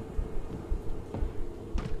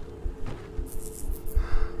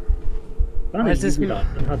 Found Why a is this UV light,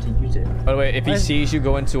 I don't know how to use it. By the way, if he sees you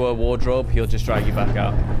go into a wardrobe, he'll just drag you back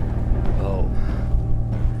out. Oh.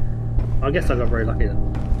 I guess I got very lucky then.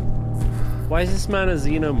 Why is this man a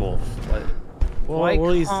xenomorph? Like, why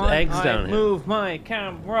all these eggs down here? Move my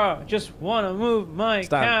camera. Just wanna move my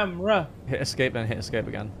Stan. camera. Hit escape, then hit escape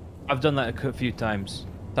again. I've done that a few times.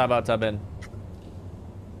 Tab out, tab in.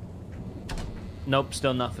 Nope,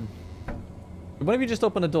 still nothing. What if you just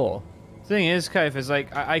open a door? Thing is, Kaif, is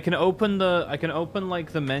like I can open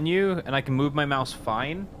like the menu and I can move my mouse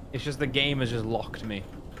fine. It's just the game has just locked me.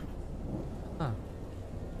 Huh.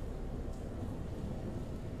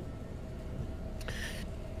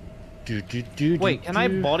 Wait, can I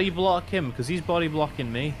body block him? Because he's body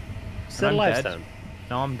blocking me. Still And I'm alive, dead. Stan?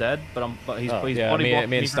 No, I'm dead, but he's Oh, he's yeah, body me blocking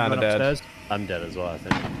and me Stan from are going dead. upstairs. I'm dead as well, I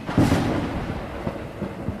think.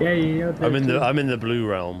 Yeah. I'm in the blue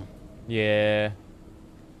realm. Yeah.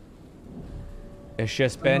 It's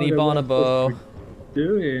just I Benny don't know what I'm Bonobo. supposed to be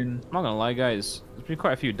doing. I'm not gonna lie, guys. There's been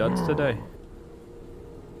quite a few duds today.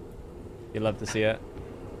 You love to see it.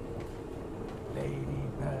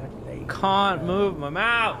 Ladybird, ladybird. Can't move my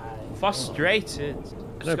mouth. frustrated.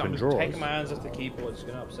 Can open I'm drawers. taking my hands off the keyboard. It's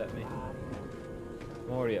gonna upset me.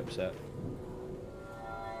 I'm already upset.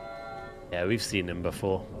 Yeah, we've seen him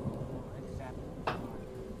before.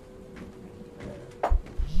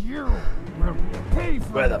 You will pay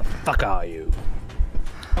for Where the fuck are you?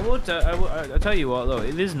 I'll tell you what though,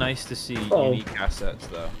 it is nice to see unique assets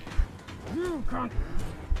though. You can't.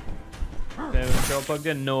 Plugged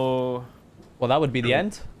in? No. Well, that would be the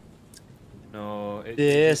end. No.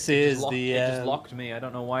 This is locked, the It just end. locked me. I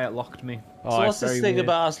don't know why it locked me. Oh, So what's this very thing weird.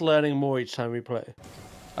 about us learning more each time we play?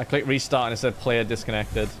 I clicked restart and it said player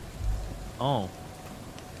disconnected. Oh.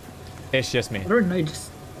 It's just me. I don't know,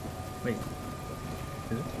 just... Wait.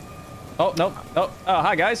 Oh, no. Oh,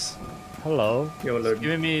 hi, guys. Hello. You're loading.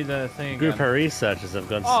 Giving me the thing Group again. of researchers have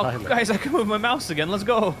gone Oh, silent. guys, I can move my mouse again. Let's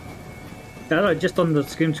go. No, just on the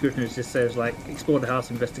screen description, it just says, like, explore the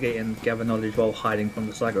house, investigate, and gather knowledge while hiding from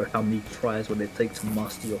the saga. How many tries will it take to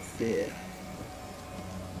master your fear?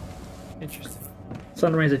 Interesting.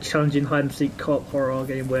 SaltRaiders is a challenging hide-and-seek co-op horror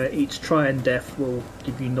game where each try and death will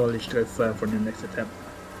give you knowledge to go further on your next attempt.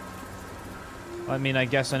 I mean, I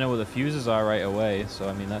guess I know where the fuses are right away, so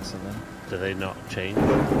I mean, that's something. Do they not change?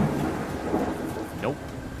 Nope.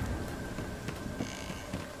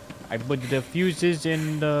 I put the fuses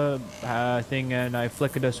in the thing and I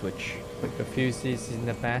flickered a switch. Put the fuses in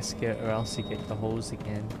the basket or else you get the hose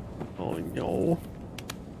again. Oh no.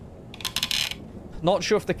 Not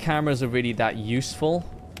sure if the cameras are really that useful.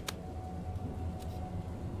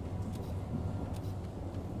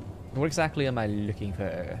 What exactly am I looking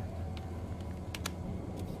for?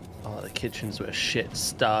 Oh, the kitchen's where shit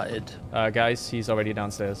started. Guys, he's already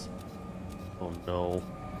downstairs. Oh no.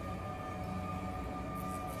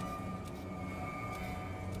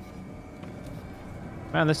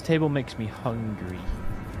 Man, this table makes me hungry.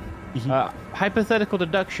 Hypothetical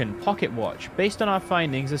deduction, pocket watch. Based on our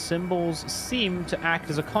findings, the symbols seem to act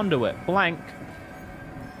as a conduit. Blank.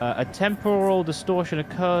 A temporal distortion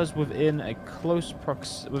occurs within close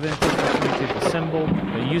proximity of the symbol.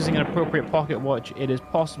 Using an appropriate pocket watch, it is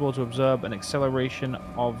possible to observe an acceleration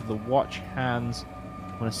of the watch hands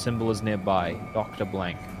when a symbol is nearby. Dr.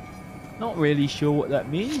 Blank. Not really sure what that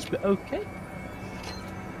means, but okay.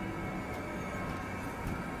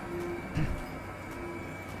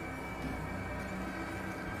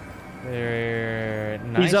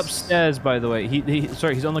 Nice. He's upstairs, by the way.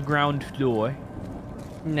 Sorry, he's on the ground floor.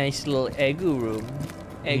 Nice little eggu room.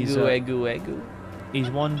 He's, Eggu. He's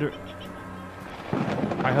wondering.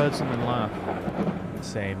 I heard something laugh.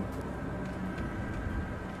 Same.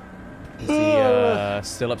 Is he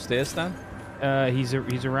still upstairs, Stan? He's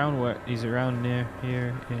around near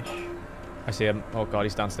here-ish. I see him. Oh god,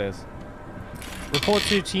 he's downstairs. Report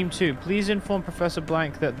to Team 2. Please inform Professor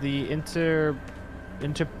Blank that the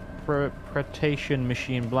interpretation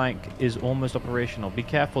machine Blank is almost operational. Be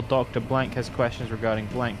careful, Dr. Blank has questions regarding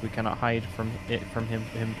Blank. We cannot hide from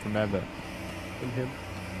him forever. From him.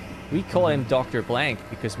 We call him Dr. Blank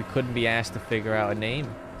because we couldn't be asked to figure out a name.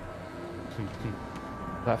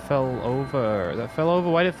 That fell over.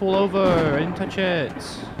 Why did it fall over? I didn't touch it.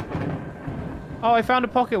 Oh, I found a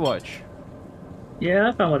pocket watch. Yeah,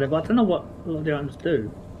 I found one, but I don't know what a lot of the items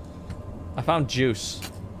do. I found juice.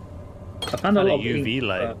 I found a lot of UV ink,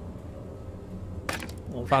 light.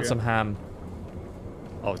 Oh, Found shit. some ham.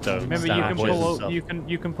 Oh, don't. Remember, stand you can poison pull stuff.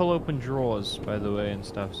 you can pull open drawers, by the way, and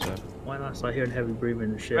stuff. So, Why not start hearing heavy breathing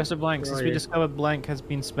and shit? Professor Blank, since Where we are you? discovered Blank has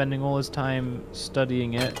been spending all his time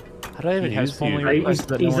studying it, How do I even he has use formally you? requested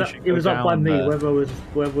that no one should He go was up by down me. there. Whoever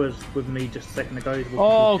was with me just a second ago. he's walking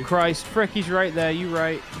Oh towards you. Christ, frick, he's right there. You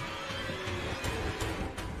right.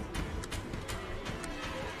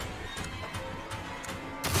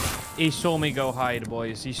 He saw me go hide,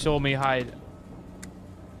 boys. He saw me hide.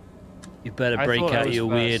 You better I break thought I out was your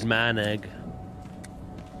first. weird man egg.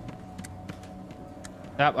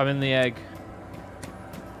 Yep, I'm in the egg.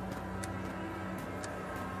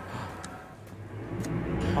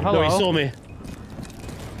 Oh, hello. No, he saw me.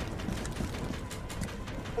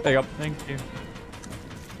 There you go. Thank you.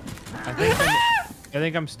 I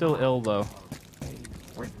think I'm still ill though.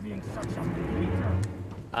 with me in such a behavior.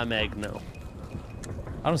 I'm egg now.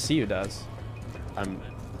 I don't see you, Daz. I'm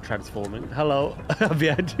transforming. Hello. I'm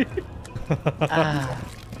behind you.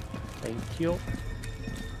 Thank you.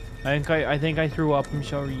 I think I threw up. I'm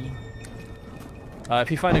sorry. If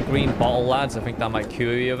you find a green bottle, lads, I think that might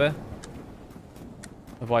cure you of it.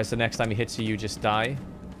 Otherwise, the next time he hits you, you just die.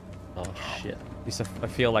 Oh shit. At least I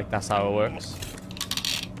feel like that's how it works.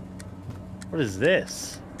 What is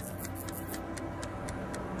this?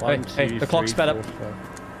 Hey, hey, the clock's sped up.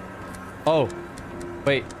 Oh,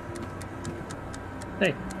 wait.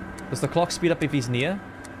 Hey, Does the clock speed up if he's near?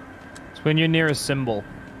 It's when you're near a symbol.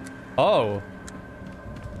 Oh.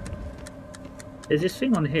 There's this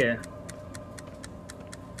thing on here,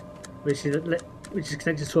 which is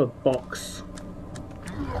connected to a box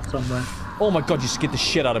somewhere. Oh my god, you scared the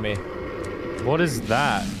shit out of me. What is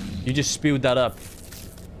that? You just spewed that up.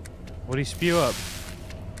 What do you spew up?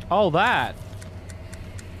 Oh, that.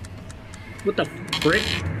 What the frick?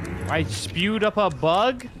 I spewed up a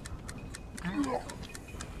bug?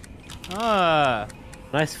 Ah,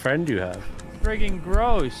 Nice friend you have. friggin'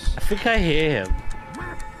 gross. I think I hear him.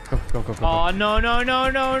 Go, go, go, go. Oh, no, no, no,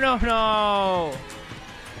 no, no, no.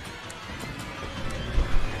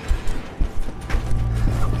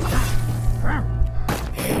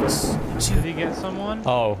 Did he get someone?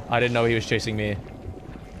 Oh, I didn't know he was chasing me.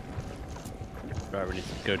 Right, we need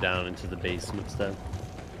to go down into the basements then.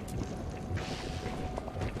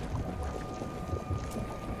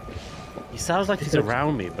 He sounds like he's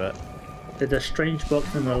around me, but There's a strange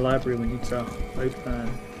box in the library we need to open.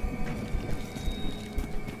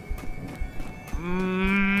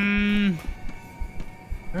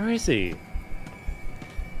 where is he?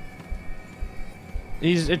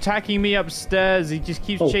 He's attacking me upstairs. He just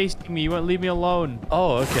keeps chasing me. He won't leave me alone.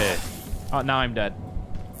 Oh, okay. Oh, now I'm dead.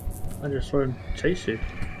 I just saw him chase you.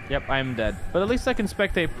 Yep, I'm dead. But at least I can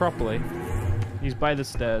spectate properly. He's by the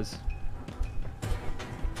stairs.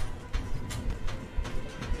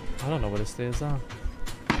 I don't know what his stairs are.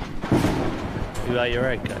 You like your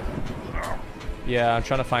egg, guy? Yeah, I'm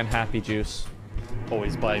trying to find happy juice.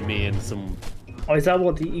 Always by me and some. Oh, is that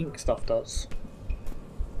what the ink stuff does?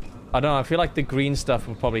 I don't know, I feel like the green stuff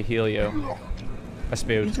will probably heal you. I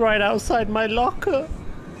spewed. He's right outside my locker.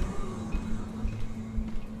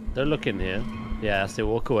 Don't look in here. Yeah, so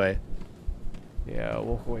walk away. Yeah,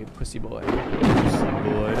 walk away, pussy boy. Pussy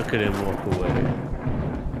boy, look at him walk away.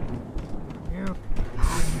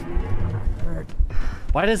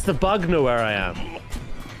 Why does the bug know where I am?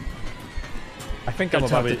 I think Don't I'm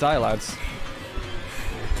tell about to me- die, lads.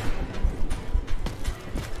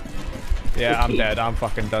 Yeah, I'm dead. I'm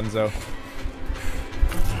fucking donezo.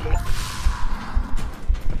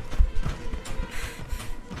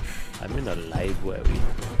 I'm in a library.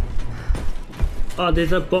 Oh,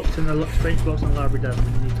 there's a box in the strange box in the library that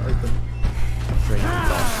we need to open. Strange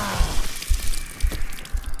box.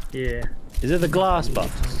 Yeah. Is it the glass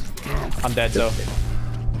box? I'm dead, so.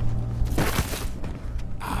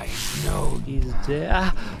 I know He's dead.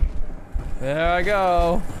 Ah. There I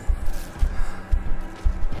go.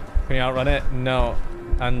 Can you outrun it? No.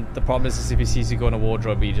 And the problem is if he sees you go in a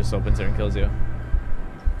wardrobe, he just opens it and kills you.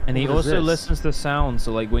 And he What is also this? listens to sound,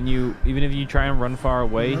 so like when you, even if you try and run far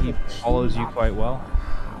away, he follows you quite well.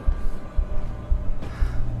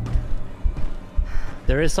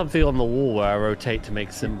 There is something on the wall where I rotate to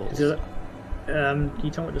make symbols. Is it, can you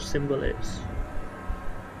tell me what the symbol is?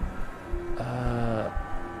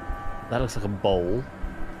 That looks like a bowl.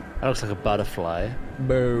 That looks like a butterfly.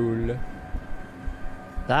 Bowl.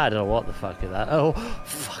 That, I don't know what the fuck is that. Oh,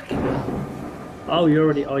 fucking hell. Oh, you're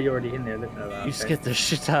already in there. Looking at that. You Okay. scared the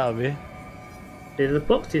shit out of me. There's a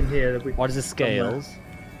box in here that we. What is the scales?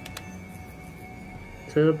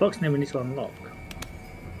 So there's a box in there we need to unlock.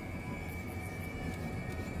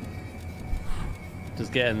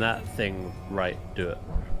 Just getting that thing right, do it.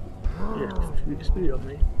 Yeah, you can speed on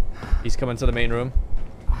me. He's coming to the main room.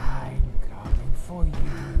 I'm coming for you.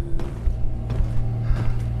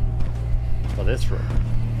 For this room.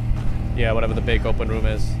 Yeah, whatever the big open room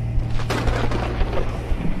is.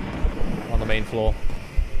 On the main floor.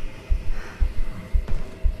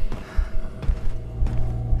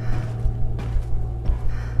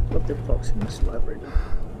 What the box in this library?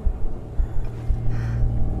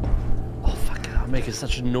 Oh, fuck it. I'm making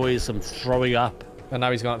such a noise, I'm throwing up. And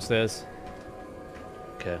now he's gone upstairs.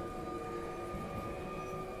 Okay.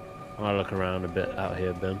 I'm gonna look around a bit out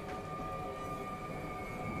here, Ben.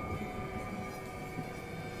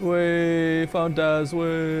 Wait, found Daz,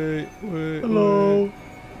 wait. Hello.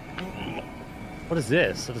 What is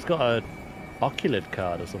this? It's got a Oculid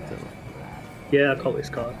card or something. Yeah,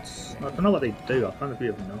 cultist cards. I don't know what they do. I found a few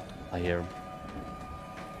of them now. I hear him.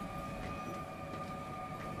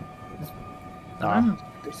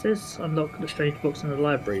 It says unlock the strange box in the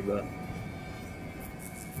library, but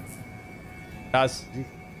Daz.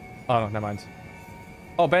 Oh, no, never mind.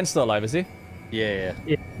 Oh, Ben's still alive, is he? Yeah.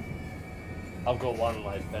 Yeah. I've got one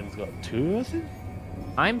life, Ben's got two, I think?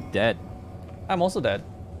 I'm dead. I'm also dead.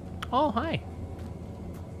 Oh, hi.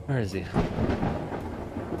 Where is he?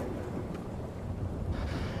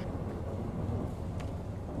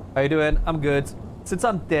 How you doing? I'm good. Since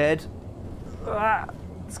I'm dead,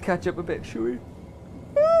 let's catch up a bit, shall we?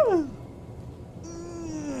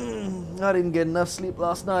 I didn't get enough sleep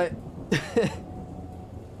last night.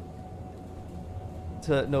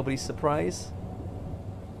 To nobody's surprise.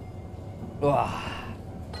 Ugh.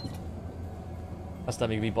 That's not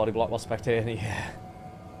going to be body block while spectating. Yeah.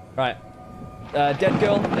 Right. Dead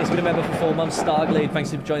Girl, thanks for being a member for 4 months. Starglade, thanks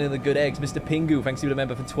for joining the Good Eggs. Mr. Pingu, thanks for being a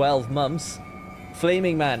member for 12 months.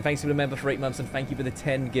 Flaming Man, thanks for being a member for 8 months. And thank you for the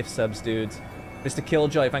 10 gift subs, dude. Mr.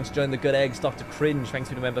 Killjoy, thanks for joining the Good Eggs. Dr. Cringe, thanks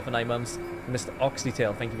for being a member for 9 months. And Mr.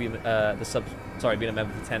 Oxleytail, thank you for being being a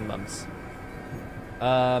member for 10 months.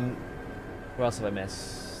 Who else have I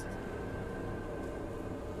missed?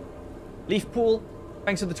 Leafpool,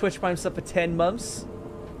 thanks for the Twitch Prime sub for 10 months.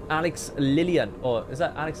 Alex Lillian, or is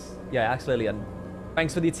that Alex? Yeah, Alex Lillian.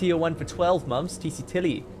 Thanks for the tier 1 for 12 months. TC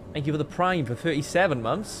Tilly, thank you for the Prime for 37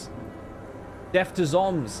 months. Def to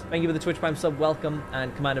Zoms, thank you for the Twitch Prime sub, welcome.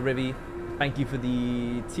 And Commander Rivy, thank you for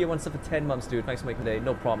the tier 1 sub for 10 months, dude. Thanks for making the day.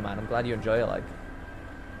 No problem, man. I'm glad you enjoy it, like.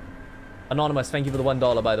 Anonymous, thank you for the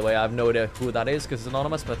 $1, by the way. I have no idea who that is because it's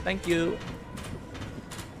anonymous, but thank you.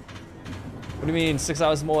 What do you mean? 6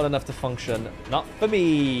 hours more than enough to function? Not for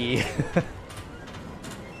me.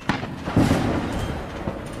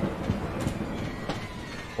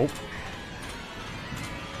 Oh.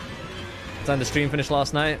 What time the stream finished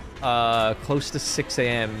last night? Close to 6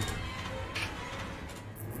 a.m.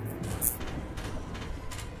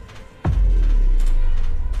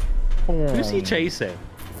 Who's he chasing?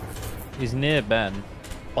 He's near Ben.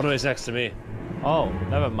 Oh no, he's next to me. Oh,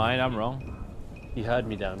 never mind. I'm wrong. He heard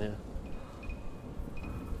me down here.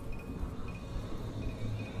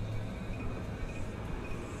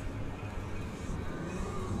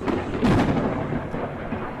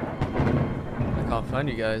 I can't find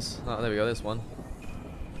you guys. Oh, there we go. This one.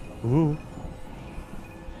 Ooh.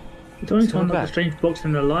 It's only found like a strange box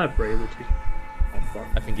in the library, which is... Oh, fuck.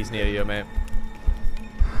 I think he's near you, mate.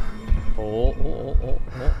 Oh.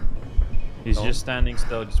 He's just standing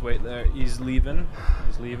still. Just wait there. He's leaving.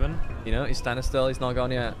 He's leaving. You know, he's standing still. He's not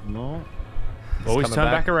gone yet. No. He's He's coming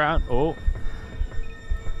turned back around. Oh.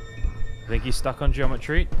 I think he's stuck on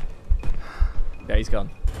geometry. Yeah, he's gone.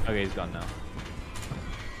 Okay, he's gone now.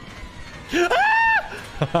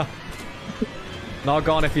 Not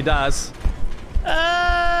gone if he does.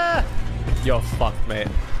 Ah! You're fucked, mate.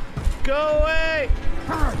 Go away!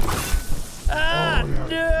 Ah,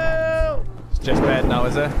 no! It's just bad now,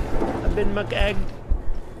 is it? I've been egged.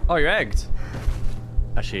 Oh, you're egged.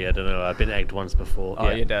 Actually, I don't know. I've been egged once before. Oh,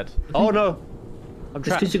 yeah. you're dead. Oh no! I'm It's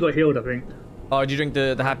trapped. because you got healed, I think. Oh, did you drink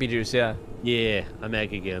the happy juice? Yeah. Yeah, I'm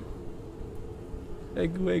egg again.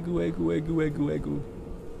 Egu.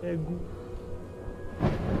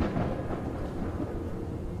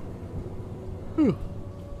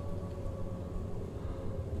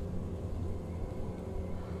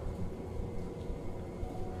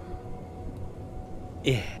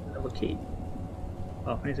 Yeah. Another key.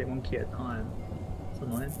 Oh, I need to take 1 key at a time. That's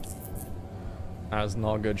annoying. That's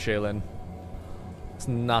not good, Shaylin. It's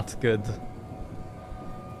not good.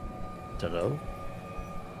 Don't know.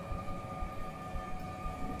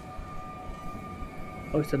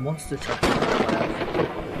 Oh, it's a monster truck. I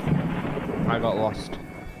got lost.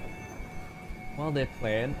 While they're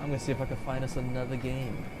playing, I'm gonna see if I can find us another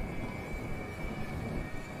game.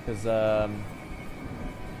 Cause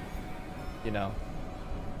you know,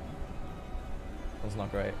 that's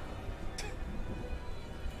not great.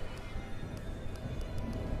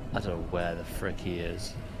 I don't know where the frick he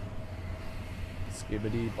is.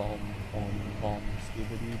 Skibbity bomb,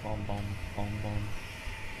 skibbity bomb, bomb.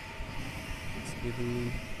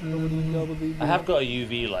 Skibbity. I have got a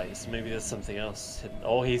UV light, so maybe there's something else hidden.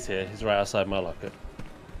 Oh, he's here. He's right outside my locker.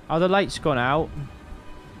 Oh, the light's gone out.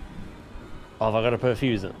 Oh, have I got to put a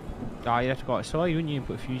fuse in? Oh, you have to go outside, wouldn't you?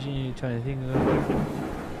 Put a fuse in and turn the thing on.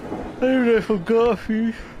 I don't know if I've got a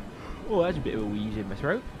fuse. Oh, that's a bit of a wheeze in my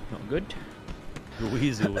throat. Not good.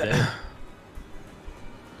 Wheezy all day.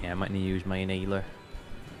 Yeah, I might need to use my inhaler.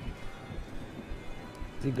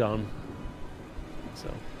 Is he gone?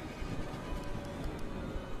 So.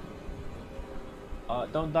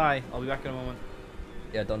 Don't die. I'll be back in a moment.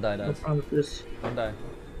 Yeah, don't die, What's Daz. wrong with this? Don't die.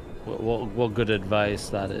 What good advice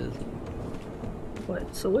that is.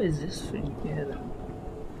 What? So what is this thing here then?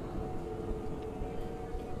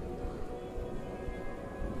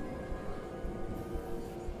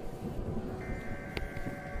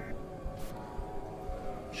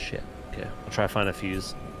 Shit. Okay, I'll try to find a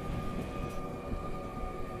fuse.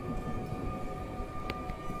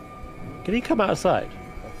 Can he come outside?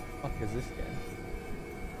 What the fuck is this game?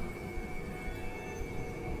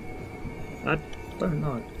 I don't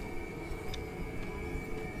know.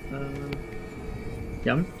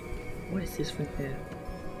 Yum. What is this thing here?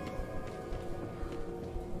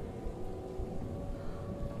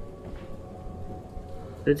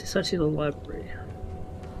 Is this actually the library?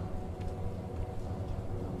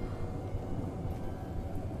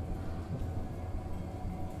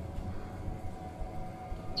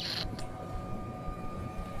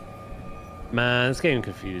 Man, this game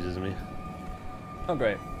confuses me. Oh,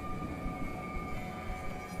 great.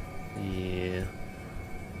 Yeah.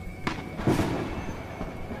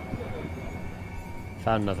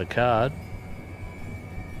 Found another card.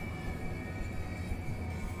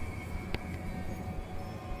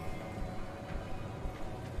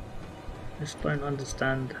 I just don't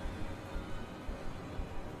understand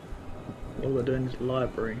what we're doing in the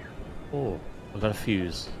library. Oh, I've got a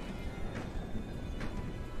fuse.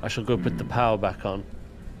 I shall go put the power back on.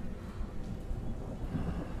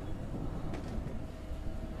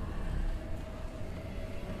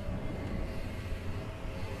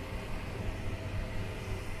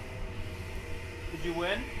 Did you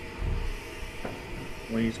win?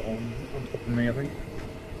 When he's on top of me, I think.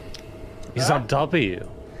 He's on top of you.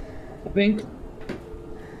 I think.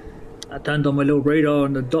 I turned on my little radar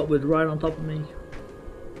and the dot was right on top of me.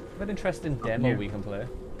 What an interesting demo we can play.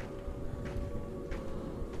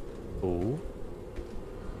 Ooh.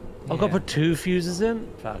 I've got to put 2 fuses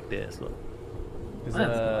in? Fuck this, look.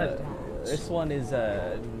 This one is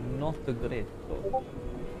not the great.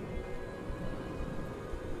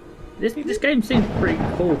 This game seems pretty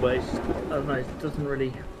cool, but it's just, I don't know, it doesn't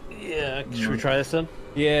really. Yeah, should we try this then?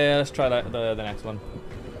 Yeah, let's try that, the next one.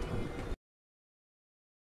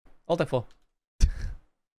 All day for.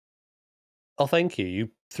 Oh, thank you. You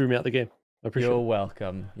threw me out the game. I appreciate You're it.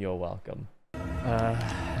 welcome. You're welcome.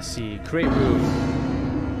 Let's see. Create room.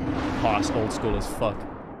 Oh, it's old school as fuck.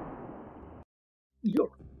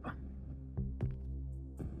 Yo.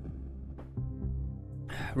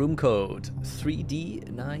 Room code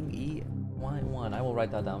 3D9EY1. I will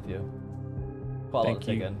write that down for you. Quite a lot to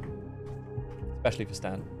take in. Especially for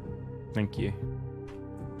Stan. Thank you.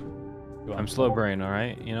 Go on. I'm slow brain, all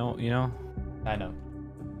right. You know. I know.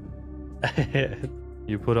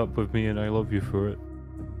 You put up with me, and I love you for it.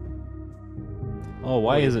 Oh,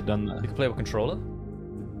 why is it done You that? can play with controller.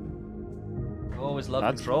 Always love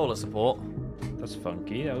That's- controller support. That's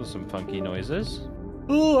funky. That was some funky noises.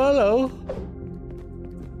 Oh, hello.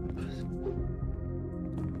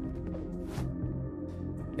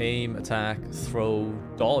 Aim, attack, throw,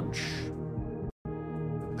 dodge.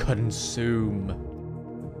 Consume.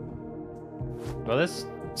 Well, this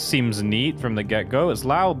seems neat from the get-go. It's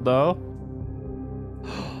loud though.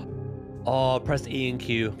 Oh, press E and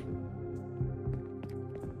Q.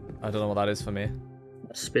 I don't know what that is for me.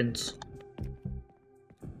 Spins.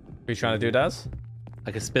 What are you trying to do, Daz?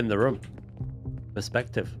 I can spin the room.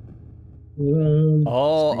 Perspective.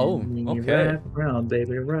 Oh, okay. Right round,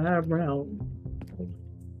 baby, right round.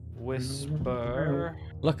 Whisper.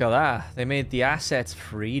 Look at that. They made the assets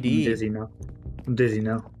 3D. I'm dizzy now. I'm dizzy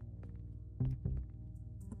now.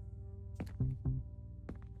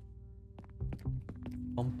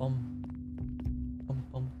 Bum, bum. Bum,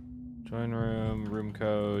 bum. Join room. Room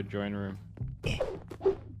code. Join room.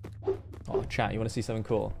 Oh, chat, you want to see something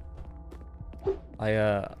cool? I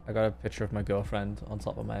got a picture of my girlfriend on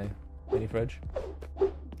top of my mini fridge.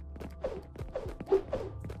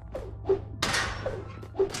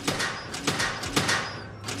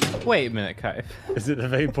 Wait a minute, Kaif. Is it the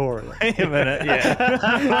vapor? Wait a minute.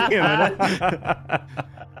 Yeah. Wait a minute.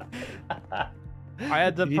 I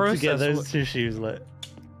had the You need to process. get those 2 shoes lit.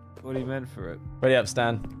 What do you meant for it? Ready up,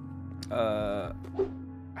 Stan. How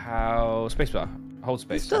spacebar? Hold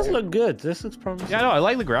space. This does look good. This looks promising. Yeah, no, I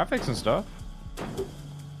like the graphics and stuff.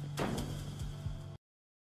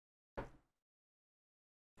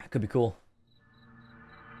 That could be cool.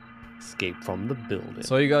 Escape from the building.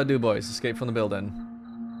 So all you gotta do, boys, escape from the building.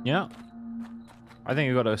 Yeah. I think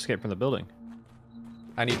we got to escape from the building.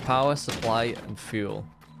 I need power, supply, and fuel.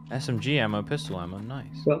 SMG ammo, pistol ammo, nice.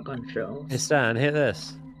 Shotgun shells. Hey Stan, hit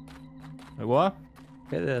this. Wait, what?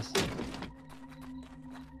 Hit this.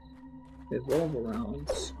 Revolver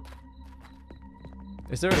rounds.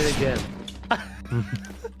 Is there Hit it again.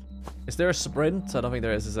 is there a sprint? I don't think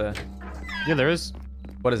there is. Is there? Yeah, there is.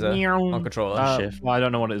 What is it? Meow. On controller. Shift. Well, I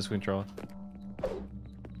don't know what it is controller.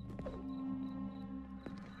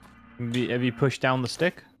 Have you pushed down the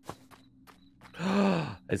stick?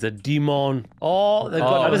 It's a demon. Oh, they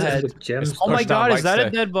got Oh, a that head. With gems. Oh my Push down god, is right that a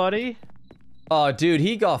stick. dead body? Oh, dude,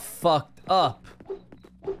 he got fucked up.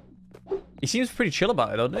 He seems pretty chill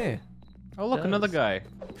about it, doesn't he? Oh look, Does. another guy.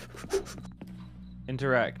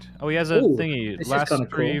 Interact. Oh, he has a Ooh, thingy. this is Last kinda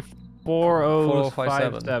 3 cool.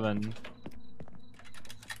 4057.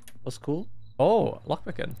 What's cool? Oh,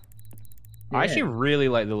 lockpicking. I actually Yeah. really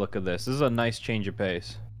like the look of this. This is a nice change of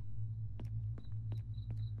pace.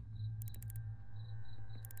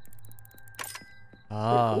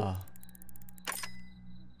 Ah.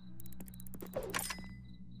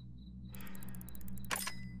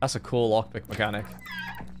 That's a cool lockpick mechanic.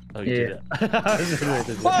 Oh, you did it. Whoa!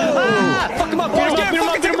 Fuck him up, boys! Get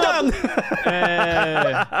him down!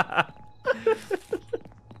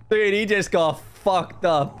 Dude, he just got fucked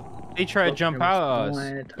up. He tried to jump out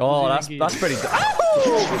at us. Oh, that's pretty.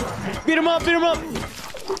 Beat him up! Beat him up!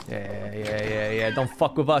 Yeah. Don't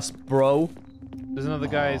fuck with us, bro. There's another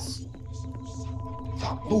guy's.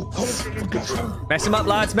 Mess him up,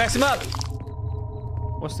 lads. Mess him up.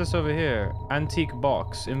 What's this over here? Antique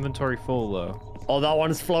box. Inventory full though. Oh, that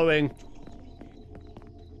one's flowing.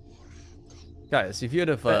 Guys, you've heard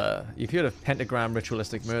of pentagram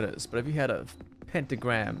ritualistic murders, but have you heard of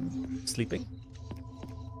pentagram sleeping?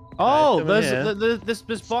 Oh,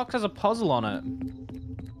 this box has a puzzle on it.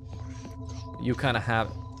 You kind of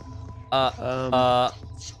have.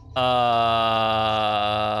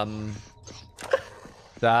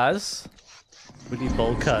 Daz? We need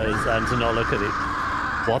bowl cutters and to not look at it.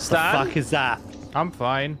 What the fuck is that? I'm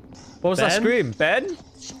fine. What was that scream, Ben?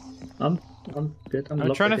 I'm good.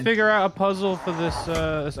 I'm trying to figure out a puzzle for this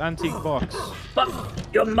this antique box. Fuck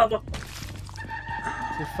your mother.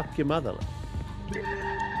 Fuck your mother.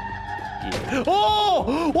 Yeah.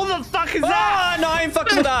 Oh! What the fuck is that? No, I ain't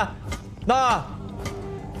fucking with that. Nah.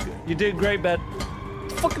 You did great, Ben.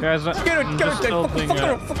 Fuck her. Guys, Fuck her up, Daz.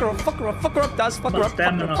 Fuck her up. Fuck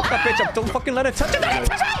that bitch up. Don't fucking let her touch it.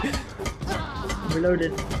 I'm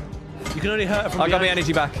reloaded. You can only hurt her from I got my behind.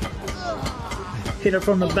 energy back. Hit her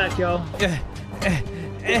from the back, y'all. I'm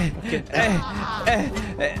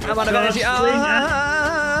out of energy.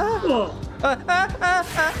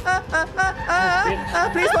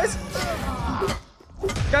 Please, boys.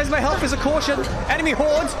 Guys, my health is a caution. Enemy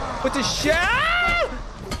hordes with the shit.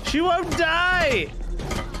 She won't die!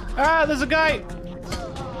 Ah, there's a guy!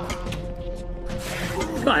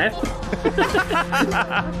 Kaif.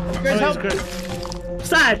 Guys, help!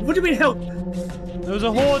 Sad, what do you mean help? There was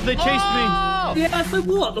a horde, they chased me! Yeah, so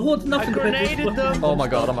what? The horde's nothing compared to Grenaded them! Oh my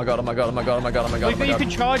god, oh my god, oh my god, oh my god, oh my god, oh my god, oh my You god. can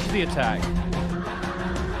charge the attack.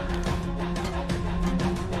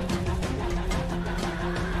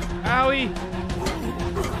 Owie!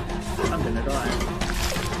 I'm gonna die.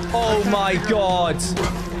 Oh my god!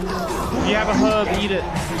 You have a herb, eat it.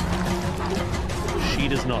 She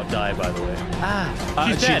does not die, by the way.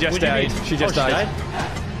 She's She dead. just What do you died. mean? She just died.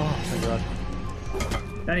 Oh, thank God.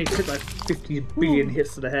 I only took like 50 billion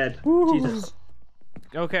hits to the head. Jesus.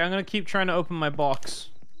 Okay, I'm gonna keep trying to open my box.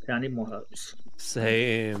 Yeah, I need more herbs.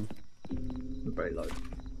 Same. I'm very low.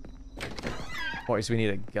 Boys, we need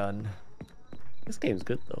a gun. This game's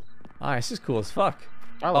good, though. Alright, this is cool as fuck.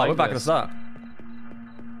 I like we're back at the this. start.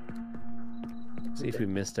 See if we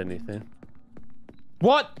missed anything.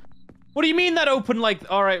 What? What do you mean that opened like...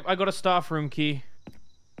 Alright, I got a staff room key.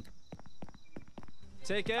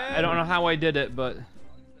 Take it. I don't know how I did it, but...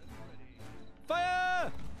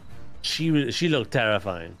 Fire! She looked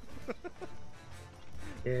terrifying.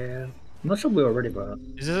 Yeah. I'm not sure we were ready for that.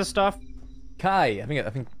 Is this a staff? Kai, I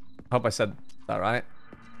hope I said that right.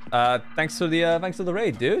 Thanks for the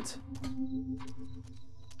raid, dude.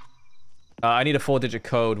 I need a 4-digit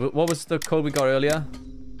code. What was the code we got earlier?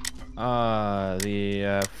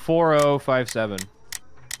 The 4057.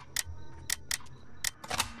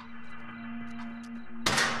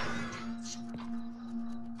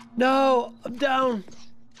 No, I'm down.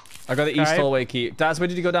 I got the east hallway key. Daz, where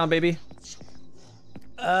did you go down, baby?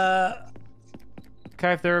 Kaif,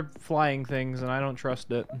 there are flying things, and I don't trust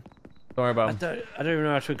it. Don't worry about I them. don't even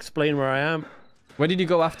know how to explain where I am. Where did you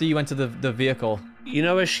go after you went to the vehicle? You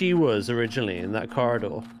know where she was originally, in that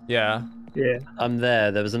corridor? Yeah. Yeah. I'm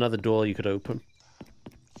there. There was another door you could open.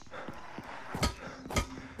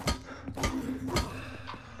 I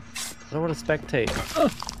don't want to spectate.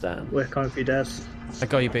 Damn. We're coming for you, Daz. I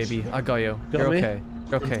got you, baby. I got you. Got You're me? okay.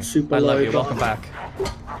 You're okay. Super I love low you. Welcome back.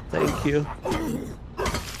 Thank you.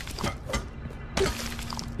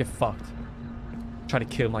 Get fucked. Try to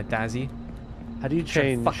kill my Dazzy. How do you Try to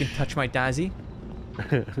change? fucking touch my Dazzy.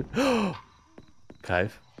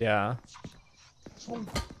 Kaif. Yeah.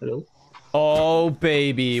 Hello? Oh,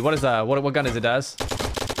 baby. What is that? What gun is it, Daz?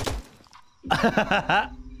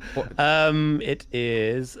 It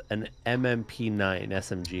is an MMP9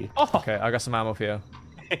 SMG. Okay, I got some ammo for you.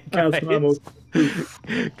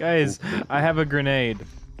 Guys, I have a grenade.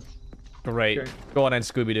 Great. Okay. Go on then,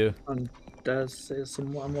 Scooby-Doo. And Daz is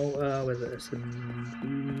some ammo. With it,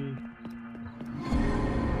 some...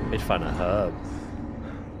 Made fun of herb.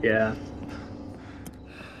 Yeah.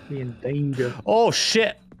 Be in danger. Oh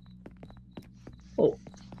shit! Oh.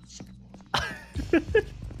 Well,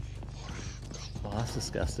 that's That's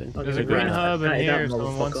disgusting. There's a green herb in here if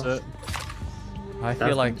someone wants it. I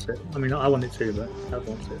feel like I mean, I want it too, but Dad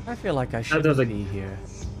wants it. I feel like I shouldn't be here.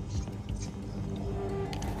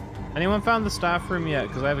 Anyone found the staff room yet?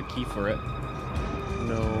 Because I have a key for it.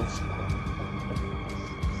 No.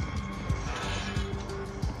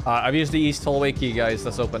 I've used the East Hallway key, guys.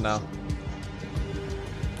 That's open now.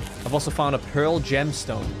 I've also found a pearl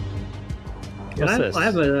gemstone. Yeah, What's this? I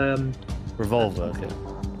have a Revolver. Okay.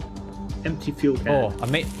 empty fuel can. Oh, I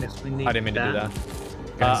made. Yes, we need I didn't mean to do that.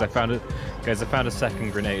 Guys, I found it. Guys, I found a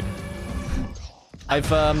second grenade. I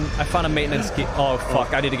found a maintenance key. Oh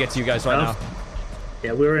fuck! I need to get to you guys right now.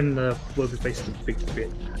 Yeah, we're in the where we face the big bit.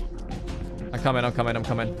 I'm coming. I'm coming. I'm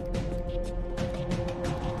coming.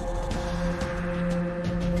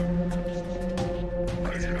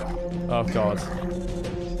 Oh god.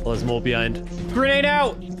 Well, there's more behind. Grenade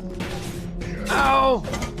out! Ow!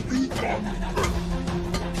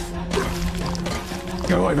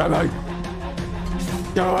 Go away, baby.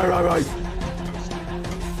 Go away, baby.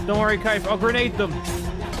 Don't worry, Kaif. I'll grenade them.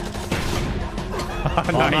 Oh,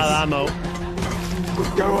 I'm out of ammo.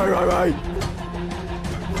 Go away, baby.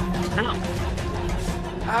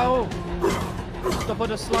 Ow! Stop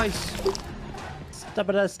at a slice. Stop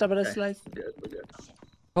it, slice.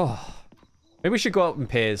 Oh. Maybe we should go out in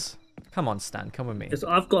pairs. Come on, Stan. Come with me. Yes,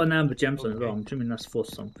 I've got an amber gemstone as well. I'm assuming that's for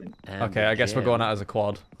something. Okay, I guess we're going out as a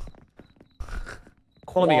quad.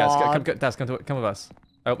 Follow me, guys. Come with us.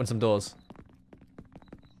 I opened some doors.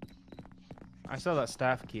 I saw that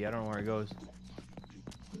staff key. I don't know where it goes.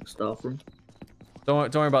 Staff room.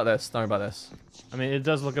 Don't worry about this. Don't worry about this. I mean, it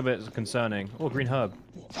does look a bit concerning. Oh, green herb.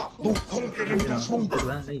 Is Is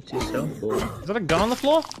that a gun on the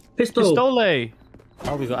floor? Pistol. Pistole.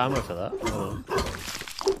 Oh, we got ammo for that. Oh.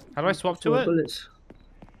 How do I swap to it? Bullets.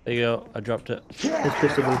 There you go. I dropped it. There's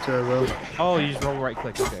pistol bullets as well. Oh, you just roll right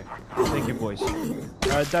click. Okay. Thank you, boys.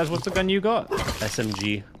 Daz, what's the gun you got?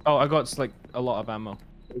 SMG. Oh, I got like a lot of ammo.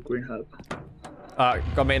 Green herb.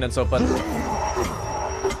 Got maintenance open.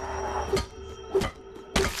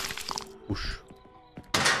 Whoosh.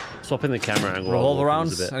 Swapping the camera angle. Revolver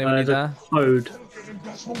rounds. Anyone need that? Code.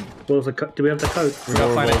 What was the code? Do we have the code? We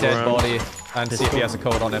gotta find a dead Revolver body and see if he has a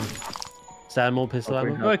code on him. Stand more pistol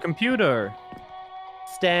ammo. Oh, a computer.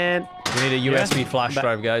 Stand. We need a USB flash Back.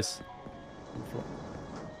 drive, guys.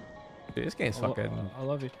 Dude, this game's fucking. I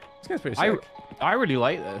love you. This game's pretty sick. I really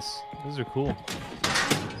like this. These are cool.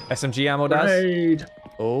 SMG ammo, Daz. Raid.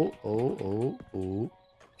 Oh.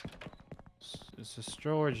 It's a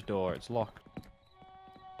storage door. It's locked.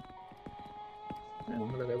 I'm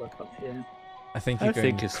gonna go back up here. I think I you can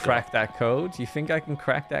think it's crack that code. You think I can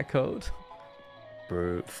crack that code?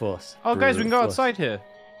 Brute force. Oh, guys, we can go Brute force. outside here.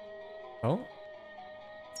 Oh.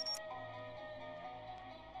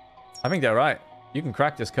 I think they're right. You can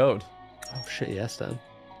crack this code. Oh shit, yes, Dan.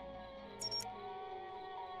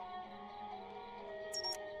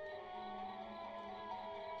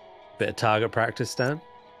 Bit of target practice, Dan.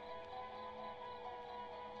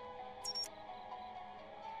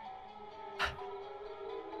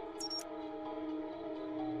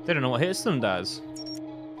 They don't know what hits them, Daz.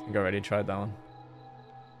 I think I already tried that one.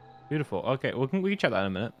 Beautiful. Okay, we can check that in a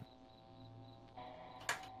minute.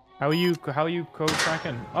 How are you code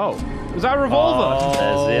cracking? Oh, is that a revolver?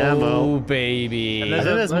 There's the ammo. Oh, baby. And I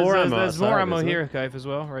think there's more ammo There's more outside, ammo isn't here, Kaif, as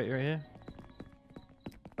well, right here.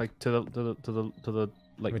 Like to the like.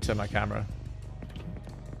 Let me turn my camera.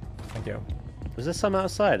 Thank you. Was there some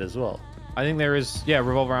outside as well? I think there is, yeah,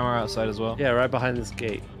 revolver ammo outside as well. Yeah, right behind this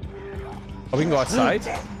gate. Oh, we can go outside?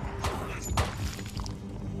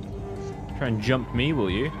 Try and jump me,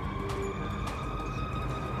 will you?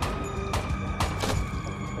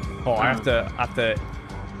 Oh, I have to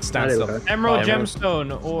stand There we still. go. Emerald Emerald.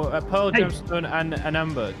 gemstone or a pearl Hey. gemstone and an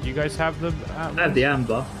amber. Do you guys have the? I have the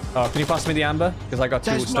amber. Oh, can you pass me the amber? Because I got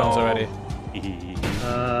two There's stones no- already.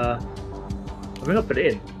 I think I put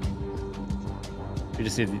it in. You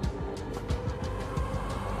just need the...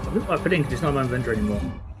 I think I put it in because it's not in my inventory anymore.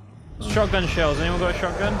 Shotgun shells. Anyone got a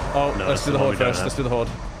shotgun? Oh, No, let's that's do the the one horde we don't first. have. Let's do the horde.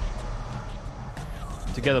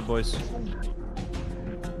 Together, boys.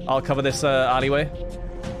 I'll cover this alleyway.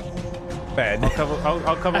 Bed.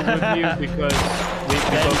 I'll cover with you because we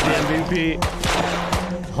both the MVP.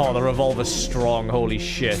 Oh, the revolver's strong. Holy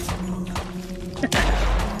shit.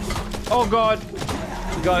 Oh god!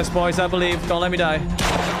 You got us, boys, I believe. Don't let me die.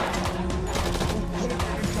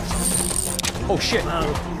 Oh, shit.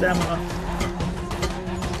 Oh, damn it.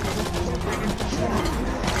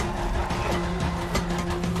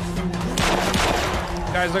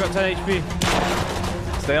 Guys, I got 10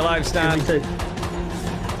 HP. Stay alive, Stan. Me too.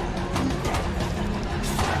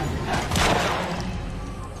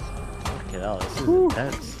 Fucking hell, this is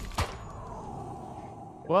intense.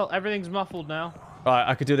 Well, everything's muffled now. Alright,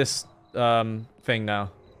 I could do this thing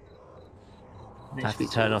now. I have to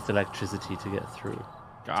turn off the electricity to get through.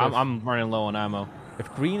 I'm running low on ammo.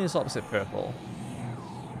 If green is opposite purple.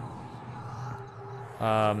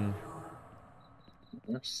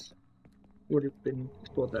 Yes. Would have been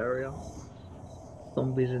explored the area.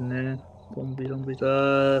 Zombies in there. Zombies.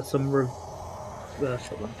 Some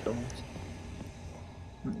shotgun kills.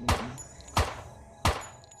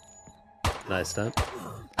 Nice done.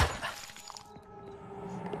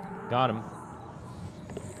 Got him.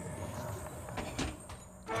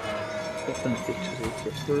 Got some pictures to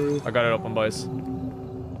get through. I got it open, boys.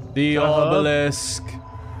 The obelisk.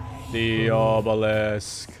 The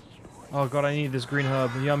obelisk. Oh god, I need this green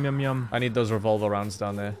herb. Yum yum yum. I need those revolver rounds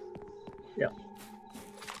down there. Yeah.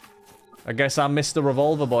 I guess I missed the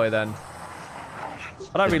revolver boy then.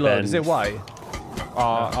 How do I reload? Is it Y?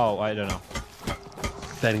 Oh, I don't know.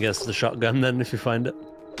 Ben gets the shotgun then if you find it.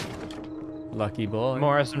 Lucky boy.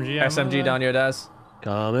 More SMG ammo. SMG down here, Daz.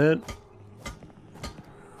 Come in.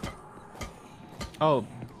 Oh,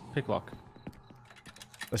 pick lock.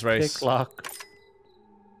 Let's race. Pick lock.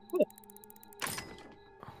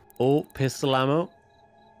 Oh, pistol ammo.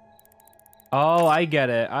 Oh, I get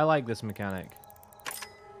it. I like this mechanic.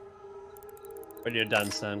 When you're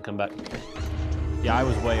done, Stan, come back. Yeah, I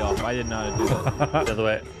was way off. I didn't know how to do that. The other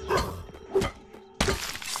way.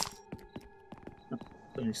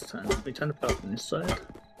 We turn the power on this side.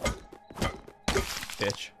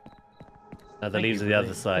 Bitch. Now the Thank leaves you are the for other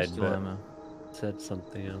the side, pistol but ammo. said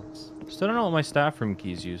something else. Still don't know what my staff room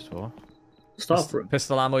key's used for. Staff room.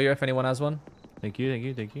 Pistol ammo here if anyone has one. Thank you, thank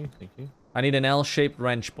you, thank you, thank you. I need an L-shaped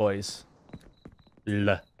wrench, boys.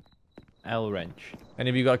 L wrench. Any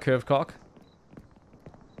of you got a curved cock?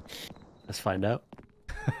 Let's find out.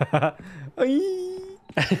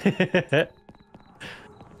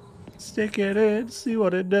 Stick it in, see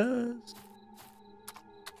what it does.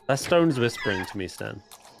 That stone's whispering to me, Stan.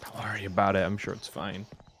 Don't worry about it. I'm sure it's fine.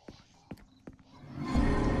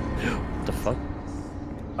 What the fuck?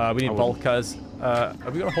 We need bolters.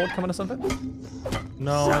 Have we got a horde coming or something?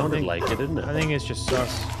 No, Sounded like it, didn't it? I think it's just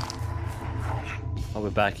sus. Oh, we're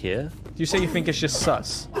back here? Do you say you think it's just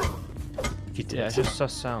sus? You did. Yeah, it's just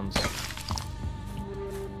sus sounds.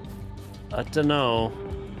 I don't know.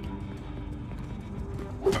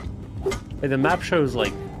 Hey, the map shows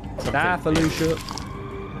like something. Staff, Alicia.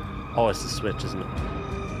 Oh, it's the switch, isn't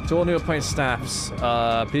it? To all new appointed staffs,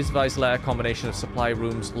 please advise letter combination of supply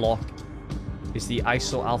rooms lock is the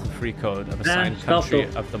ISO alpha free code of assigned country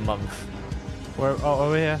of the month. Where? Oh,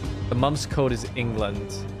 over here. The month's code is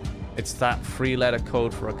England. It's that three-letter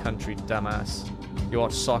code for a country, dumbass. You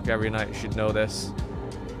watch soccer every night, you should know this.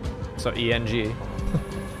 So ENG.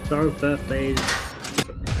 Sorry, birthdays.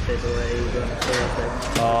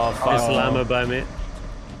 Oh, fuck. Pistol ammo by me.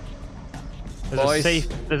 There's a safe.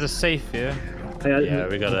 There's a safe here. Yeah,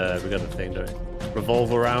 we got a thing doing.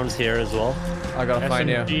 Revolver rounds here as well. I gotta find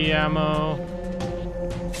you. SMG ammo.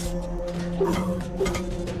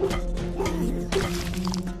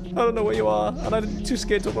 I don't know where you are, and I'm too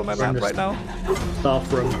scared to open my map right now.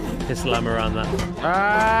 Staff room. Pistol ammo around that.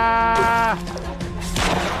 Ah!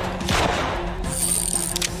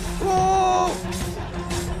 Whoa!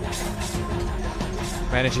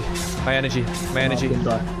 My energy, my energy, my energy.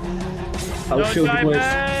 I'll Don't shield you die, boys.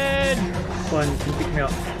 man! Fine, you can pick me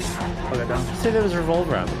up. I'll go down. Say there was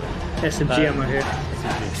revolver ammo. SMG ammo here.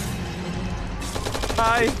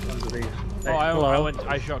 Hi. Oh,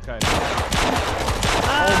 I shot Kaif.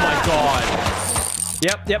 Oh my god!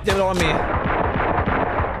 Yep, they're on me.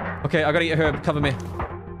 Okay, I gotta eat a herb. Cover me.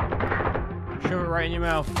 Shove it right in your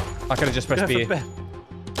mouth. I could have just pressed B. Just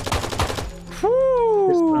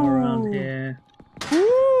come around here.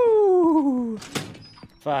 Woo!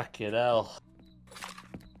 Fucking hell.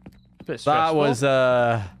 That was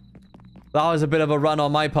a bit of a run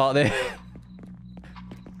on my part there.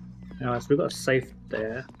 Alright, so we've got a safe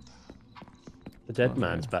there. The dead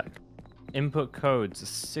man's back. Input codes,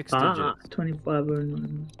 6 digits.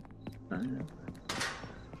 2509.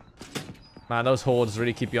 Man, those hordes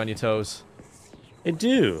really keep you on your toes. They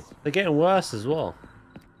do. They're getting worse as well.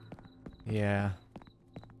 Yeah.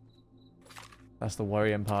 That's the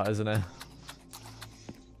worrying part, isn't it?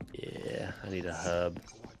 Yeah, I need a herb.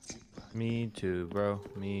 Me too, bro.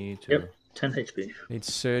 Me too. Yep, 10 HP. Need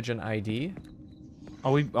surgeon ID.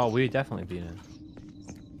 Oh, we definitely beat it.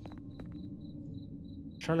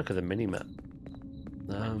 Try to look at the mini map.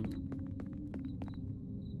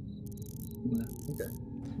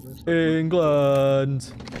 Okay.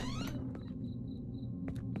 England.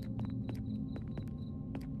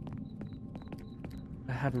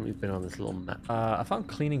 Why haven't we been on this little map? I found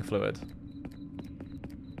cleaning fluid.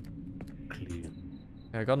 Clean.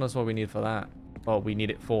 Yeah, God knows what we need for that. Well, we need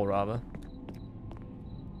it for, rather.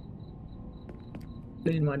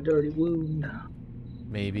 Clean my dirty wound.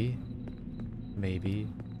 Maybe. Maybe.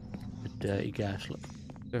 The dirty gaslight.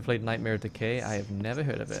 Ever played Nightmare Decay? I have never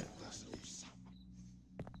heard of it.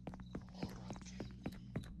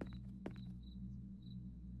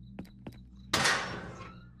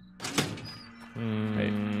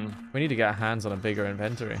 Wait, we need to get our hands on a bigger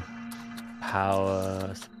inventory.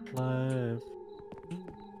 Power supply.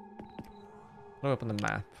 Look up on the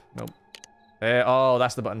map. Nope. Oh,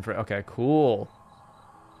 that's the button for it. Okay, cool.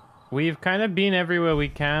 We've kind of been everywhere we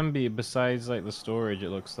can be, besides like the storage. It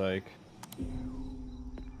looks like.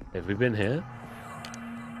 Have we been here?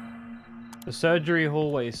 The surgery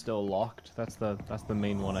hallway is still locked. That's the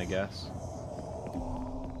main one, I guess.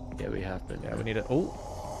 Yeah, we have been. Yeah, we need it. Oh.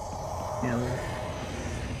 Yeah.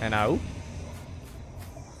 And now.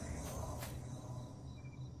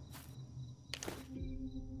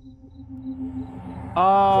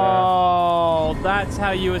 Oh, that's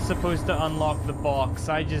how you were supposed to unlock the box.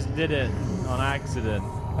 I just did it on accident.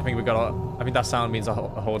 I think we got. I think that sound means a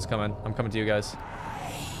horde's coming. I'm coming to you guys.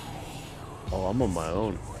 Oh, I'm on my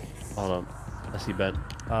own. Hold on. I see Ben.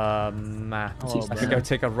 Map. Oh, I think I'll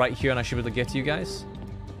take a right here and I should be able to get to you guys.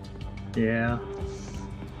 Yeah.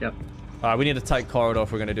 Yep. We need a tight corridor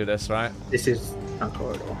if we're going to do this, right? This is a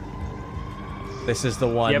corridor. This is the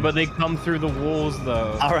one. Yeah, but they come through the walls,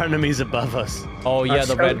 though. Our enemy's above us. Oh, yeah,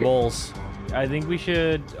 the red okay. walls. I think we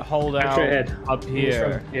should hold out Straight ahead. up In this here.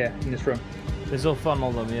 room. Yeah, in this room. This will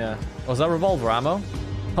funnel them, yeah. Was that revolver ammo?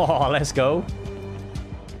 Oh, let's go.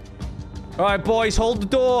 All right, boys, hold the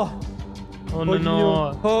door. Oh,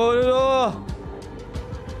 no. Hold the door.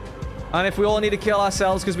 And if we all need to kill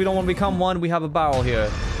ourselves because we don't want to become one, we have a barrel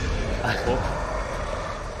here. I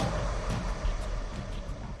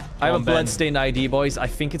have a bloodstained ID, boys. I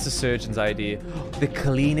think it's a surgeon's ID. The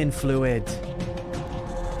cleaning fluid.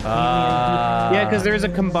 Yeah, because there's a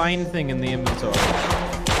combined thing in the inventory.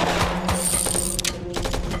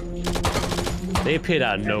 They appeared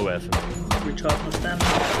out of nowhere for me. Recharge my stamina.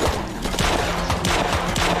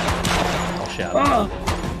 Oh, shit. Oh!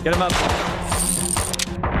 Get him up.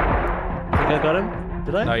 I think I got him.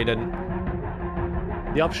 Did I? No, you didn't.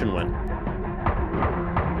 The option went.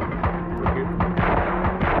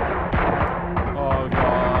 Oh,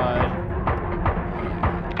 God.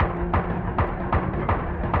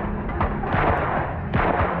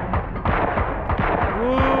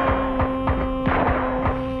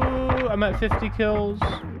 Woo! I'm at 50 kills.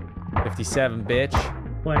 57, bitch.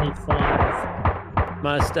 25.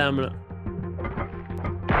 My stamina.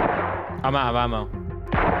 I'm out of ammo.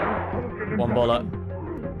 One bullet.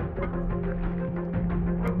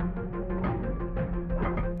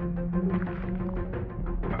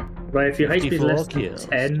 Right, if your HP is 54 less than kills.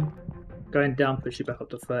 10, going down puts you back up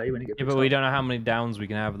to 30 when you get Yeah, but we don't know how many downs we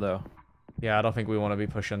can have, though. Yeah, I don't think we want to be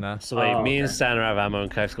pushing that. So wait, Oh, me and okay. Stan are out of ammo and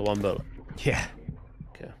Kaif's got one bullet. Yeah.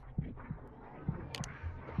 Okay.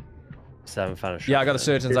 So I haven't found a shot. Yeah, I got a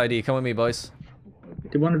surgeon's ID. Come with me, boys.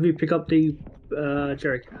 Did one of you pick up the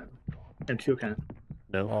jerry can? Empty fuel can?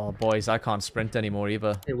 No. Oh, boys, I can't sprint anymore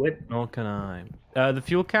either. Hey, wait. Nor can I. The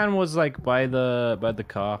fuel can was like by the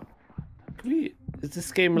car. Does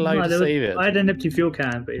this game allow you to there was- save it? I had an empty fuel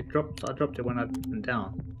can, but I dropped it when I went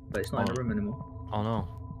down. But it's not in the room anymore. Oh no.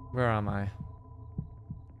 Where am I?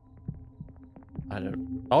 I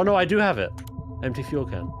don't. Oh no, I do have it. Empty fuel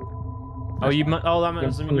can. Oh, that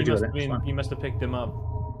must Yeah, mean we'll do that, you fine. must have picked him up.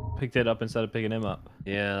 Picked it up instead of picking him up.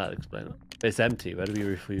 Yeah, that explains it. It's empty. Where do we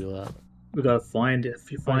refuel that? We gotta find it.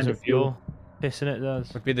 If you find Finds a a fuel. Pissing it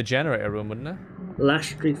does. Would be the generator room, wouldn't it?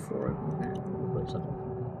 Lash Street for it. What's up?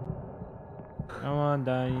 Come on,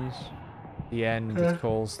 dice. The end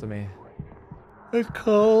calls to me. It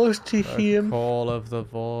calls to The call of the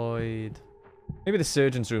void. Maybe the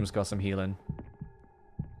surgeon's room's got some healing.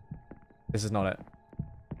 This is not it.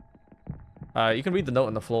 You can read the note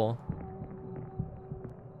on the floor.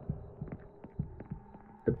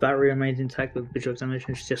 The battery remains intact with visual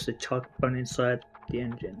examination. It's just a charge component inside the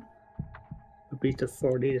engine. The beta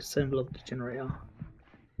 4D assembly of the generator.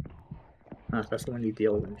 Ah, that's the one you need the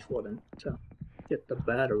old one for then. So, get the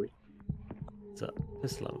battery. What's up?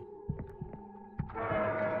 This level.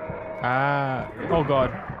 Ah. Oh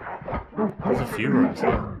god. There's a few rooms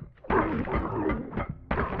here.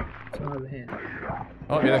 It's over here.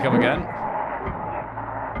 Oh, here they come again.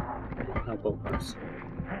 Oh, both.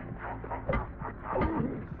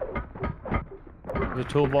 The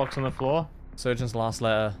toolbox on the floor. Surgeon's last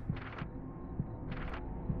letter.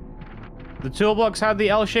 The toolbox had the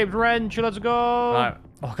L-shaped wrench. Let's go. All right.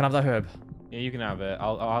 Oh, can I have that herb? Yeah, you can have it.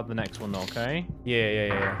 I'll have the next one though, okay?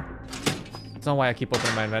 Yeah. That's not why I keep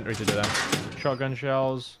opening my inventory to do that. Shotgun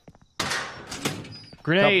shells.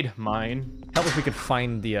 Grenade. Mine. Help if we could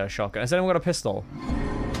find the shotgun. Has anyone got a pistol?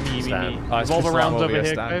 Me. It's Revolver pistol rounds ammo over here,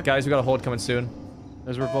 Stan. Kaif. Guys, we got a horde coming soon.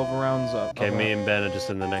 There's revolver rounds up. Okay, me and Ben are just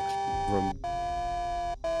in the next room.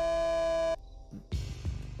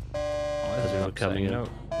 As we were coming in.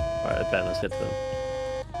 Alright, Ben, let's hit them.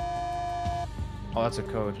 Oh, that's a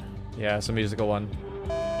code. Yeah, some musical one. 1,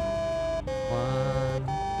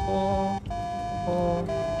 4, 4,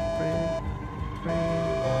 3, 3, 1.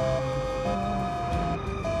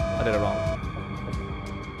 I did it wrong.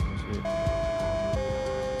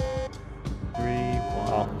 3,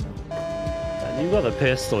 1. And you got the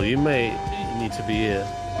pistol, you may need to be here.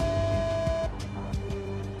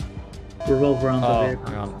 Revolve rounds over here.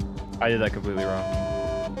 Hang on. I did that completely wrong.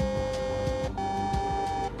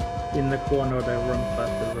 In the corner, they run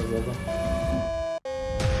past the revolver.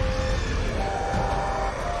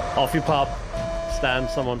 Off you pop. Stand,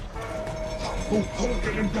 someone.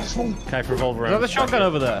 Kaif, revolver Is that round. the shotgun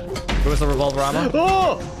over there? Where was the revolver ammo?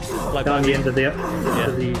 Oh! Like Down that. the end of the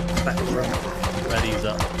back of the room. Ready's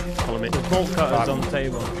up. Follow me. The bolt cutter's on the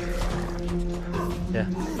table. Yeah.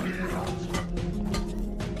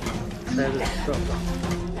 There's a shotgun.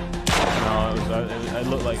 No, it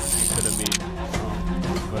looked like it could have been,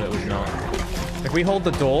 but it was not. If we hold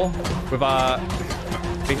the door with our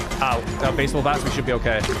baseball bats, we should be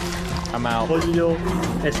okay. I'm out. Put your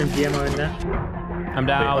SMG ammo in there. I'm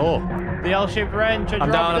down. Oh. The L-shaped wrench.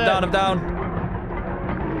 I'm down.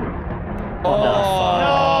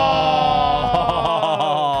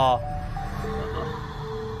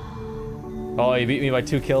 Oh, you beat me by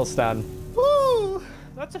 2 kills, Stan. Woo!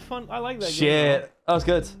 That's a fun. I like that game. Shit. That was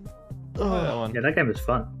good. I like that one. Yeah, that game is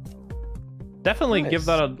fun. Definitely Nice. give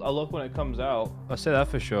that a look when it comes out. I'll say that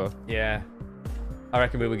for sure. Yeah. I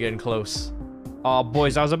reckon we were getting close. Oh,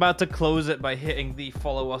 boys, I was about to close it by hitting the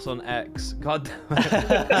follow us on X. God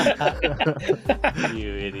damn it.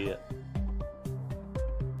 You idiot.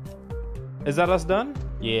 Is that us done?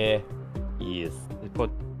 Yeah. Yes.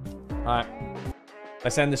 Alright. I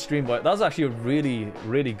send the stream, but that was actually a really,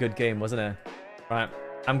 really good game, wasn't it? Right.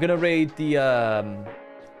 I'm gonna raid the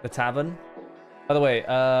tavern. By the way,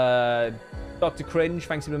 Dr. Cringe,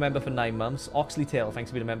 thanks to be a member for 9 months. Oxley Tail, thanks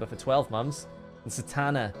to be a member for 12 months. And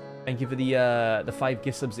Satana, thank you for the 5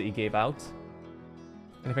 gift subs that you gave out.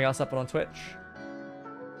 Anything else up on Twitch?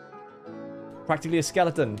 Practically a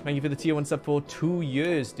Skeleton, thank you for the tier 1 sub for 2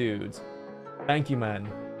 years, dude. Thank you, man.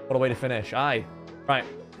 What a way to finish. Aye. Right.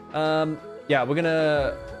 Yeah, we're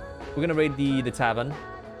gonna raid the tavern.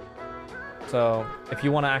 So if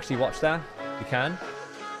you want to actually watch that, you can.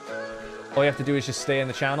 All you have to do is just stay in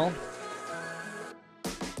the channel,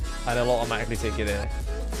 and it'll automatically take you there.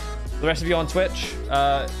 The rest of you on Twitch,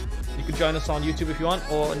 you can join us on YouTube if you want,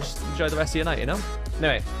 or just enjoy the rest of your night, you know?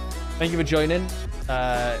 Anyway, thank you for joining.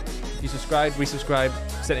 If you subscribe, resubscribe,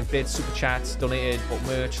 sent in bits, super chats, donated, bought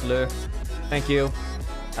merch, lurked. Thank you.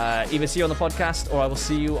 Either see you on the podcast, or I will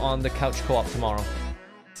see you on the couch co-op tomorrow.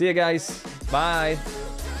 See you guys. Bye.